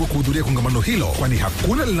wanaalikwa kuhudhuria kongamano hilo, kwani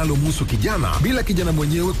hakuna linalomhusu kijana bila kijana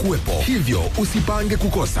mwenyewe kuwepo. Hivyo usipange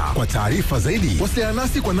kukosa. Kwa taarifa zaidi, wasiliana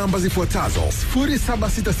nasi kwa namba zifuatazo: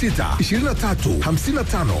 0766 23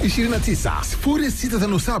 55 29,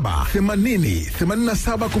 0657 80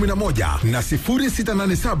 87 11 na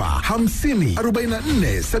 0687 50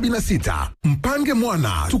 44 76. Mpange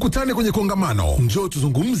mwana, tukutane kwenye kongamano. Njoo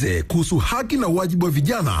tuzungumze kuhusu haki na wajibu wa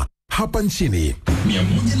vijana hapa nchini.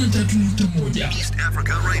 103.1 East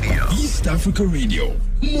Africa Radio. East Africa Radio.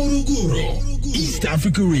 Morogoro. East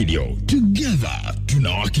Africa Radio. Together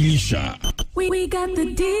tunawakilisha. We got the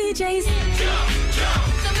DJs.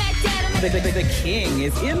 The king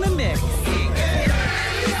is in the mix.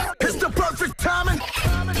 It's the perfect timing.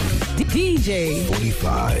 DJ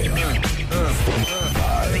 45.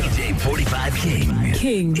 DJ 45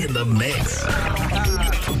 King in the mix.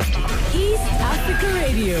 East Africa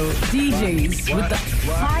Radio DJs with the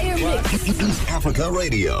fire mix. East Africa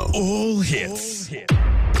Radio. All hits.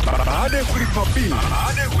 Baada ya kulipa bili,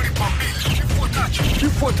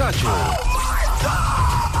 kifuatacho.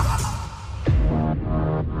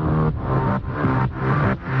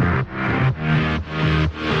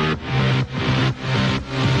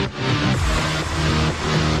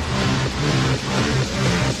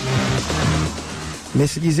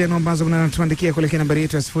 Meseji zenu ambazo mnatuandikia kuelekea nambari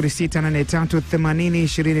yetu ya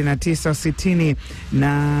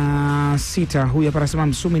 0683802966. Huyu hapa anasema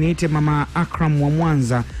Msumi niite Mama Akram wa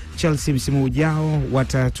Mwanza, Chelsea msimu ujao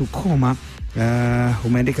watatukoma.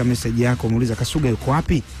 Umeandika meseji yako, umeuliza Kasuga yuko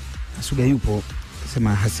wapi? Kasuga yupo,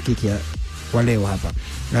 sema hasikiki wa leo hapa.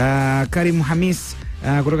 Karim Hamis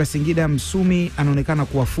kutoka Singida, Msumi anaonekana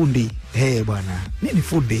kuwa fundi. Bwana, nini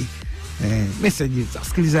fundi? Message za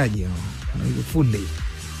wasikilizaji fundi.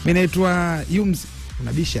 Mimi naitwa Yums.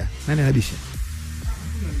 Unabisha? Nani anabisha?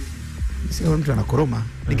 Sio mtu anakoroma.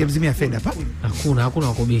 Nikimzimia fedha hapa.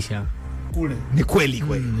 Hakuna kubisha. Kule. Ni kweli.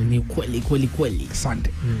 Ni kweli.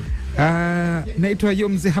 Asante. Naitwa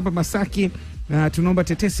Yums hapa Masaki. Tunaomba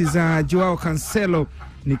tetesi za Joao Cancelo.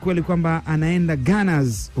 Ni kweli kwamba anaenda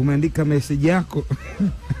Gunners? Umeandika message yako.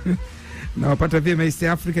 Na wapata pia East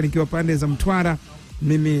Africa nikiwa pande za Mtwara.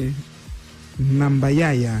 Mimi namba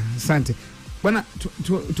yaya. Asante. Bwana,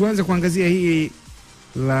 tuanze kuangazia hii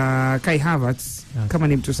la Kai Havertz kama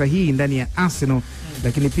ni mtu sahihi ndani ya Arsenal,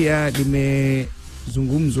 lakini pia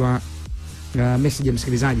limezungumzwa message ya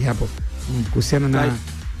msikilizaji hapo kuhusiana na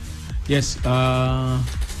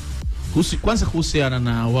kwanza kuhusiana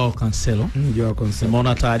na wao Cancelo.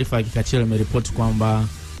 Nimeona taarifa ya kikachero imeripoti kwamba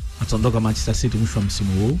ataondoka Manchester City mwisho wa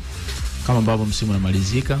msimu huu kama ambavyo msimu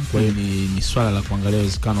unamalizika. Kwa hiyo ni swala la kuangalia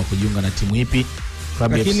uwezekano wa kujiunga na timu ipi.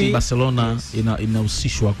 Klabu ya FC Barcelona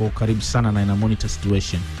inahusishwa kwa karibu sana na ina monitor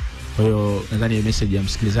situation. Kwa hiyo nadhani hiyo message ya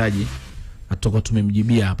msikilizaji atoka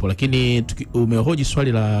tumemjibia hapo, lakini umehoji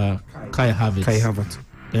swali la Kai Havertz.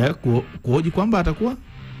 Kuhoji kwamba atakuwa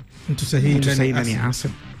mtu sahihi ndani ya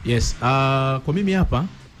Arsenal. Yes, kwa mimi hapa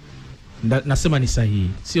nasema ni sahihi,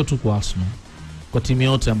 sio tu kwa Arsenal, kwa timu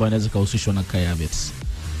yote ambayo inaweza kuhusishwa na Kai Havertz.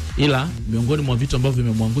 Ila miongoni mwa vitu ambavyo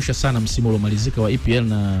vimemwangusha sana msimu uliomalizika wa EPL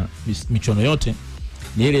na michuano yote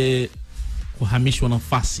ni ile kuhamishwa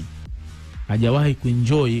nafasi. Hajawahi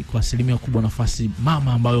kuenjoy kwa asilimia kubwa nafasi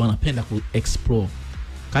mama ambayo wanapenda kuexplore.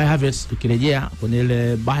 Kai Havertz ukirejea kwenye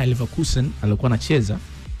ile Bayer Leverkusen alikuwa anacheza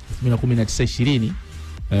 2019-20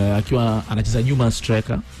 akiwa anacheza nyuma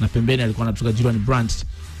striker na pembeni alikuwa anatoka Julian Brandt.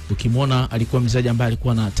 Ukimwona alikuwa mchezaji ambaye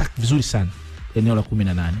alikuwa na attack vizuri sana eneo la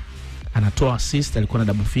 18. Anatoa assist, alikuwa na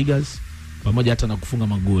double figures pamoja hata na kufunga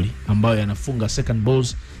magoli ambayo yanafunga second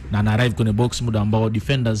balls na ana arrive kwenye box muda ambao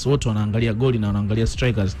defenders wote wanaangalia goli na wanaangalia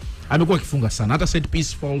strikers. Amekuwa akifunga sana hata set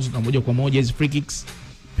piece falls na moja kwa moja hizo free kicks.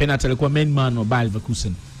 Penalty alikuwa main man wa Bayer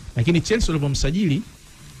Leverkusen. Lakini Chelsea walipomsajili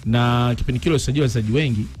na kipindi kile usajili wachezaji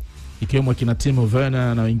wengi ikiwemo kina Timo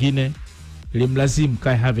Werner na wengine, ilimlazimu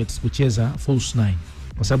Kai Havertz kucheza false 9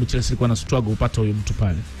 kwa sababu Chelsea ilikuwa na struggle kupata huyo mtu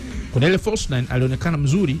pale. Kuna ile false 9 alionekana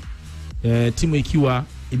mzuri timu ikiwa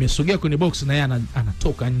imesogea kwenye box na yeye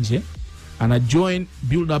anatoka nje, ana join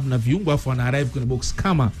build up na viungo afu ana arrive kwenye box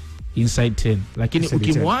kama inside 10. Lakini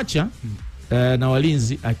ukimwacha na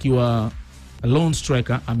walinzi akiwa lone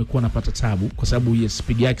striker amekuwa anapata tabu kwa sababu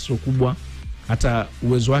speed yake sio kubwa, hata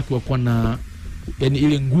uwezo wake wa kuwa na yani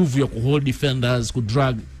ile nguvu ya kuhold defenders,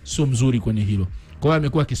 kudrag sio mzuri kwenye hilo. Kwa hiyo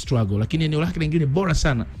amekuwa akistruggle, lakini eneo lake lingine bora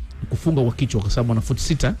sana ni kufunga kwa kichwa kwa sababu ana foot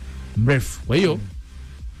 6 mrefu. Kwa hiyo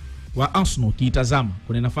wa Arsenal kiitazama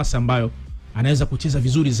kwenye nafasi ambayo anaweza kucheza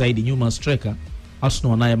vizuri zaidi nyuma striker,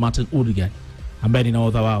 Arsenal anaye Martin Odegaard ambaye ni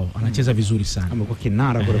nahodha wao, anacheza vizuri sana. Amekuwa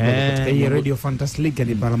kinara katika hii Radio Fantasy League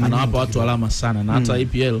ni barama. Anawapa watu alama sana na hata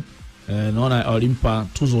EPL naona walimpa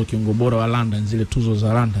tuzo kiungo bora wa London, zile tuzo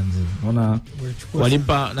za London zile. Naona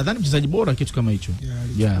walimpa nadhani mchezaji bora kitu kama hicho.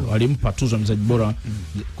 Walimpa tuzo mchezaji bora.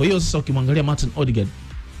 Kwa hiyo sasa ukimwangalia Martin Odegaard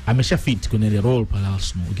amesha fit kwenye ile role pale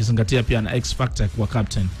Arsenal. Ukizingatia pia na X factor kwa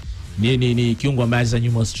captain. Ni kiungo ambaye za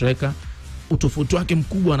nyuma striker. Utofauti wake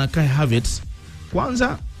mkubwa na Kai Havertz.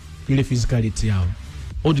 Kwanza ile physicality yao.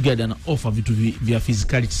 Odegaard ana offer vitu vya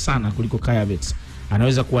physicality sana kuliko Kai Havertz.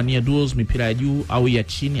 Anaweza kuwania duels mipira ya juu au ya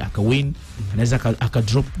chini akawin, anaweza aka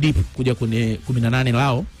drop deep kuja kwenye 18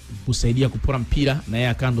 lao kusaidia kupora mpira na yeye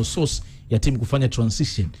akando source ya timu kufanya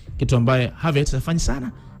transition, kitu ambaye Havertz afanya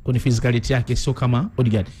sana kwenye physicality yake, sio kama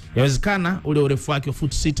Odegaard. Yawezekana ule urefu wake wa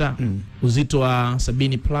foot 6 uzito wa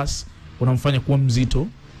 70 plus unamfanya kuwa mzito,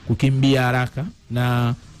 kukimbia haraka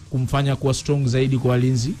na kumfanya kuwa strong zaidi kwa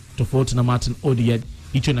walinzi, tofauti na Martin Odegaard.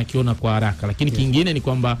 Hicho nakiona kwa haraka, lakini kingine ni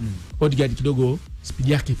kwamba Odegaard kidogo speed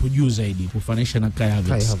yake ipo juu zaidi kufanisha na Kai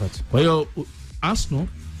Havertz. Kwa hiyo Arsenal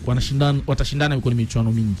watashindana kwenye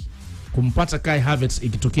michuano mingi. Kumpata Kai Havertz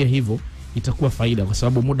ikitokea hivyo itakuwa faida, kwa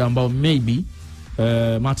sababu muda ambao maybe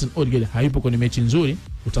Martin Odegaard hayupo kwenye mechi nzuri,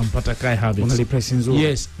 utampata Kai Havertz. Una press nzuri.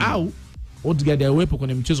 Yes, au Odegaard awepo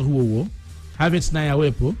kwenye mchezo huo, Havertz naye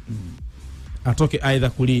awepo, atoke aidha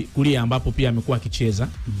kulia ambapo pia amekuwa akicheza,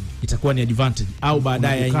 itakuwa ni advantage, au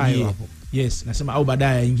baadaye aingie. Yes, nasema au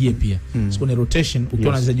baadaye aingie pia. Sio ni rotation,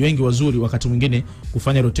 ukiona wachezaji wengi wazuri wakati mwingine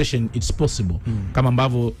kufanya rotation it's possible. Kama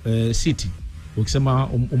ambavyo City ukisema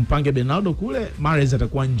umpange Bernardo kule, Mahrez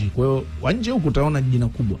atakuwa nje. Kwa hiyo nje huko utaona jina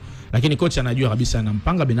kubwa. Lakini kocha anajua kabisa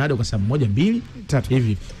anampanga Bernardo kwa sababu 1 2 3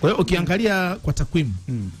 hivi. Kwa hiyo ukiangalia kwa takwimu,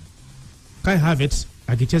 Kai Havertz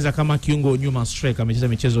akicheza kama kiungo nyuma striker amecheza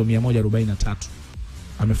michezo 143.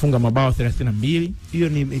 Amefunga mabao 32. Hiyo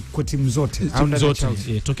ni kwa timu zote.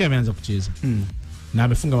 Tokea ameanza kucheza. Na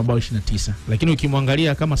amefunga mabao 29. Lakini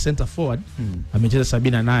ukimwangalia kama center forward amecheza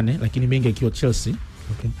 78, lakini mengi akiwa Chelsea.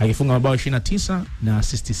 Akifunga mabao 29 na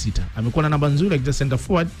assist 6. Amekuwa na namba nzuri akicheza center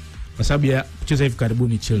forward kwa sababu ya kucheza hivi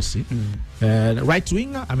karibuni Chelsea. Right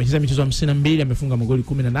winger amecheza michezo 52, amefunga magoli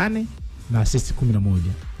 18 na assist 11.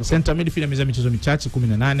 Center midfield amecheza michezo michache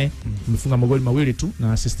 18, amefunga magoli 2 tu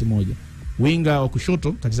na assist 1. Winger wa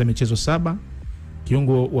kushoto kacheza michezo 7,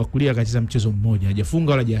 kiungo wa kulia kacheza mchezo 1,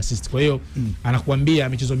 hajafunga wala haja-assist. Kwa hiyo anakuambia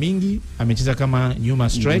michezo mingi amecheza kama nyuma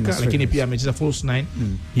striker, lakini pia amecheza false 9.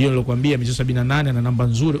 Hiyo nilokuambia michezo 78 na namba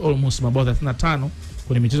nzuri almost mabao 35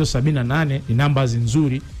 kwenye michezo 78 ni numbers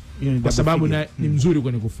nzuri kwa sababu ni mzuri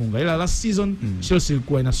kwenye kufunga. Ila last season Chelsea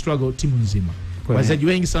ilikuwa ina struggle timu nzima. Wachezaji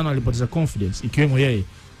wengi sana walipoteza confidence ikiwemo yeye.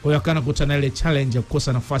 Kwa hiyo akana kutana ile challenge ya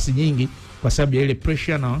kukosa nafasi nyingi kwa sababu ya ile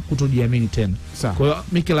pressure na kutojiamini tena. Kwa hiyo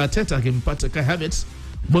Mikel Arteta akimpata Kai Havertz,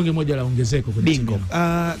 bonge moja la ongezeko kwenye bingo.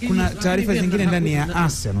 Kuna taarifa zingine ndani ya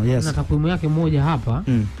Arsenal. Yes. Na takwimu yake moja hapa.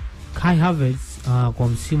 Kai Havertz kwa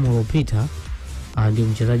msimu uliopita ndio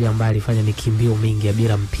mchezaji ambaye alifanya mikimbio mingi ya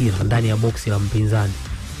bila mpira ndani ya boksi la mpinzani.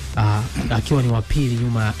 Akiwa ni wa pili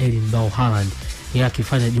nyuma ya Erling Haaland. Yeye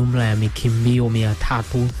akifanya jumla ya mikimbio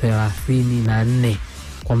 334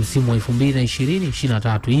 kwa msimu wa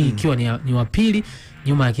 2020-2023. Hii ikiwa ni wa pili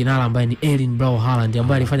nyuma ya kinara ambaye ni Erling Haaland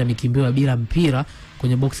ambaye alifanya mikimbio bila mpira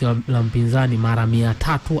kwenye boksi la mpinzani mara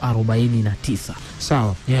 349.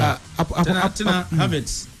 Sawa. Tena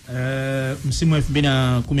Havertz msimu wa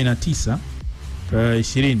 2019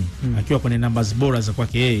 20 akiwa kwenye numbers bora za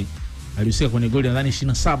kwake yeye, alihusika kwenye goli nadhani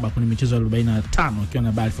 27 kwenye michezo 45 akiwa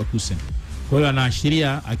na Bayer Leverkusen. Kwa hiyo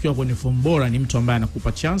anaashiria akiwa kwenye form bora ni mtu ambaye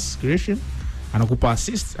anakupa chance creation, anakupa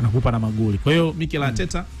assist, anakupa na magoli. Kwa hiyo Mikel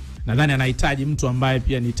Arteta nadhani anahitaji mtu ambaye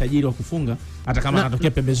pia ni tajiri wa kufunga hata kama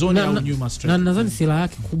anatokea pembezoni au nyuma striker. Na nadhani silaha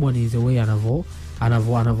yake kubwa ni the way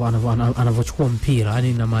anavyochukua mpira, yani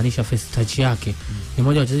inamaanisha first touch yake. Ni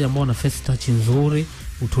mmoja wa wachezaji ambao ana first touch nzuri,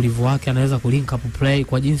 utulivu wake, anaweza kulink up play.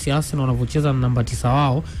 Kwa jinsi Arsenal wanavyocheza na namba 9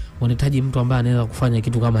 wao, wanahitaji mtu ambaye anaweza kufanya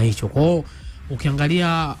kitu kama hicho. Kwa hiyo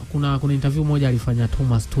ukiangalia kuna interview moja alifanya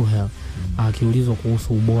Thomas Tuchel akiulizwa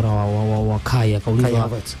kuhusu ubora wa Kai,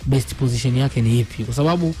 akaulizwa best position yake ni ipi, kwa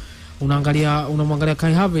sababu unamwangalia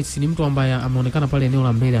Kai Havertz ni mtu ambaye ameonekana pale eneo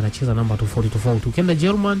la mbele anacheza namba tofauti. Ukienda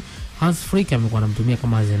German, Hans Flick amekuwa anamtumia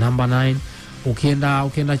kama as number 9.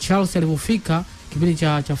 Ukienda Chelsea alipofika kipindi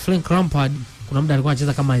cha Frank Lampard, kuna muda alikuwa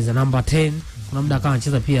anacheza kama as number 10, kuna muda akawa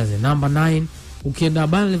anacheza pia as number 9. Ukienda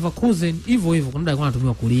Bayer Leverkusen hivyo, kuna muda alikuwa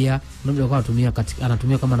anatumia kulia, kuna muda alikuwa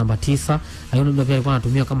anatumia kama namba 9, kuna muda pia alikuwa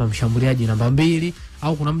anatumia kama mshambuliaji namba 2,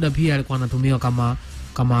 au kuna muda pia alikuwa anatumia kama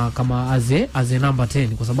as number 10,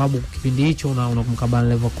 kwa sababu kipindi hicho unakumbuka Bayer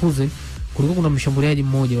Leverkusen kulikuwa kuna mshambuliaji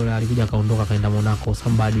mmoja yule alikuja akaondoka kaenda Monaco,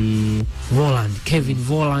 Kevin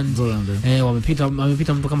Volland.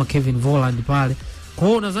 Wamepita mtu kama Kevin Volland pale. Kwa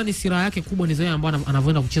hiyo nadhani sira yake kubwa ni zile ambazo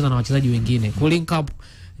anavyoenda kucheza na wachezaji wengine. Ku link up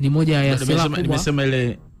ni moja ya sira kubwa. Nimesema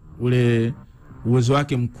ule uwezo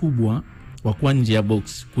wake mkubwa wa kuwa nje ya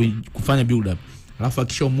box kufanya build up. Alafu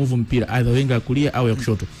akisha move mpira either winga kulia au ya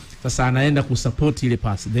kushoto. Sasa anaenda kusupport ile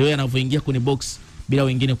pass. The way anavyoingia kwenye box bila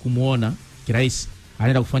wengine kumuona kirahisi,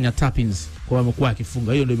 anaenda kufanya tap-ins kwa amekuwa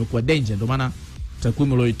akifunga. Hiyo ndio imekuwa danger. Ndio maana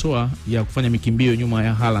takwimu iliyoitoa ya kufanya mikimbio nyuma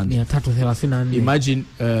ya Haaland 334. Imagine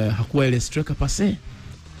hakuwa ile striker passe,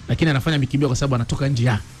 lakini anafanya mikimbio kwa sababu anatoka nje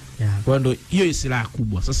ya. Kwa hiyo hiyo silaha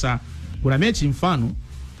kubwa. Sasa kuna mechi mfano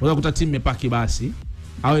unaweza kukuta timu imepaki basi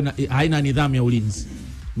au haina nidhamu ya ulinzi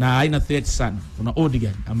na haina threat sana. Kuna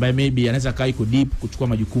Odegaard ambaye maybe anaweza kaa iko deep kuchukua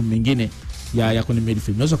majukumu mengine ya kwenye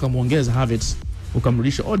midfield. Unaweza kumuongeza Havertz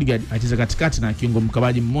ukamrudisha Odegaard acheze katikati na kiungo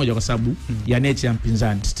mkabaji mmoja kwa sababu ya nature ya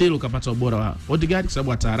mpinzani. Still ukapata ubora wa Odegaard kwa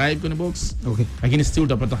sababu ata-arrive kwenye box. Lakini still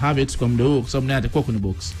utapata Havertz kwa muda huo kwa sababu naye atakuwa kwenye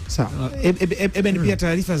box. Sawa. Pia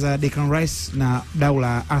taarifa za Declan Rice na dau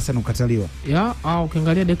la Arsenal kukataliwa.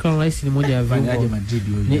 Ukiangalia Declan Rice ni moja ya viungo Madrid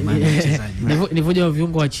huyo. Ni moja ya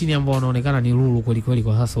viungo wa chini ambao wanaonekana ni lulu kweli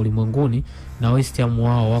kwa sasa ulimwenguni, na West Ham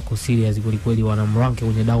wao wako serious kweli, wanamrank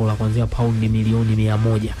kwenye dau la kuanzia paundi milioni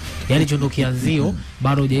 100. Yaani chondo kianzio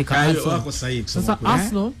bado hujaweka wako sahihi. Sasa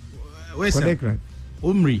Arsenal West Ham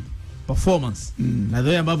umri performance na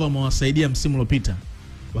dhao ambavyo wamewasaidia msimu uliopita,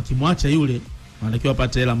 wakimwacha yule wanatakiwa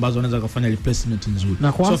wapate hela ambazo wanaweza kufanya replacement nzuri.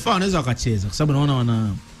 So far wanaweza wakacheza kwa sababu naona wana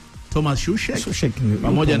Thomas Shushek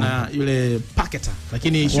pamoja na yule Paqueta,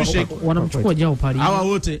 lakini Shushek wanamchukua Jao pale. Hawa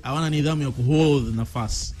wote hawana nidhamu ya kuhold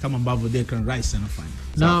nafasi kama ambavyo Declan Rice anafanya.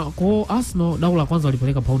 Na kwa Arsenal dau la kwanza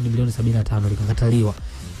walipeleka paundi milioni 75 likakataliwa.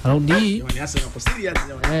 Raundi hii Arsenal wako serious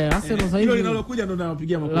jamani. Arsenal sasa hivi linalokuja ndo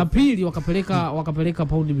nawapigia makofi. La pili wakapeleka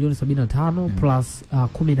paundi milioni 75 plus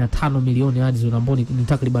 15 milioni hadi amboni ni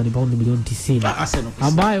takriban paundi milioni 90.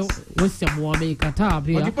 Ambayo West Ham wameikataa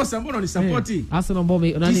pia. Wakiposa mbona ni support? Arsenal ambao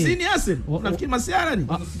nani? 90 Arsenal. Unafikiri masiara ni?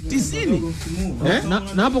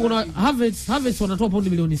 90. Na hapo kuna Havertz wanatoa paundi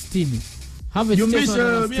milioni 60.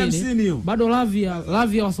 Bado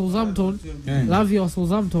Lavia wa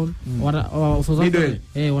Southampton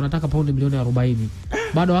wanataka paundi milioni 40.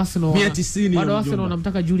 Bado Arsenal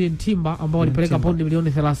wanamtaka Julian Timber ambao walipeleka paundi milioni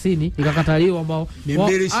 30 ikakataliwa, ambao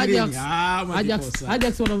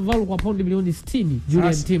Ajax wanamvalu kwa paundi milioni 60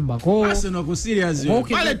 Julian Timber. Kwa Arsenal wako serious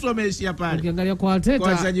pale tu wameishia pale. Ukiangalia kwa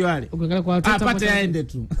Arteta apate aende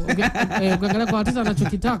tu. Ukiangalia kwa Arteta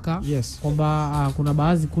anachokitaka kwamba kuna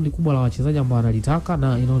baadhi kundi kubwa la wachezaji ambao wanalitaka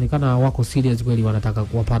na inaonekana wako serious kweli, wanataka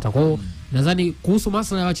kuwapata. Kwa hiyo nadhani kuhusu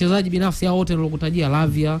masuala ya wachezaji binafsi hao wote nilokutajia,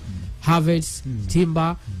 Lavia, Havertz,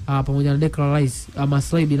 Timber pamoja na Declan Rice,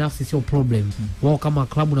 maslahi binafsi sio problem. Wao kama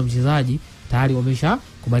klabu na mchezaji tayari wamesha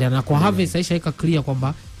kubaliana. Na kwa Havertz aishaika clear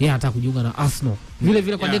kwamba yeye anataka kujiunga na Arsenal.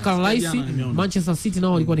 Vile kwa Declan Rice, Manchester City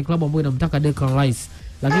nao walikuwa ni klabu ambayo inamtaka Declan Rice.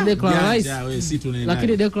 Lakini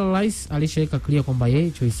Declan Rice alishaika clear kwamba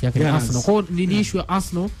yeye choice yake ni Arsenal. Kwa hiyo ni issue ya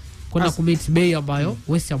Arsenal kwenda kumit bei ambayo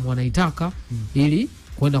West Ham wanaitaka ili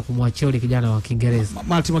kwenda kumwachia yule kijana wa Kiingereza.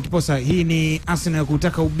 Maltimo Kiposa, hii ni Arsenal ya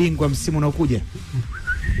kutaka ubingwa msimu unaokuja.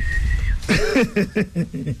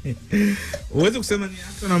 Uweze kusema ni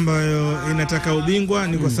Arsenal ambayo inataka ubingwa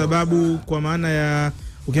ni kwa sababu kwa maana ya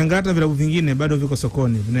ukiangalia vilabu vingine bado viko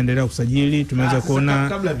sokoni, vinaendelea kusajili. Tumeweza kuona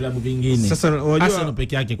kabla vilabu vingine. Sasa Arsenal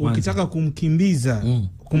peke yake kwanza. Ukitaka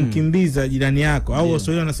kumkimbiza jirani yako au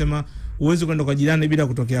Waswahili wanasema uweze kwenda kwa jirani bila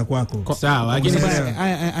kutokea kwako. Sawa, lakini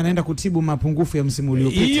anaenda kutibu mapungufu ya msimu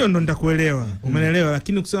uliopita. Hiyo ndo nitakuelewa. Umeelewa,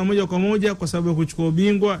 lakini kusema moja kwa moja kwa sababu ya kuchukua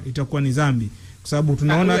ubingwa itakuwa ni dhambi. Kwa sababu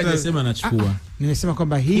tunaona hata anasema anachukua. Nimesema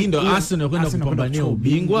kwamba hii ndio Arsenal kwenda kupambania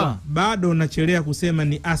ubingwa. Bado nachelea kusema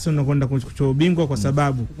ni Arsenal kwenda kuchukua ubingwa kwa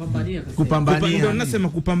sababu kupambania. Ndio nasema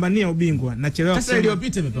kupambania ubingwa. Nachelewa sasa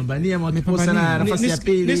iliyopita imepambania mwakiposa na nafasi ya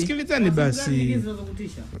pili. Nisikilizeni basi.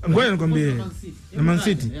 Ngoja nikwambie. Na Man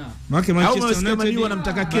City. Maana Manchester United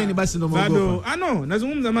wanamtaka Kane basi ndio mwogopa. Bado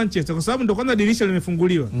nazungumza Manchester kwa sababu ndio kwanza dirisha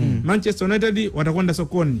limefunguliwa. Manchester United watakwenda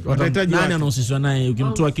sokoni. Watahitaji nani anahusishwa naye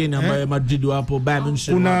ukimtoa Kane ambaye Madrid wapo Bayern Munich.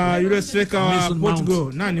 Kuna yule striker wa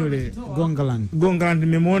Portugal, nani yule? Gongaland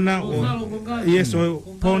nimemwona. Yes,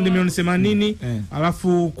 pound milioni 80.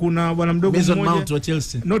 Alafu kuna bwana mdogo mmoja Mason Mount wa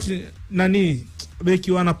Chelsea. Not nani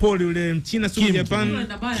beki wa Napoli yule Mchina sio Japan.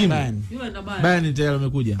 Bayern tayari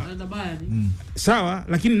amekuja. Sawa,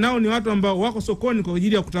 lakini nao ni watu ambao wako sokoni kwa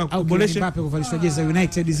ajili ya kutaka kuboresha Mbappe kuvalishwa jezi za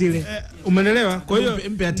United zile. Umeelewa? Kwa hiyo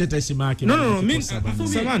Mpya Teta heshima yake. No, mimi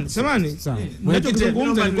samani.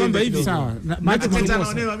 Ninachozungumza ni kwamba hivi. Sawa. Teta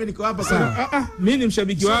anaonewa mimi niko hapa kwa. Mimi ni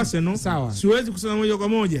mshabiki wa Arsenal. Siwezi kusema moja kwa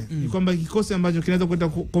moja ni kwamba kikosi ambacho kinaweza kuleta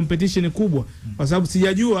competition kubwa kwa sababu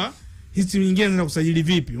sijajua hizi timu nyingine zinaenda kusajili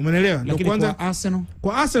vipi. Umeelewa? Ndio kwanza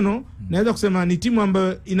kwa Arsenal naweza kusema ni timu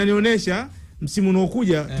ambayo inanionyesha msimu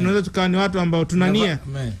unaokuja tunaweza tukawa ni watu ambao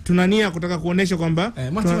tunania kutaka kuonesha kwamba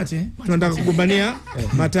tunataka kugombania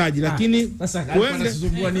mataji, lakini sasa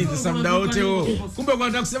anasumbua nini sasa muda wote huo? Kumbe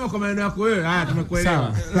unataka kusema kwa maneno yako wewe,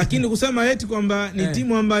 tumekuelewa. Lakini kusema eti kwamba ni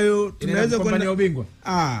timu ambayo tunaweza kugombania ubingwa.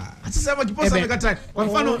 Sasa kama kiposa amekataa. Kwa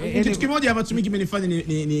mfano kitu kimoja ambacho mimi kimenifanya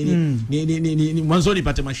ni mwanzo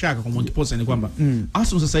nipate mashaka kwa Mwankiposa ni kwamba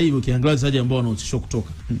Arsenal sasa hivi ukiangalia wachezaji ambao wanahusishwa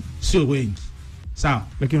kutoka sio wengi. Sawa.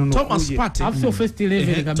 Lakini Thomas Partey after first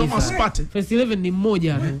 11 kabisa. Thomas Partey first 11 ni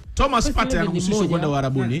mmoja tu. Thomas Partey anahusishwa kwenda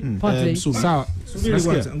Uarabuni. Sawa. Subiri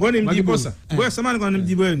kwanza. Ngoni mjibu. Ngoja samani kwa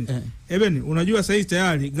nimjibu wewe. Ebeni, unajua sasa hivi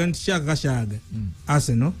tayari Granit Xhaka kashaaga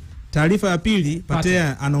Arsenal. Taarifa ya pili Partey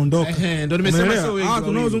anaondoka. Ndio nimesema sio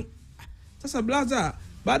wengi. Sasa blaza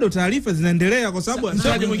bado taarifa zinaendelea kwa sababu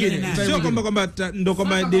mtaji mwingine sio kwamba ndo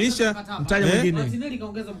kwamba dirisha mtaji mwingine. Martinelli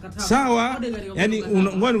kaongeza mkataba. Sawa. Yaani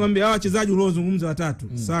ngoja nikwambie hawa wachezaji uliozungumza watatu,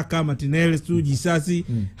 Saka, Martinelli, Sasi,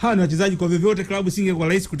 hawa ni wachezaji kwa vyovyote klabu singe kwa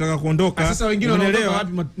rahisi kutaka kuondoka. Sasa wengine wanaondoka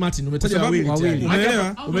wapi Martin? Umetaja wawili.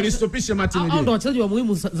 Umeelewa? Umenistopisha Martin. Hao ndo wachezaji wa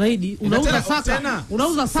muhimu zaidi.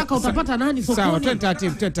 Unauza Saka utapata nani sokoni? Sawa,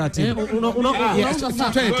 tentative. Unauza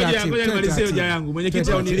Saka. Ngoja nimalizie hoja yangu.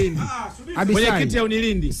 Mwenyekiti au nilindi? Mwenyekiti au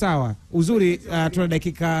nilindi? Sawa. Uzuri tuna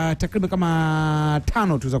dakika takriban kama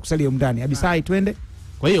 5 tu za kusalia ndani. Abisai twende.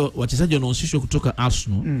 Kwa hiyo wachezaji wanaohusishwa kutoka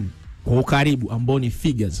Arsenal kwa ukaribu ambao ni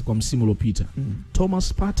figures kwa msimu uliopita.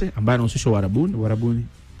 Thomas Partey ambaye anahusishwa Uarabuni.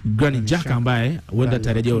 Granit Xhaka ambaye huenda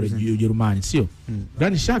atarejea Ujerumani, sio?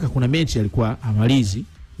 Granit Xhaka kuna mechi alikuwa amalizi,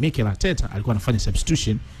 Mikel Arteta alikuwa anafanya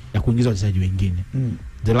substitution ya kuingiza wachezaji wengine.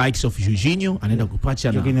 The likes of Jorginho anaenda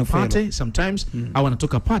kupacha na Partey sometimes au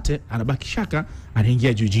anatoka Partey anabaki Xhaka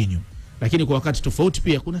anaingia Jorginho. Lakini kwa wakati tofauti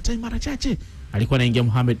pia kuna time mara chache alikuwa anaingia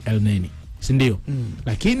Mohamed El-Neni, si ndio?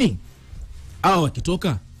 Lakini hao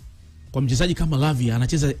wakitoka kwa mchezaji kama Lavia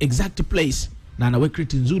anacheza exact place na ana work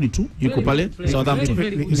rate nzuri tu, yuko pale Southampton.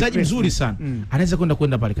 Mchezaji mzuri sana. Anaweza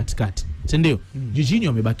kwenda pale katikati. Si ndio? Jorginho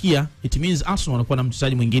amebakia. It means Arsenal wanakuwa na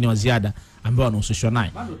mchezaji mwingine wa ziada ambao anahusishwa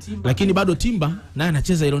naye. Lakini bado Timba naye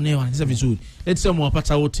anacheza ile eneo, anacheza vizuri. Let's say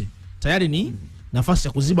mwapata wote. Tayari ni nafasi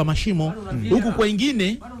ya kuziba mashimo.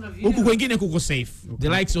 Huku kwingine kuko safe. The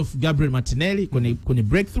likes of Gabriel Martinelli kwenye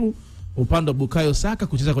breakthrough, upande wa Bukayo Saka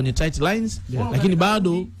kucheza kwenye tight lines, lakini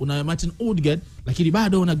bado una Martin Odegaard, lakini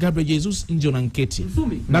bado una Gabriel Jesus nje una Nketiah.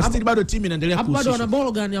 Na still bado timu inaendelea kuhusishwa. Hapo bado ana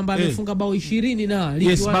Balogan ambaye amefunga bao 20 na ligi.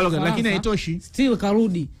 Yes, Balogan, lakini haitoshi. Still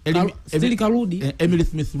karudi. Emile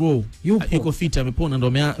Smith Rowe yuko fit, amepona,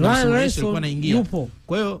 ndio alikuwa anaingia.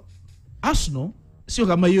 Kwa hiyo Arsenal sio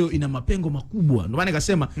kama hiyo ina mapengo makubwa. Ndio maana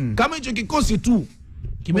nikasema kama hicho kikosi tu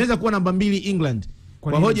kimeweza kuwa namba 2 England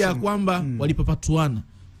kwa hoja ya kwamba walipapatuana,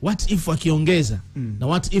 what if akiongeza na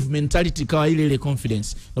what if mentality kawa ile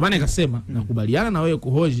confidence. Ndio maana nikasema nakubaliana na wewe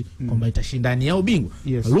kuhoji kwamba itashindania ubingwa.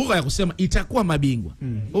 Lugha ya kusema itakuwa mabingwa.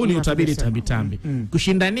 Huu ni utabiri tambitambi.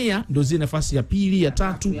 Kushindania ndio zile nafasi ya pili, ya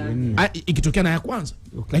tatu, ikitokea na ya kwanza.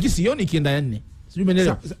 Lakini sioni ikienda ya 4. Sijui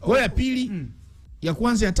umeelewa. Kwa ya pili, ya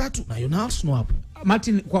kwanza, ya tatu na Arsenal hapo.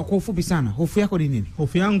 Martin, kwa ufupi sana, hofu yako ni nini?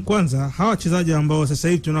 Hofu yangu kwanza, hawa wachezaji ambao sasa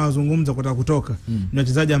hivi tunawazungumza kutaka kutoka ni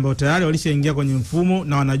wachezaji ambao tayari walishaingia kwenye mfumo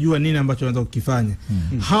na wanajua nini ambacho wanaweza kukifanya.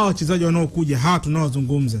 Hawa wachezaji wanaokuja, hawa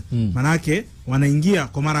tunaozungumza, maana yake wanaingia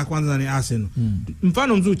kwa mara ya kwanza ni Arsenal.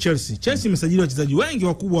 Mfano mzuri Chelsea imesajili wachezaji wengi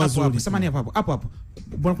wakubwa wazuri. Samani hapo.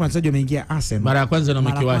 Mbona kuna wachezaji wameingia Arsenal? Mara ya kwanza na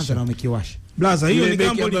wamekiwasha. Blaza, hiyo ni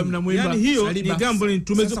gambo, yani hiyo ni gambo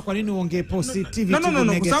sasa kwa nini uongee positive? No,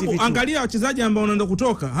 kwa sababu angalia wachezaji ambao wanaenda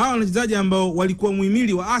kutoka. Hawa wachezaji ambao walikuwa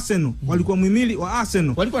muhimili wa Arsenal,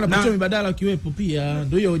 walikuwa wanapata mibadala kiwepo pia.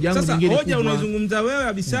 Ndio hiyo jambo lingine. Sasa hoja unaizungumza wewe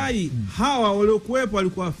Abisai, hawa waliokuwepo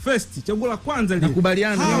walikuwa first, chaguo la kwanza lile.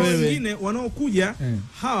 Nakubaliana na wewe. Hawa wengine wanaokuja,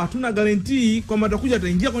 hawa hatuna guarantee kwamba atakuja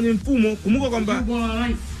ataingia kwenye mfumo. Kumbuka kwamba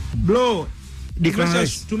bro,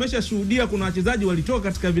 tumeshashuhudia kuna wachezaji walitoka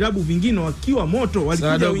katika vilabu vingine wakiwa moto,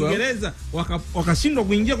 walikuja Uingereza wakashindwa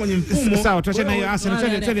kuingia kwenye mfumo. Sawa, tuache na hiyo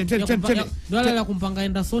Arsenal. Twende. Dola la kumpanga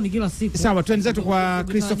Henderson kila siku. Sawa, twende zetu kwa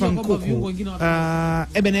Christopher Nkuku.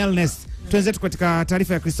 Eben Elness, twende zetu katika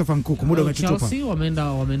taarifa ya Christopher Nkuku. Muda umetutupa. Chelsea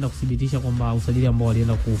wameenda kudhibitisha kwamba usajili ambao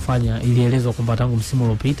walienda kufanya, ilielezwa kwamba tangu msimu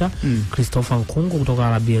uliopita Christopher Nkuku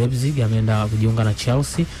kutoka RB Leipzig ameenda kujiunga na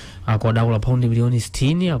Chelsea kwa dau la paundi milioni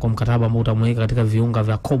 60 kwa mkataba ambao utamweka katika viunga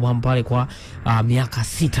vya Cobham pale kwa miaka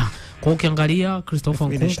 6. Kwa ukiangalia Christopher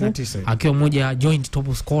Nkuku akiwa mmoja joint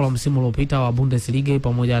top scorer msimu uliopita wa Bundesliga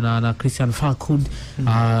pamoja na Christian Falkund,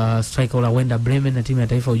 striker wa Werder Bremen na timu ya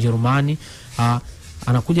taifa ya Ujerumani,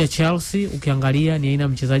 anakuja Chelsea. Ukiangalia ni aina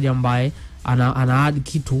mchezaji ambaye ana add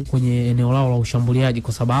kitu kwenye eneo lao la ushambuliaji,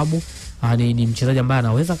 kwa sababu ni mchezaji ambaye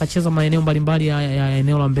anaweza akacheza maeneo mbalimbali ya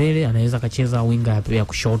eneo la mbele, anaweza akacheza winga ya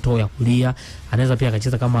kushoto, ya kulia, anaweza pia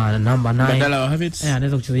akacheza kama number 9 badala wa Havertz,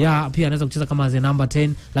 anaweza kucheza pia anaweza kucheza kama as number 10,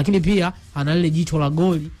 lakini pia ana lile jicho la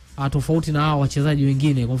goli tofauti na hao wachezaji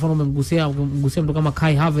wengine. Kwa mfano umemgusia mtu kama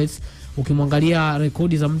Kai Havertz, ukimwangalia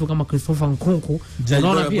rekodi za mtu kama Christopher Nkuku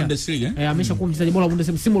unaona pia ameshakuwa mchezaji bora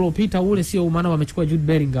Bundesliga. Msimu uliopita ule sio maana wamechukua Jude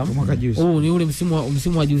Bellingham ni ule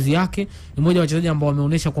msimu wa juzi yake, ni mmoja wa wachezaji ambao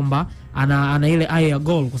wameonyesha kwamba ana ile eye ya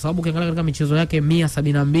goal, kwa sababu ukiangalia katika michezo yake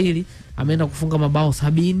 172 ameenda kufunga mabao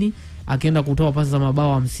 70, akienda kutoa pasi za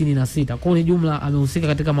mabao 56. Kwa ni jumla amehusika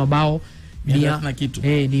katika mabao ni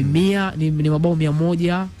mabao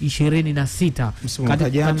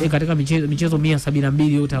 126 katika michezo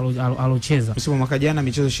 172 yote alocheza. Msimu mwaka jana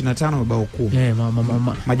michezo 25 mabao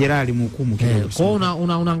 10. Majeraha alimhukumu kidogo. Kwa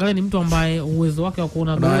unaangalia ni mtu ambaye uwezo wake wa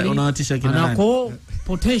kuona goli unawatisha kina nani? Anako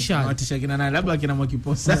potential. Unawatisha kina nani? Labda kina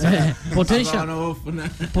Mwakiposa.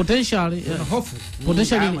 Potential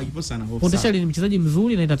ni mchezaji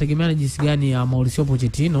mzuri, na itategemeana jinsi gani ya Mauricio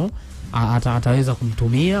Pochettino ataweza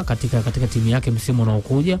kumtumia katika timu yake msimu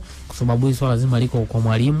unaokuja, kwa sababu hii swala lazima liko kwa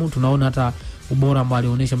mwalimu. Tunaona hata ubora ambao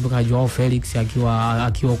alionyesha mtu kama Joao Felix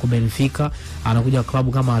akiwa kwa Benfica, anakuja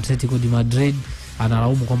klabu kama Atletico de Madrid,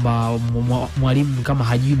 analaumu kwamba mwalimu kama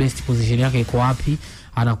hajui best position yake iko wapi,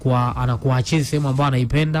 anakuwa acheze sehemu ambayo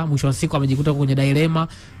anaipenda. Mwisho wa siku amejikuta kwenye dilema,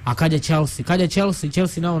 akaja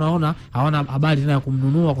Chelsea nao naona hawana habari tena ya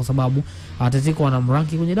kumnunua, kwa sababu Atletico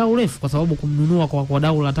wanamranki kwenye dau refu, kwa sababu kumnunua kwa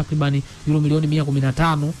dau la takriban euro milioni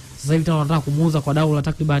 115, sasa hivi tena wanataka kumuuza kwa dau la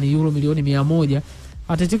takriban euro milioni 100.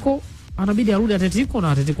 Atletico anabidi arudi Atletico,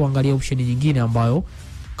 na Atletico angalia option nyingine ambayo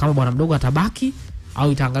kama bwana mdogo atabaki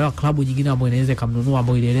au itaangaliwa klabu nyingine ambayo inaweza kumnunua,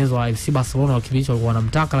 ambayo ilielezwa FC Barcelona wakilicho walikuwa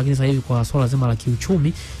wanamtaka, lakini sasa hivi kwa swala zima la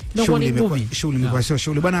kiuchumi inakuwa ni ngumu.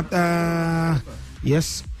 Shughuli bwana.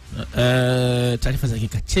 Yes, taarifa za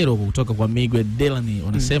kikachero kutoka kwa Miguel Delany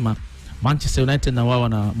wanasema Manchester United na wao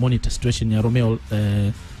wana monitor situation ya Romeo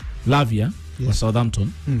Lavia wa Southampton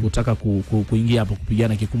kutaka kuingia hapo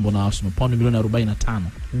kupigana kikumbo na Arsenal, pound milioni 45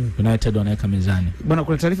 United wanaweka mezani bwana.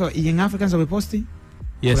 Kuna taarifa Young Africans wameposti.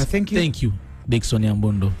 Yes, thank you Dickson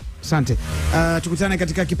Yambondo. Asante. Tukutane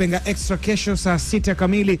katika kipenga extra kesho saa 6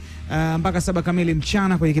 kamili mpaka 7 kamili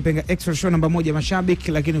mchana kwenye kipenga extra show namba 1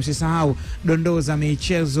 mashabiki, lakini usisahau dondoo za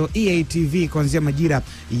michezo EATV kuanzia majira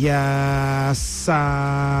ya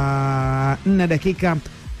saa 4 dakika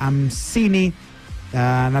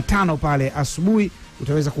 55 pale asubuhi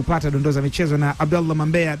utaweza kupata dondoo za michezo na Abdullah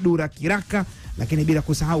Mambea Dura Kiraka, lakini bila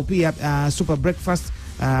kusahau pia super breakfast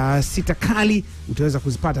 6 kali utaweza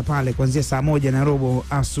kuzipata pale kuanzia saa 1:15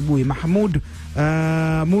 asubuhi. Mahmoud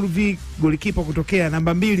Murvi golikipa kutokea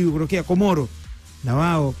namba 2 kutokea Komoro, na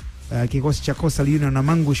wao kikosi cha Coastal Union na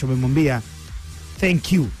Mangush wamemwambia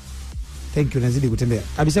thank you nazidi kutembea.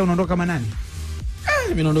 Abisa unaondoka kama nani?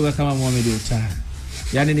 Mimi naondoka kama Mohamed Utara.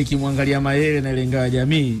 Yaani nikimwangalia Mayele na ile Ngao ya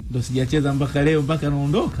Jamii ndo sijacheza mpaka leo, mpaka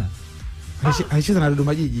naondoka. Haicheza na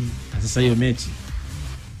Dodoma Jiji. Sasa hiyo mechi.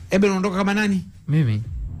 Unaondoka kama nani? Mimi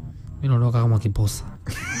naondoka kama Kiposa.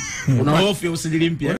 Una hofu ya usajili mpya?